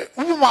ဘူးတဲ့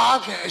ဥပမာအ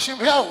ဖြစ်အရှင်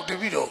ဘုရားကိုတ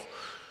ပည့်တော်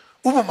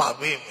ဥပမာ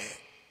ပေးမယ်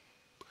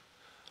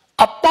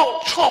အပေါက်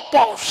6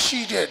ပေါက်ရှိ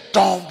တဲ့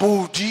တောင်ဘူ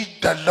ကြီး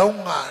တစ်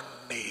လုံးက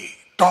နေ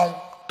တော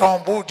င်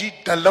ဘူကြီး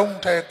တစ်လုံး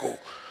ထဲကို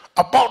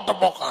အပေါက်တစ်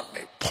ပေါက်က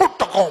နေဖုတ်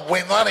တကောင်ဝ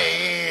င်သွားတ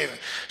ယ်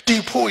တီ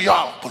ဖို့ရ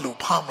အောင်ဘလို့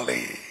ဖမ်းမ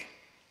လဲ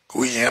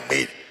ကိုရင်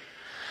မေး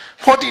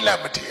ဖို့တိလက်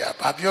မထေရ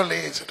ဘာပြောလဲ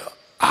ဆိုတော့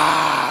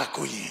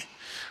ကိုရင်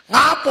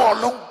ငါပေါ်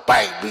လုံး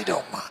ပိုက်ပြီး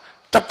တော့မှ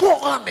တပေါက်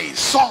ကနေ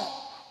ဆောင်း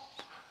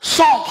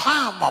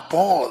ဖားမှာ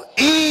ပေါ်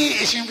အ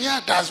ရှင်ဘု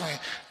ရားဒါဆိုရင်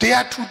တ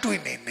ရားထူးတွေ့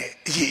နေနဲ့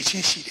အရေးချ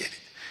င်းရှိတယ်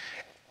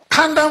ခ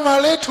န္ဓာမှာ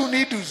လည်းထူ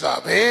နေတူ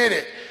စားပဲ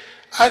တဲ့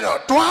အဲ့တော့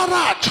တွာရ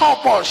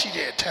6ပေါက်ရှိ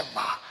တဲ့အထက်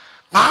မှာ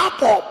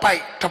9ပေါက်ပို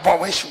က်တပေါက်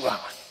ပဲရှူရ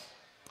မှာ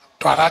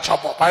တွာရ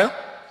6ပေါက်ပါရော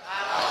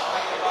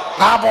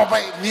9ပေါက်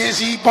ပိုက်မျက်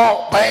စိပေါက်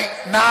ပိုက်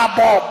နား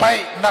ပေါက်ပို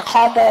က်နှာ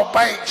ခေါင်းပေါက်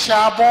ပိုက်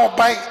ရှားပေါက်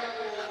ပိုက်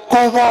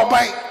ကိုယ်ပေါက်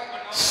ပိုက်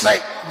စိ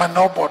တ်မ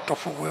နောဘောတ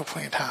ခုဝေဖွ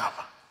င့်ထား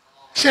မှာ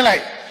ရှင်းလို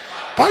က်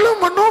ဘာလို့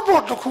မနောဘော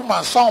တခုမှ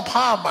စောင့်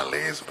ဖားမှာ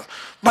လဲဆိုတော့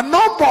မ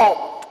နောဘော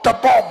တ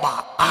ပေါက်မှာ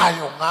အာ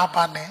ယု၅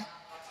ပါးနဲ့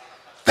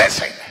သက်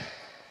ဆိုင်တယ်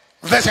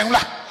သက်ဆိုင်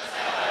လား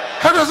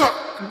အဲ့ဒါဆို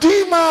ဒီ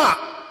မှာ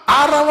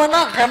အာရမဏ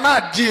ခဏ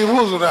ကြည်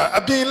ဖို့ဆိုတာ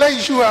အပြင်လိုက်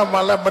ရှုရမှာ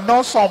လားမ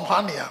နောဆောင်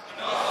ဖားနေရ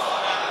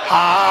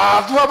ဟာ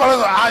သူကဘာ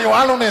လို့အာယု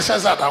အလုံးနဲ့ဆ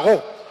က်ဆက်တာကို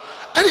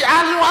အဲ့ဒီအာ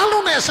ယုအ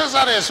လုံးနဲ့ဆက်ဆ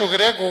က်တဲ့ဆိုကြ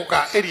တဲ့ကိုက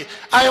အဲ့ဒီ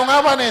အာယု၅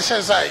ပါးနဲ့ဆ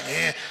က်ဆက်ရ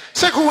င်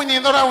စက္ခုဝိညာ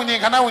ဉ်သောတာဝိညာဉ်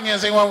ခန္ဓာဝိညာဉ်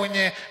စိတ်ဝဝိ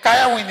ညာဉ်ကာ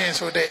ယဝိညာဉ်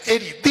ဆိုတဲ့အဲ့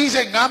ဒီသိ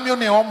စိတ်၅မျိုး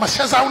နဲ့ဟောမဆ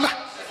က်စားဘူးလား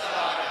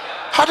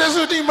ဟာတဲ့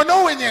ဆိုဒီမနော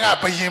ဝိညာဉ်က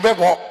ဘယင်ပဲ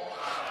ပေါ့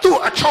သူ့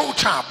အချုပ်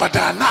ချပ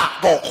ဒါန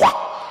ပေါ့ခွာ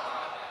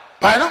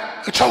ဘာလို့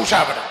အချုပ်ချ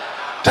ပဒါ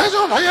ဒါ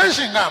ကြောင့်ဘုရား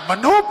ရှင်ကမ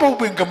နောပုပ္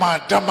ပင်ကမ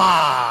ဓမ္မ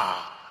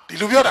ဒီ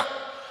လိုပြောတာ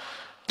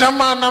ဓမ္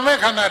မနာမ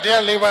ခန္ဓာတ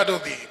ရား၄ပါး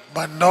တို့သည်မ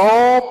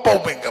နောပု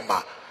ပ္ပင်ကမ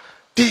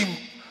ဒီ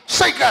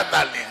စိတ်ကတ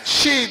ည်းက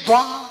ရှေ့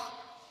သွား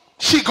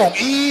ရှိကုန်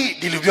ဤ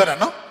ဒီလိုပြောတာ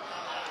နော်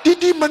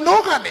ဒီမနော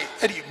ကနေ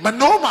အဲ့ဒီမ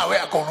နောမှာပဲ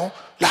အကုန်လုံး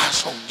လာ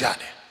ဆုံးကြ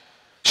တယ်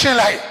ရှင်း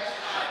လိုက်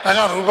ဒါ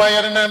ကြောင့်ရူပယ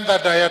တနာတ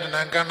တ္တယတ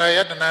နာကန္တယ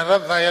တနာရ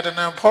တ္တယတ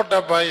နာဖောတ္တ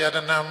ပယတ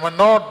နာမ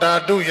နောဓာ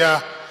တုယ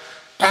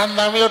တန်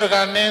တံမြုတ်တက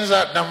နိစ္စ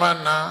ဓမ္မ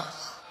နာ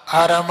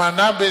အာရမ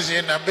ဏပစ္စေ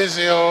နပစ္စ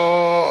ယော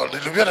ဒီ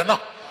လိုပြောတယ်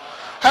နော်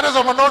အဲ့ဒါ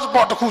ဆိုမနော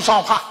ဘောတခုဆော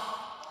င်ဖာ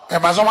ဘ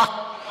ယ်မှာဆောင်ဖာ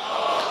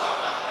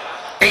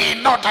အေး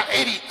တော့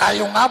အဲ့ဒီအာ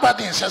ယုံ၅ပါး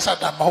တင်ဆက်ဆက်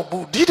တာမဟုတ်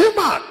ဘူးဒီထဲ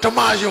မှာဓမ္မ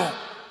ယုံ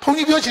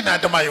풍이 벼치나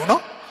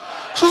드마요노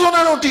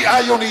수선하는 디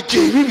아이온이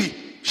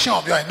제비비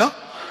시험벼이노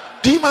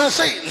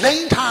디만세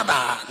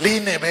레인타나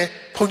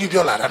레네베 풍이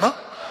벼라라노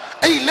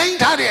에이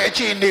레인타의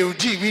제네우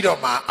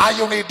지비도마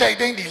아이온이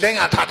땡땡디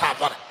레가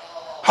타타버라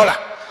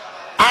홀라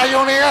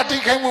아이온이가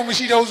디카이모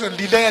무시도서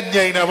리레가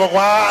녀이나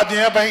버과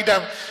아디야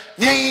바이다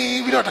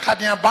녀이비도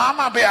다카디야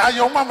바마베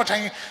아이온마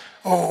못하니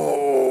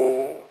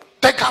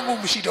대가무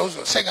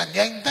무시도서 세가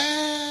녀인데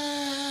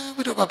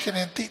비도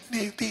밥시네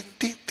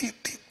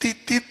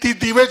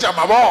띠왜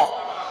잡아봐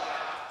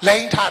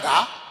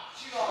레인타다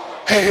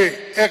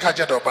헤헤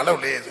애가져도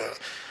발로래서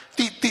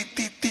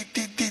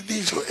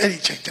띠소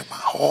에리 챙점아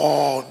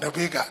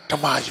너비가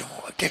더마용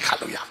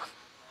깨칼로야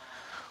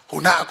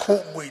호나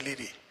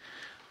코무이리리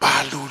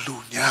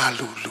바루루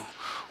냐루루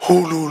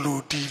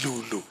호루루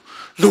디루루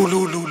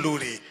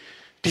루루루루리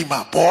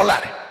디마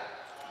볼라레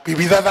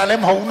비비다달레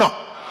모노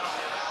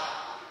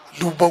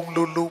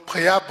루봉루루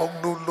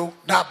파야봉루루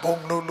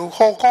나봉루루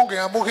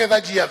호콩게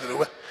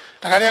모케다지야드루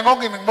다가리안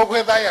공기는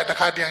모케다야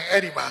다가디안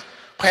에리마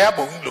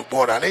파야봉루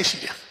보라레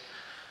시야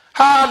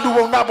하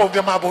루봉 나봉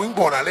데마봉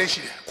보라레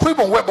시야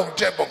쾌봉 웨봉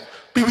제봉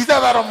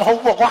비비다다로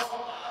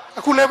모호보과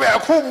အခုလည်းပဲ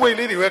အခုငွေ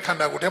လေးတွေပဲခန္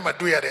ဓာကိုယ်ထဲမှာ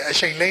တွေ့ရတယ်အ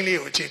ချိန်လိမ့်လေး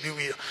ကိုအခြေပြု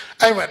ပြီးတော့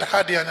အဲ့မှာတစ်ခါ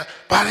တည်းက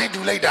ဘာလဲဒူ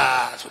လိုက်တာ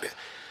ဆိုတဲ့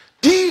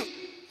ဒီ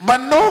မ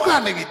နောက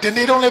နေပြီးဒီ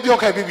နေ့တော့လည်းပြော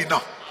ခဲ့ပြီးပြီ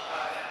နော်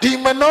ဒီ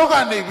မနောက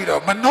နေပြီး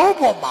တော့မနော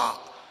ပေါ်မှာ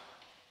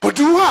ဘ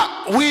သူက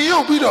ဝင်ရော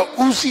က်ပြီးတော့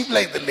ဦးစီး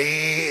လိုက်တယ်လေ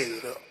ဆို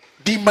တော့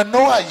ဒီမ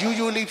နောကယူ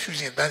ယူလေးဖြူ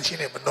ရှင်တန်းရှင်း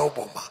တဲ့မနော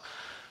ပေါ်မှာ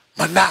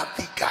မန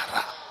တိကာရ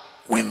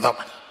ဝင်တော့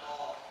မှာ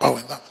ဘာဝ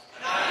င်တော့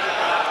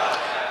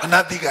မန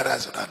တိကာရ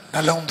ဆိုတာနှ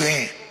လုံးသွ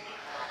င်း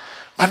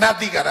မန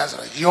တိကာရဆို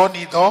တာယော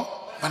နီတော့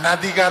မန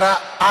တိကာရ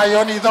အာ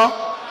ယောနီတော့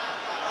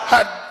ဟာ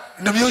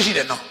နှမျိုးရှိတ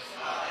ယ်နော်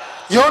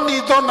ယောနီ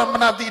တော့မ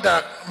နတိတာ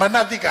မန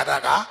တိကာရ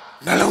က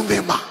နှလုံးသွ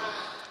င်းမှာ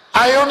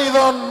အာယောနီ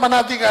တော့မန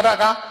တိကာရ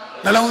က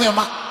နှလုံးသွင်း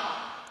မှာ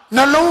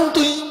နှလုံး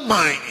သွင်းမှ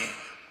န်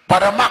ပါ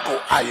ရမတ်ကို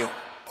အာယော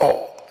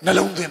နှ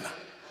လုံးသွင်းတာ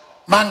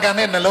မန်ကန်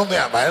နဲ့နှလုံးသွ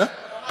င်းရပါလား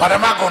ပါရ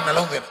မတ်ကိုနှ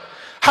လုံးသွင်း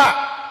ဟာ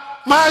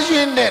မာရ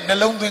င်နဲ့နှ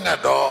လုံးသွင်းက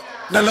တော့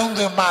နှလုံး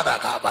သွင်းမှတာ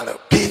ကဘာလို့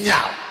ပညာ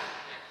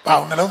ဘာ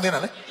လို့နှလုံးသွင်း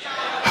တာလဲ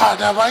ဟာ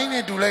ဒါပိုင်း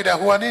နဲ့တူလိုက်တာ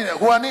ဟိုကနေ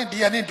ဒီ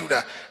ကနေတူတာ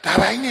ဒါ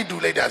ပိုင်းနဲ့တူ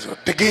လိုက်တာဆို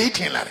တကယ်ထ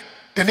င်လာတယ်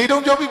ဒီနေ့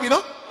တော့ပြောပြီးပြီ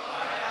နော်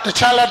တ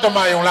ခြားလားတမ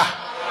ယုံလား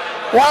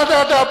ဝါဒ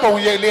တာပုံ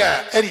ရိပ်လေး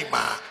အဲ့ဒီ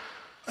မှာ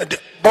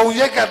ပုံ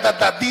ရိပ်ကတ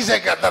တတိစ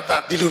က်ကတတ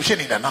ဒီလိုဖြစ်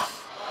နေတာနော်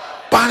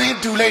ဘာနဲ့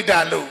တူလိုက်တာ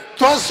လို့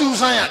သွားစူး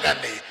စမ်းရက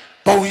နေ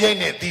ပုံရိပ်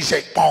နဲ့တိစိ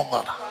တ်ပေါင်း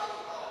သွားတာ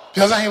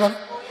ပြောစမ်းဟိပါ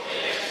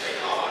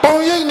ပုံ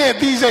ရိပ်နဲ့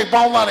တိစိတ်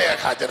ပေါင်းသွားတဲ့အ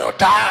ခါကျတော့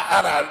ဒါ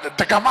အဲ့ဒါ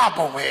တက္ကမ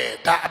ပုံပဲ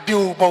ဒါအပြူ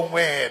ပုံ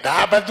ပဲဒါ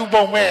ဘသူ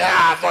ပုံပဲ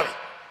ဟာသွားတယ်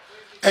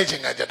အဲ့ချိ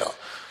န်ကကျတော့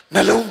နှ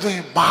လုံးသွ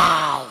င်းမာ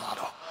သွား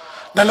တော့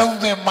နှလုံး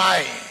သွင်းမို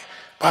င်း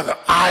ဘာလို့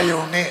အာယု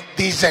န်နဲ့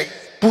တိစိတ်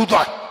ပူး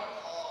သွား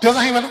ပြောစ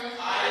မ်းဟိပါလို့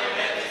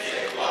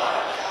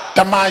ဓ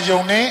မ္မ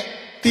ယုံနဲ့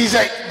တိ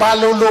စိတ်ဘာ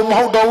လို့မ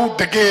ဟုတ်တော့ဘူး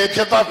တကယ်ဖြ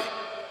စ်သွားပြီ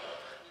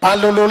ဘာ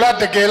လို့လား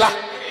တကယ်လား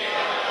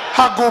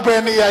ဟာကိုပဲ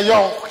နေရ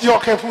ရော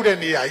က်ခဲ့ဖူးတဲ့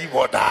နေရာကြီး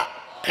ပေါ့ဒါ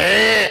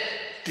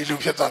ဒီလို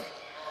ဖြစ်သွားပြီ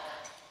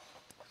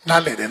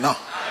နားလေတယ်နော်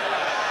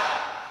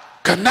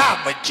ကဏ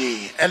မကြည်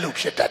အဲ့လို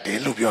ဖြစ်တတ်တယ်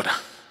လို့ပြောတာ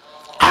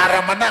အာရ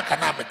မဏက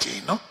ဏမကြည်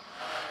နော်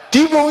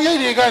ဒီပုံရိပ်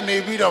တွေကနေ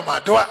ပြီးတော့မှ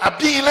တို့ကအ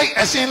ပြင်းလိုက်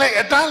အစင်လိုက်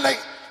အတန်းလိုက်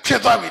ဖြ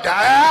စ်သွားပြီဒါ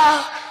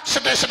စ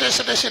တဲ့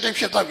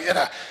ဖြစ်သွားပြီ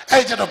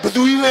အဲ့ကျတော့ဘ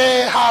သူကြီးပဲ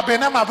ဟာဘယ်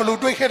နဲ့မှဘလို့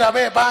တွေးခဲ့တာ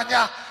ပဲဘာ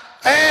ညာ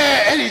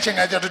အဲ့ဒီချိန်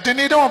ကကျတော့ဒီ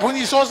နေ့တော့ဘုန်း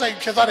ကြီးစောဆိုင်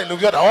ဖြစ်သွားတယ်လို့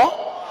ပြောတာဟော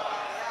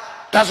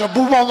ဒါဆို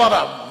ပူပေါင်းသွား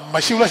တာမ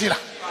ရှိလို့ရှိ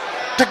လား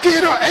တကယ်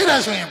တော့အဲ့ဒါ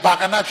ဆိုရင်ဘာ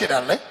ကဏဖြစ်တာ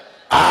လဲ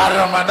အာရ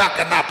မဏက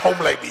ဏ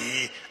ဖုံးလိုက်ပြီ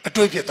အ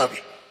တွေးဖြစ်သွားပြီ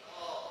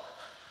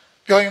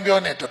ပြောရင်ပြော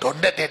နေတော်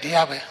နဲ့တဲ့တ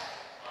ရားပဲ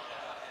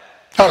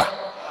ဟုတ်လား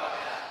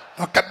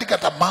ကတိက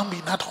တမမ်း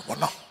ပြီးနားထောင်ပါ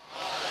နော်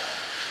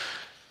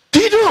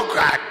ဒီတော့က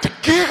တ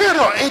ကယ်က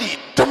တော့အဲ့ဒီ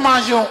ဓမ္မ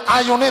ယုံအာ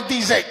ယုံနဲ့တိ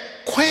စိတ်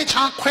ခွဲ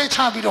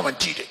ခြားပြီးတော့မှ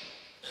ကြည့်တယ်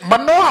မ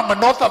နောကမ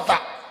နောတတ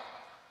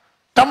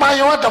ဓမ္မ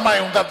ယုံကဓမ္မ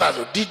ယုံတတ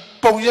ဆိုဒီ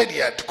ပုံရိပ်တွေ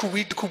ကတစ်ခု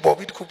ပြီးတစ်ခုပေါ်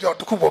ပြီးတစ်ခုပြော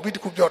တစ်ခုပေါ်ပြီးတ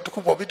စ်ခုပြောတစ်ခု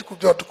ပေါ်ပြီးတစ်ခု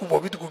ပြောတစ်ခု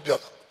ပေါ်ပြီးတစ်ခုပြော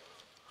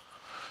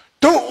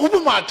တို့ဥပ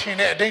မာထင်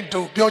တဲ့အတိုင်း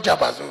တို့ပြောကြ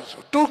ပါစို့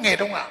ဆိုတို့ငယ်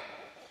တုန်းက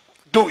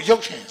တို့ရု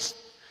ပ်ရှင်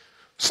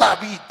စာ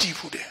ပြီးကြည့်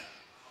ဖူးတယ်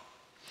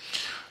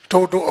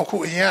တို့အခု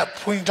အရင်က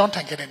ဖွင့်ကြောင်း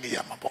ထိုင်ခဲ့တဲ့နေ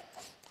ရာမှာပေါ့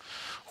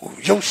ဟို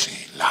ရုပ်ရှ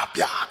င်လာ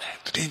ပြတယ်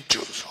တင်း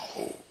ကျိုးဆို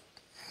ဟို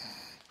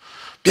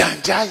ပြန်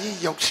ကြားရေး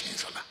ရုပ်ရှင်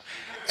ဆိုလား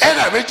အဲ့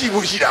ဒါပဲကြည့်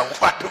ဖို့ရှိတာ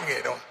ဟိုတို့င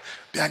ယ်တော့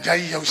ပြန်ကြား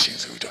ရေးရုပ်ရှင်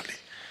ဆိုပြီးတော့လေ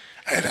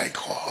အဲ့ဒါ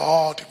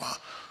ခေါ်ဒီမှာ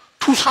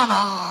ထူဆန်း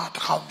တာတ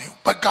ခါနေ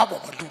ဘက်က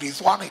ပေါ်မှာလူတွေ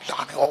သွားနေလာ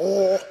နေ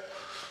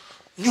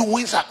ညဝ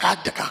င်းစာကား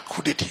တကခု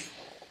တည်း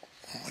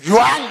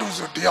ရွာလူ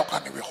ဆိုတယောက်က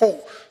နေပဲဟို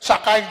စာ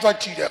ကိုင်းသွား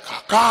ကြည့်တဲ့အခါ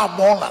ကား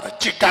မောလာတယ်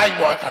ကြစ်ကိုင်း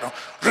သွားခါတော့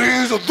ရေ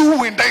ဆိုသူ့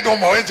ဝင်တိုက်တော့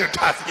မဟုတ်ဘူး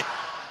ထားစီ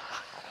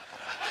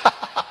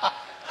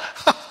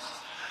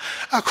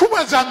အခုမှ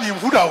စမြင်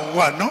ဘူးတော့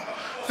ကွာနော်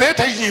သဲ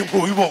ထိုင်ရင်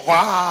ဖို့ပြီးပေါ့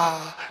ကွာ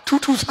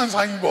ထူးထူးဆန်းဆ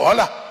န်းကြီးပေါ့ဟုတ်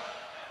လား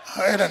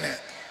အဲ့ဒါနဲ့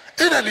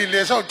အဲ့ဒါလေး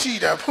လေဆောက်ကြည့်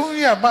တာဘုန်း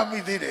ကြီးကမှတ်မိ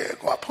သေးတယ်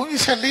ကွာဘုန်း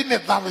ကြီး14နှ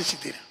စ်သားပဲရှိ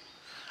သေးတယ်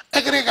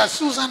အဲ့ကလေးက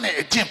စူးစမ်းတဲ့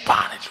အကျင့်ပါ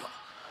တယ်လို့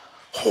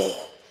ဟို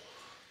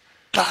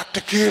ဒါတ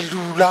ကယ်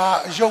လူလား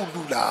အယုတ်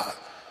လူလား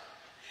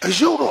အ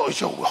ယုတ်တော့အ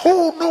ယုတ်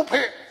ဟိုးနောက်ဖ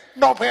က်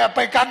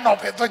ပိုက်ကနောက်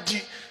ဖက်သွားကြ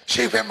ည့်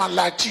ရှေ့ဖက်မှာ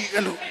လာကြည့်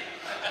အဲ့လို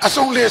အ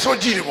စုံလေဆို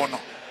ကြည့်တယ်ပေါ့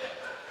နော်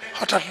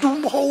ဟာဒါလူ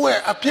မဟုတ်ရဲ့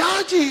အ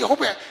ပြားကြီးဟုတ်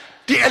ပဲ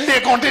ဒီအလေ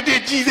ကွန်တက်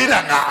ကြီးသေးတာ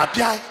ငါအ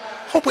ပြား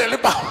ဟုတ်ပဲလ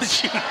ည်းပါမ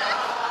ရှိ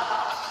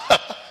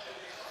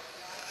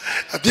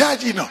အပြား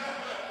ကြီးနော်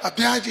အ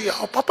ပြားကြီး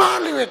ဟောပပ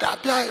လေးပဲဒါအ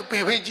ပြားပေ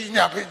ဖေးကြီး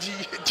ညာဖေးကြီး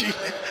ကြီး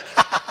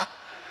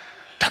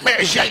ဒါမဲ့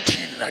အရိုက်ထ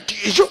င်တာဒီ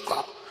အယုတ်က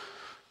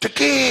တ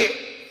ကယ်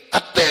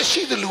အသက်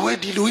ရှိတဲ့လူတွေ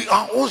ဒီလူကြီး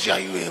အောင်အိုးစရာ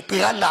ကြီးပဲဘ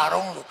ယ်ကလာ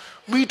တော့လို့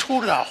မိ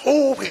ထိုးတာ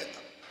ဟိုးပဲ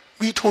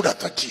မိထိုးတာ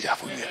တော့ကြည်တာ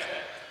ဘုန်းကြီး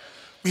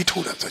မိ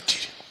ထိုးတာတော့ကြ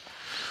ည်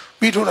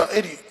မိထိုးတာ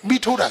အဲ့ဒီမိ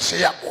ထိုးတာဆ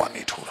ရာပေါ်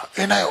နေထိုးတာ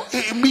အဲ့နာရော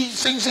အေးမိ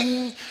စိမ့်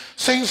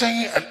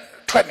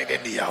ထွက်နေတဲ့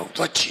နေရာကို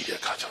တော့ကြည်တဲ့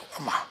အခါကျတော့အ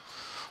မ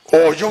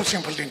အော်ရုပ်ရှ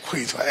င်ဖလင်ခွေ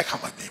ဆိုအဲ့ခါ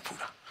မှနေဖူး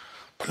တာ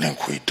ဖလင်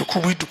ခွေတခု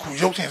ပြီးတခု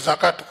ရုပ်ရှင်ဇာ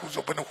ကတခု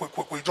ဆိုဘယ်နှ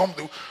ခွေကြောင်းမ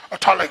သိဘူးအ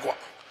ထားလိုက်ကွာ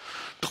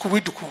တခု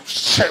ပြီးတခု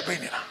ဆက်ပေး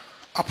နေတာ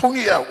အဖုန်း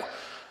ကြီးရော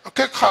အက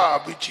က်ခါ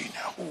ပြီးကြည့်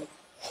နေ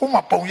ဟို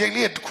မှာပုံရိပ်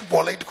လေးတခု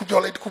ပေါ်လိုက်တခုပြော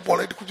လိုက်တခုပေါ်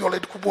လိုက်တခုပြောလို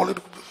က်တခုပေါ်လိုက်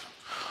တခုဟို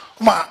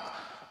မှာ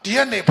ဒီက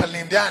နေဖလ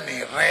င်ပြနေ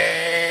ရဲ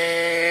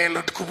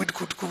လို့တခုပြီးတ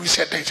ခုပြီးဆ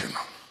က်တိုက်ချင်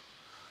တော့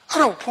အဲ့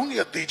တော့ဖုန်းကြီး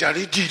ကတေချာ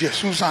လေးကြည့်တယ်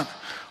စူးစမ်း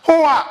ဟို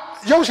က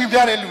ရုပ်ရှင်ပြ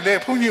တဲ့လူလေ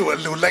ဖုန်းကြီးကိုအ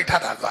လိုလိုက်ထ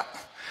တာက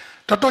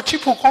တော်ချစ်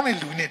ဖို့ကောင်းတဲ့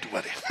လူနဲ့တူပါ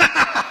တယ်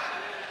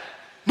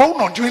မုံ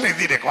တော့ကျွေးနေ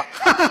သေးတယ်ကွာ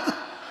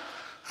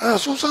အဲ့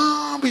စူးစ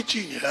မ်းပြီးကြ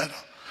ည့်နေတယ်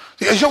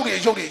ဒီအယုတ်တွေ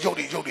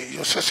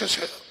ဆ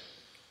က်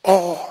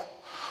အော်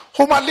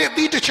ဟိုမှာလက်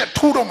ပြီးတစ်ချက်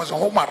ထိုးတော့မစုံ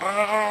ဟိုမှာ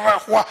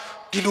ဟို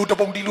ဒီလိုတ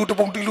ပုံ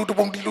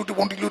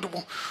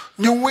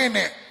ညုံဝဲ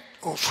နဲ့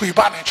ဟိုဆွေ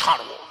ပါနဲ့ချ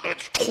တော့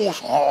ထိုး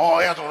ဆို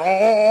ရတော့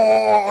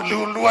လူ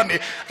ကနေ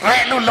ရဲ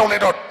လို့လုံလို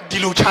က်တော့ဒီ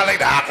လိုချလို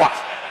က်တာကွာ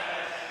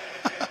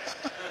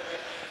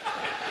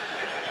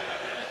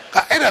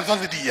အဲ့ဒါသွား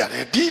စတိရတ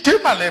ယ်ဒီထဲ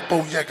မှာလဲ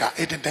ပုံရက်က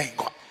အဲ့တိုင်း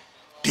ကွာ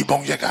ဒီပုံ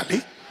ရက်ကလေ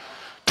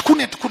တခု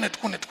နဲ့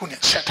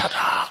ဆက်ထား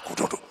တာကို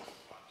တို့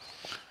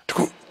တ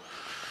ခု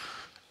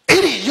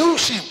အဲ့ဒီရုပ်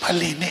ရှင်ဖ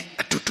လီနဲ့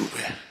အတူတူ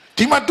ပဲ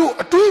ဒီမှာတို့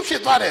အတွေးဖြ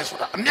စ်သွားတယ်ဆို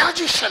တာအများ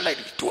ကြီးဆက်လိုက်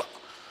ပြီတို့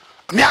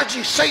အများ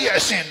ကြီးစိတ်ရဲ့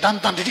အစဉ်တန်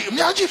တီအ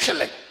များကြီးဖြစ်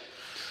လိုက်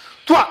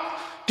တို့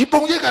ဒီ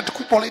ပုံရက်ကတ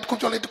ခုပေါ်လိုက်တခု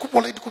ပြောလိုက်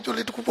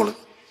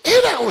အဲ့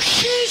ဒါကို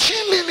ရှ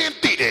င်းလင်း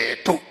သိတယ်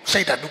တို့စိ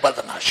တ်ဓာတ်ဥပဒ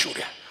နာရှုတ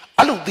ယ်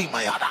အဲ့လိုသိမှ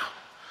ရတာ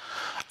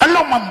အဲ့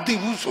လိုမှမသိ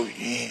ဘူးဆို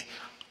ရင်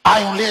အာ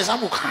ယုံလေးစား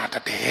မှုခါတ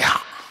တ်တယ်ဟာ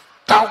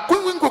တောက်ကွ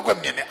င်းကွက်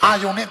မြင်တယ်အာ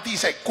ယုံနဲ့သိ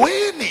စိတ်ကွ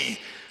င်းနေ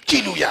ကြ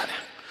ည့်လို့ရတ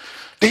ယ်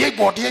တရိပ်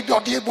ပေါ်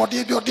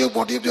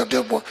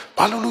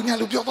ဘာလို့လူညာ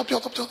လူပြောတော့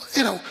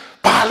အဲ့ဒါ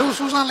ဘာလို့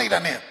စူးစမ်းလိုက်တာ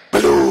နဲ့ဘ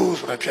လို့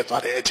ဆိုတာဖြစ်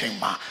သွားတဲ့အချိန်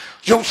မှာ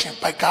ရုပ်ရှင်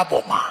ပိုက်ကား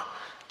ပေါ်မှာ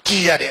ကြ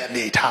ည်ရတဲ့အ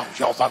နေအထားကို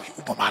ရောက်သွားပြီ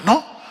ဥပမာ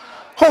နော်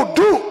ဟုတ်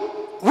တို့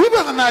ဝိပ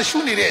ဿနာရှု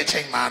နေတဲ့အချိ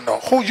န်မှာတော့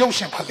ဟိုရုပ်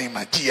ရှင်ဖလင်း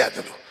မှာကြည်ရတ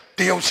ယ်လို့တ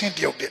ရုပ်ချင်းတ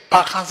ရုပ်တဲ့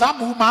ဘာခံစား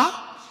မှုမှာ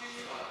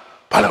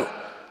ဘာလို့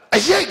အ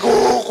ရေးကို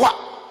ကွာ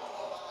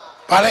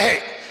ဘာလဲ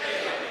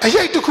အ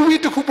ရေးတခု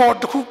ပြီးတခုပေါ်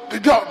တခု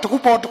ပြော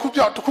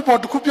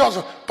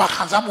ဆိုဘာ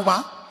ခံစားမှုမှာ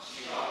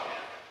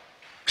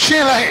ရှ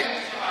င်းလိုက်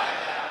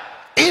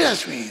အဲ့ဒါ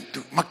ဆိုရင်သူ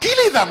မကိ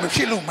လေသာမဖြ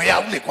စ်လို့မရ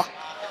ဘူးလေကွာ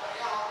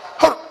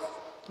ဟုတ်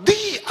ဒီ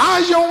အာ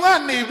ယုံက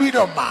နေပြီး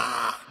တော့မှ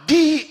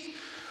ဒီ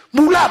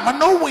မူလမ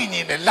နောဝိညာ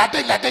ဉ်နဲ့လာ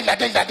တိုက်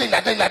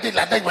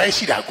ပဲ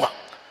ရှိတာကွာ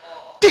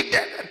တို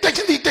က်ချ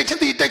င်း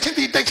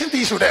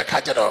တီဆိုတဲ့အခါ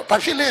ကျတော့ဘာ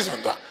ဖြစ်လဲဆို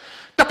တော့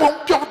တပုံ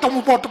ပြောဆို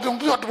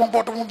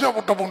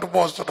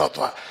တော့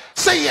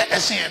စိတ်ရဲ့အ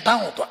စဉ်တ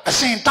န်းကိုအ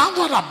စဉ်တန်း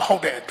သွားတာမဟု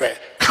တ်တဲ့အတွက်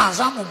ခံ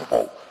စားမှုမဟု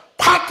တ်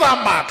ဖတ်တာ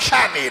မှဖြ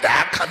တ်နေတာ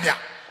ခမ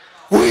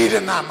ဝေဒ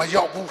နာမ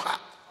ရောက်ဘူးဟာ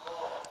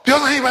ပြော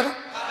စမ်းပါတော့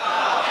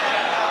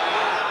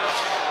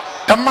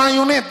ဓမ္မ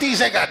ယုံနဲ့တိ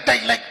စိတ်ကတို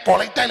က်လိုက်ပေါ်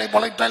လိုက်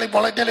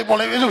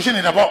လို့ရှိ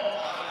နေတာပေါ့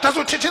ဒါ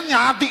ဆိုချက်ချင်း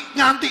ညာ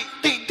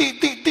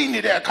တိနေ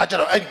တဲ့အခါကျ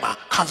တော့အဲ့ဒီမှာ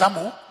ခံစား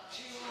မှု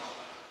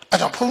အဲ့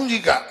တော့ဘုန်း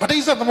ကြီးကပဋိ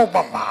စ္စသမုပ္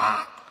ပါမှာ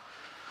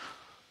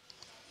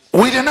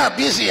ဝေဒနာ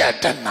ပြည့်စရာ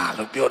တဏ္ဍာ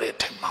လို့ပြောတဲ့အ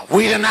ထက်မှာ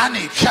ဝေဒနာ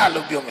နေဖြတ်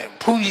လို့ပြောမယ်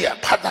ဘုန်းကြီးက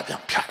ဖတ်တာပြ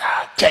န်ဖြတ်တာ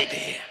ကြိုက်တ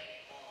ယ်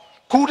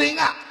ကိုယ်တိုင်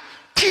က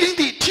ထိတင်း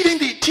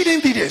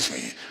တယ်ဆို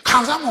ရင်ခံ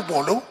စားမှု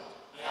ပေါ်လို့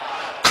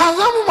ခံ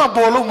စားမှုမှာ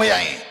ပေါ်လို့မရ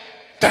ရင်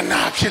တ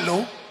ဏှာဖြစ်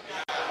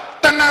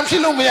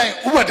လို့မရရင်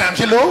ဥပါဒံ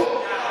ဖြစ်လို့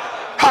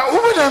ဟာဥ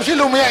ပါဒံဖြစ်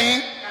လို့မရရင်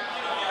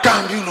ကံ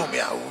ပြုလို့မ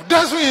ရဘူးဒါ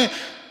ဆိုရင်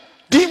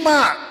ဒီမှာ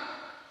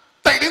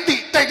တိုက်တင်း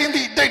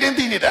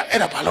တိနေတာအဲ့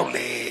ဒါဘာလို့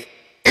လဲ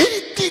အဲ့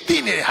ဒီတိ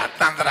နေတဲ့ဟာ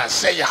တန်ត្រာ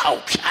ဆက်ရဟော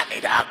က်ဖြတ်နေ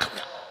တာခင်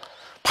ဗျ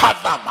ဖတ်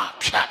တာမှာ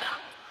ဖြတ်တာ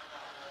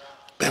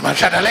ဘယ်မှာ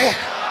ဖြတ်တယ်လဲ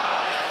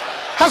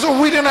ဟာဆို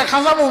ဝိဒနာခံ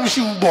စားမှုမ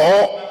ရှိဘူး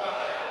ပေါ့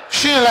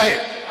ရှင်းလိုက်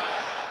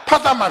ဖ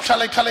တ်တာမှာဖြတ်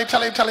လိုက်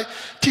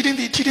ထိတင်း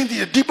တိ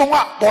ဒီပုံက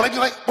ပေါ်လိုက်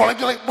ဆို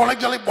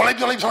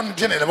နေ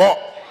ဖြစ်နေတယ်ပေါ့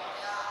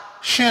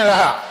ရှင်း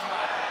လား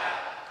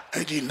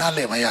အဲ့ဒီနားလ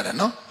ည်မရတယ်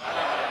နော်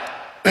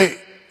အေး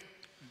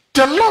တ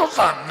လို့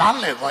သာနား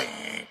လည်သွားရ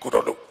င်ကို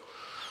တော့လို့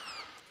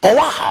ဘဝ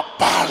ဟာ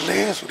ပါလဲ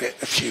ဆိုတဲ့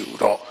အဖြေကို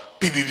တော့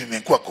ပြီးကို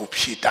ယ့်ကို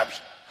ဖြေတတ်ပြီ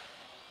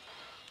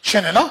ရှ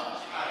င်းတယ်နော်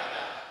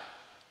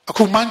အ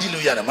ခုမှန်းကြည့်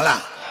လို့ရတယ်မ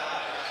လား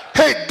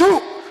ဟဲ့တို့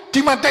ဒီ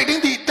မှာတိုက်တ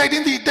င်းတီ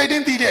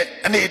တဲ့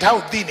အနေအထား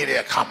ကိုသိနေတဲ့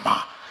အခါမှာ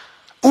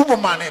ဥပ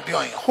မာနဲ့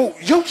ပြောရင်ဟို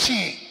ရုပ်ရှ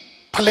င်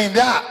ဖလင်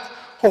ပြ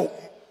ဟို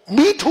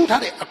မီးထိုး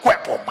ထားတဲ့အကွက်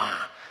ပေါ်မှာ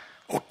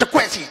ဟိုတကွ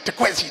က်စီ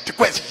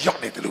ရောက်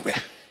နေတယ်လို့ပဲ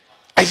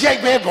အရိုက်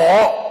ပဲ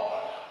ပေါ့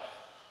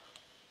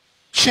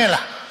ရှင်း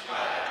လား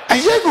အ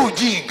ရိုက်ကို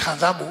ကြည့်ရင်ခံ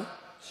စားမှု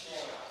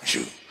မ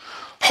ရှိ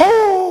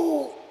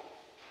ဟိုး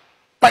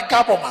ပိုက်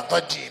ကားပေါ်မှာ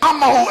တော့ကြည့်အ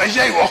မဟုတ်အ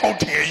ရိုက်ကိုဟုတ်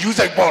တယ်ယူ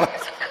ဆိုင်ပေါ်လာ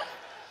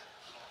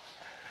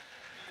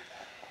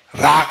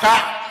ရာဂ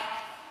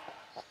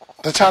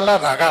တခြားလား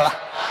ရာဂလား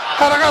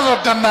ဟာရကဆို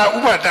တဏှာဥ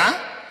ပါဒံ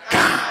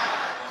ကံ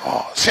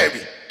ဟောဆက်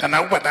ပြီတဏှာ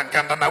ဥပါဒံကံ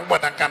တဏှာဥပါ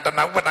ဒံကံတ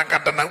ဏှာဥပါဒံကံ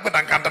တဏှာဥပါ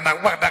ဒံကံတဏှာ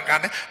ဥပါဒံကံ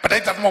နဲ့ပဋိ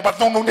သမုပ္ပါ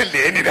သုံးလုံးနဲ့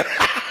လဲနေတယ်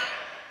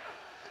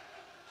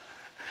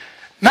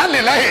နားလ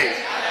ည်လားဟဲ့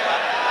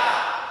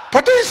ပ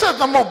ဋိ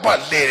သမုပ္ပါ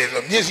လဲတယ်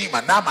ဆိုမျက်စိ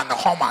မှာနားမှာနှာ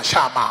ခေါင်းမှာ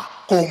ရှာမှာ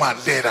ကိုယ်မှာ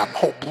လဲတာမ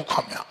ဟုတ်ဘူးခ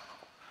င်ဗျ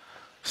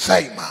စိ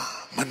တ်မှာ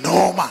မ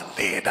နှောမှာ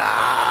လဲတာ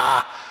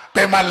ဘ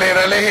ယ်မှာလဲရ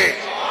လဲဟဲ့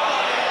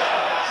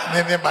န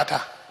ည်းနည်းပါတာ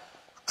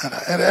အဲ့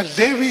ဒါ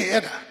လေဗီ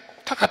အဲ့ဒါ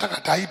ထက်ကဓာ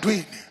ကြီး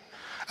တွေးနေ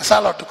အ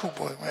စားတော့တစ်ခု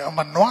ပေါ်အမ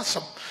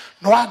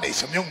နွားနေ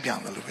စမြုံပြန်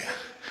တယ်လို့ပဲ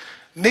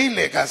နေ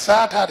လေက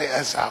စားထားတဲ့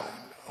အစာကို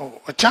ဟို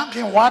အချမ်းပြ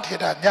င်းဝါထေ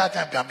တာညချ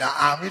မ်းပြန်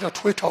အာပြီးတော့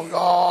ထွေးထုတ်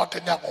ရောတ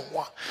ညကောင်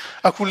ဝါ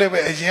အခုလည်းပဲ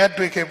အရင်က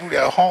တွေးခဲ့ဘူးတ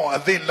ယ်ဟောင်းအ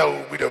သိလောက်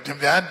ပြီးတော့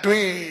ပြန်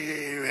တွေး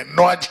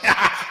နွားချ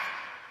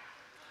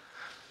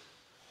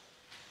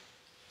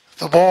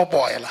သဘော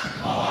ပေါ်ရလား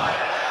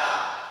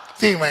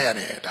သိမရ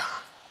တယ်ဒါ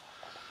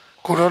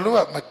ကိုတော်လူက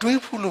မတွေး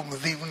ဘူးလို့မ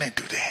သိဘူးနဲ့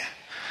တူတယ်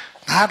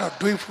ငါတော့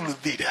တွေးဘူးလို့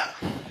သိတာ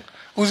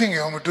ဦးစင်က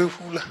မတွေး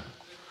ဘူးလား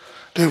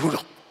တွေးဘူး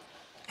တော့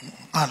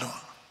အားလုံး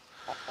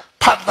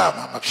ဖတ်တာ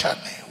မှမဖြတ်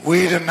နိုင်ဝေ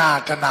ဒနာ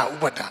တဏဥ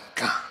ပါဒံ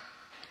ကံ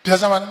ပြော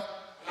စမ်းပါ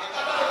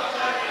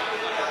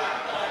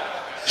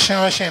ရှ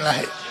င်းလား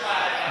ဟဲ့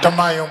ဓမ္မ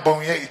ယုံပုံ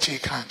ရဲ့အခြေ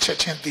ခံချက်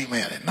ချင်းသိမ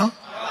ရတယ်နော်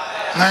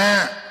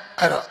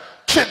အဲ့တော့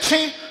ချက်ချ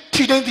င်း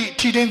ထိတိုင်း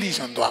သိ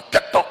ဆိုတော့ပြ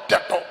တ်တော့ဖြ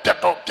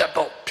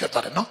စ်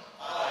သွားတယ်နော်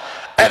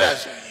အဲ့ဒါ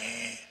ဆိုရ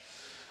င်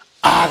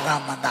အာရ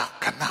မဏ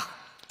ကဏ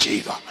ကြည်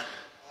သွားမယ်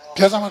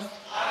ပြောစမ်းပါ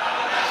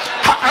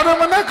အာရ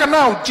မဏကဏ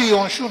ကိုကြည်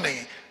အောင်ရှုနေ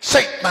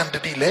စိတ်တန်တ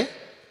တိလည်း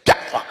ပြ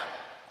တ်သွားတယ်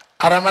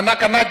အာရမဏ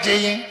ကဏကြည်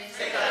ရင်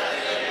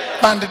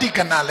တန်တတိက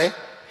ဏလည်း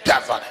ပြ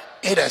တ်သွားတယ်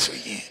အဲ့ဒါဆို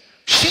ရင်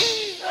ရှင်း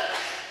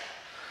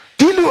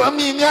ဒီလိုအ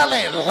မြင်များ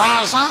လဲလာ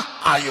စား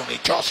အာယုန်တွေ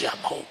ကြောက်စရာ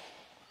မဟုတ်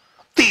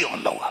သိအော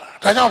င်လုပ်ရတာ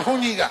ဒါကြောင့်ဘု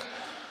န်းကြီးက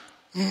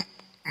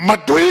မ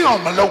တွေးအော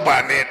င်မလုပ်ပါ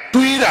နဲ့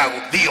တွေးတာ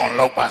ကိုသိအောင်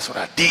လုပ်ပါဆို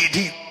တာဒီအ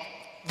ထိ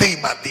သိ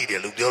မှသိတယ်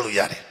လို့ပြောလို့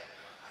ရတယ်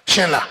ရှ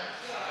င်းလား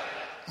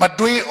မ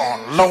တွေးအောင်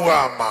လုပ်ရ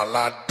မှာ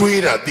လား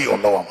တွေးတာသိအော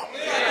င်လုပ်ရမှာ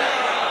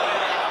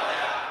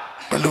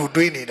ဘယ်လို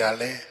တွေးနေတာ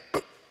လဲ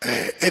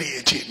အဲ့ဒီ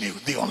အခြေအနေ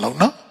ကိုသိအောင်လုပ်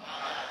နော်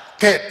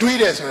ကဲတွေး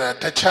တယ်ဆိုတာ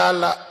တခြား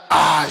လား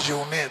အာယု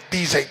န်နဲ့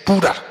သိစိတ်ပူ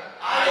တာ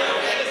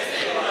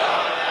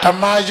ဓမ္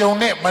မယုံ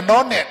နဲ့မ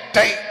နှောနဲ့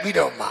တိုက်ပြီး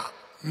တော့မှ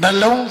နှ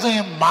လုံးသွ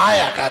င်းမာ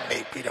ယာကနေ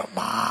ပြီးတော့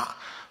မှ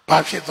ဘာ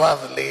ဖြစ်သွား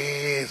သလဲ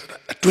ဆိုတာ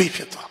အတွေးဖြ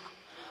စ်သွား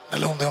နှ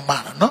လုံးသွင်းမာ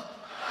တာနော်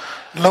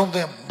နှလုံးသွ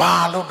င်းမာ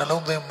လို့နှ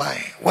လုံးသွင်းမို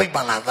င်းဝိပ္ပ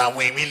န္နသာဝ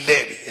င်ပြီးလဲ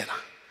ပြီအဲ့ဒါ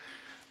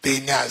တ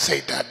င်ညာစိ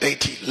တ်ဓာတ်ဒိဋ္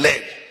ဌိလဲ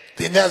ပြီတ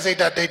င်ညာစိတ်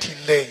ဓာတ်ဒိဋ္ဌိ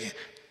လဲရင်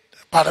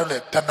ဘာလို့လဲ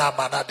တဏ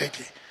မာနဒိဋ္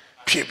ဌိ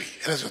ဖြစ်ပြီ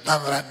အဲ့ဒါဆိုသံ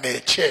ဃာနယ်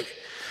ချဲ့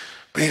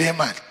ပြီဘယ်ထဲ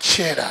မှာ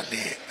ချဲ့တာ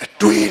လဲအ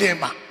တွေးထဲ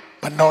မှာ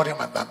မနှောထဲ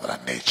မှာသံဃာ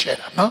နယ်ချဲ့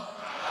တာနော်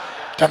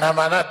တဏ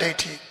မာနဒိဋ္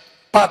ဌိ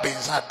ပပင်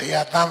စတ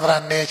ရားသံဃာ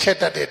နယ်ချက်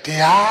တတ်တဲ့တ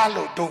ရား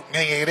လို့တို့င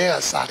ယ်ငယ်တည်းက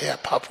စာတွေက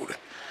ဖတ်ဖို့တယ်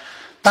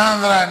သံ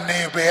ဃာန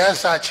ယ်ဘယ်အ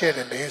စာချက်တ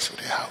ယ်လဲဆို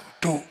တဲ့ဟာကို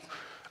တို့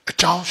အ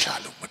ကြောင်းရှာ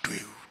လို့မ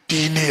တွေ့ဘူး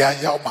ဒီနေရာ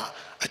ရောက်မှ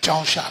အကြော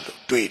င်းရှာ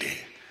လို့တွေ့တယ်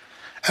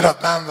အဲ့တော့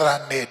သံဃာ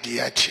နယ်တ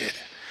ရားချက်တ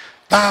ယ်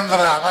သံ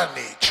ဃာက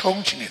နေချုံ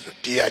ချင်တယ်ဆို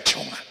တရား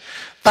ချုံတယ်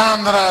သံ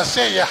ဃာဆ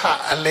က်ရဟ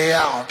အလေ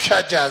အောင်ဖြ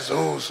တ်ကြ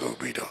စို့ဆို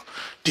ပြီးတော့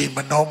ဒီမ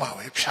နှောမှာ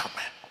ပဲဖြတ်မ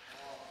ယ်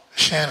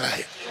ရှင်း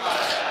လား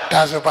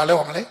ဒါဆိုဘာ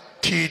လို့မလဲ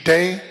ထီ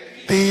တိန်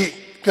ဒီ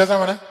ပြောစ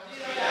မ်းမလား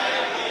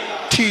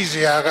ထိစ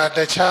ရာကတ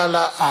ခြား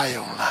လားအာ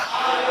ယုံလား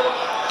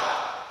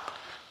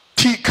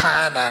ထိခ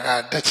န္ဓာက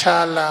တ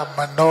ခြားလားမ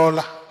နှော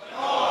လား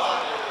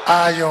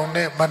အာယုံ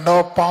နဲ့မ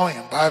နှောပေါင်းရ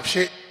င်ဘာဖြ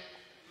စ်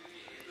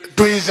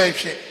တွေးစိတ်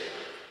ဖြစ်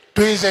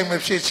တွေးစိတ်မ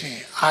ဖြစ်ချင်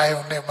အာ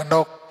ယုံနဲ့မ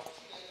နှော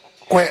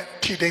ကွဲ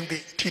ထိတိုင်း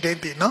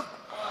သိနော်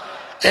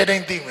အဲ့တို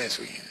င်းသိမယ်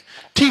ဆိုရင်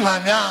ထိပါ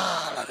များ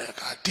လာတဲ့အ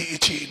ခါဒီအ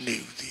ခြေအနေ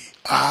ဦးဒီ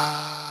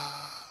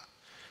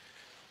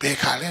ဘယ်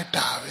ခါလဲ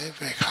တာပဲ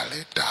ဘယ်ခါ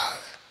လဲတာ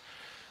ပဲ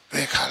ဘ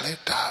ယ်ခါလဲ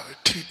တာပဲ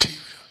ထိ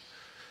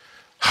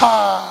ဟာ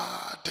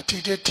တတိ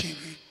တ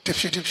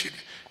ဖြစ်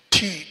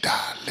ထိတာ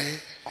လဲ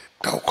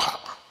ဒုက္ခ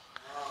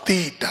တိ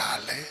တာ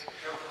လဲ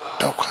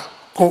ဒုက္ခ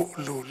ကို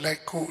လူလို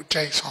က်ကိုအ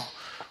ကြိုက်ဆောင်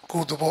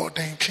ကိုသဘောအ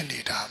တိုင်းဖြစ်နေ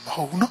တာမ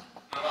ဟုတ်ဘူးနော်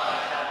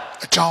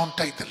အကြောင်း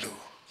တိုက်တယ်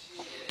လို့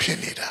ဖြစ်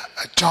နေတာ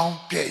အကြောင်း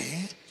ပြည့်ရ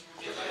င်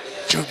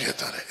ကျုပ်ပြ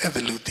သွားတယ်အဲ့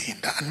ဒါလူသိရင်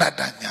ဒါအနတ္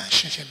တညာ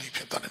ရှင်းလေးဖြ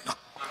စ်သွားတယ်နော်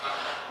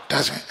ဒါ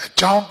ဆိုရင်အ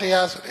ကြောင်းတ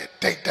ရားဆိုတဲ့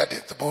တိတ်တတ်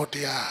တဲ့သဘောတ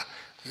ရား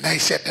နို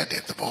င်ဆက်တတ်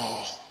တဲ့သဘော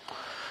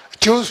အ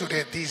ကျိုးဆို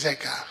တဲ့သိစိတ်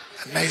က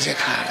နိုင်ဆက်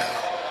ခံတယ်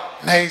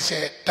နိုင်ဆ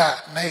က်တ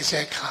နိုင်ဆ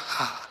က်ခံ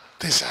အား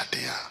သစ္စာတ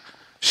ရား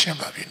ရှင်း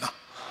ပါပြီနော်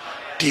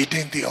ဒီတ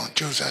င်းသိအောင်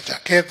ကြိုးစားကြ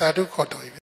ကဲသာဓုခေါ်တော်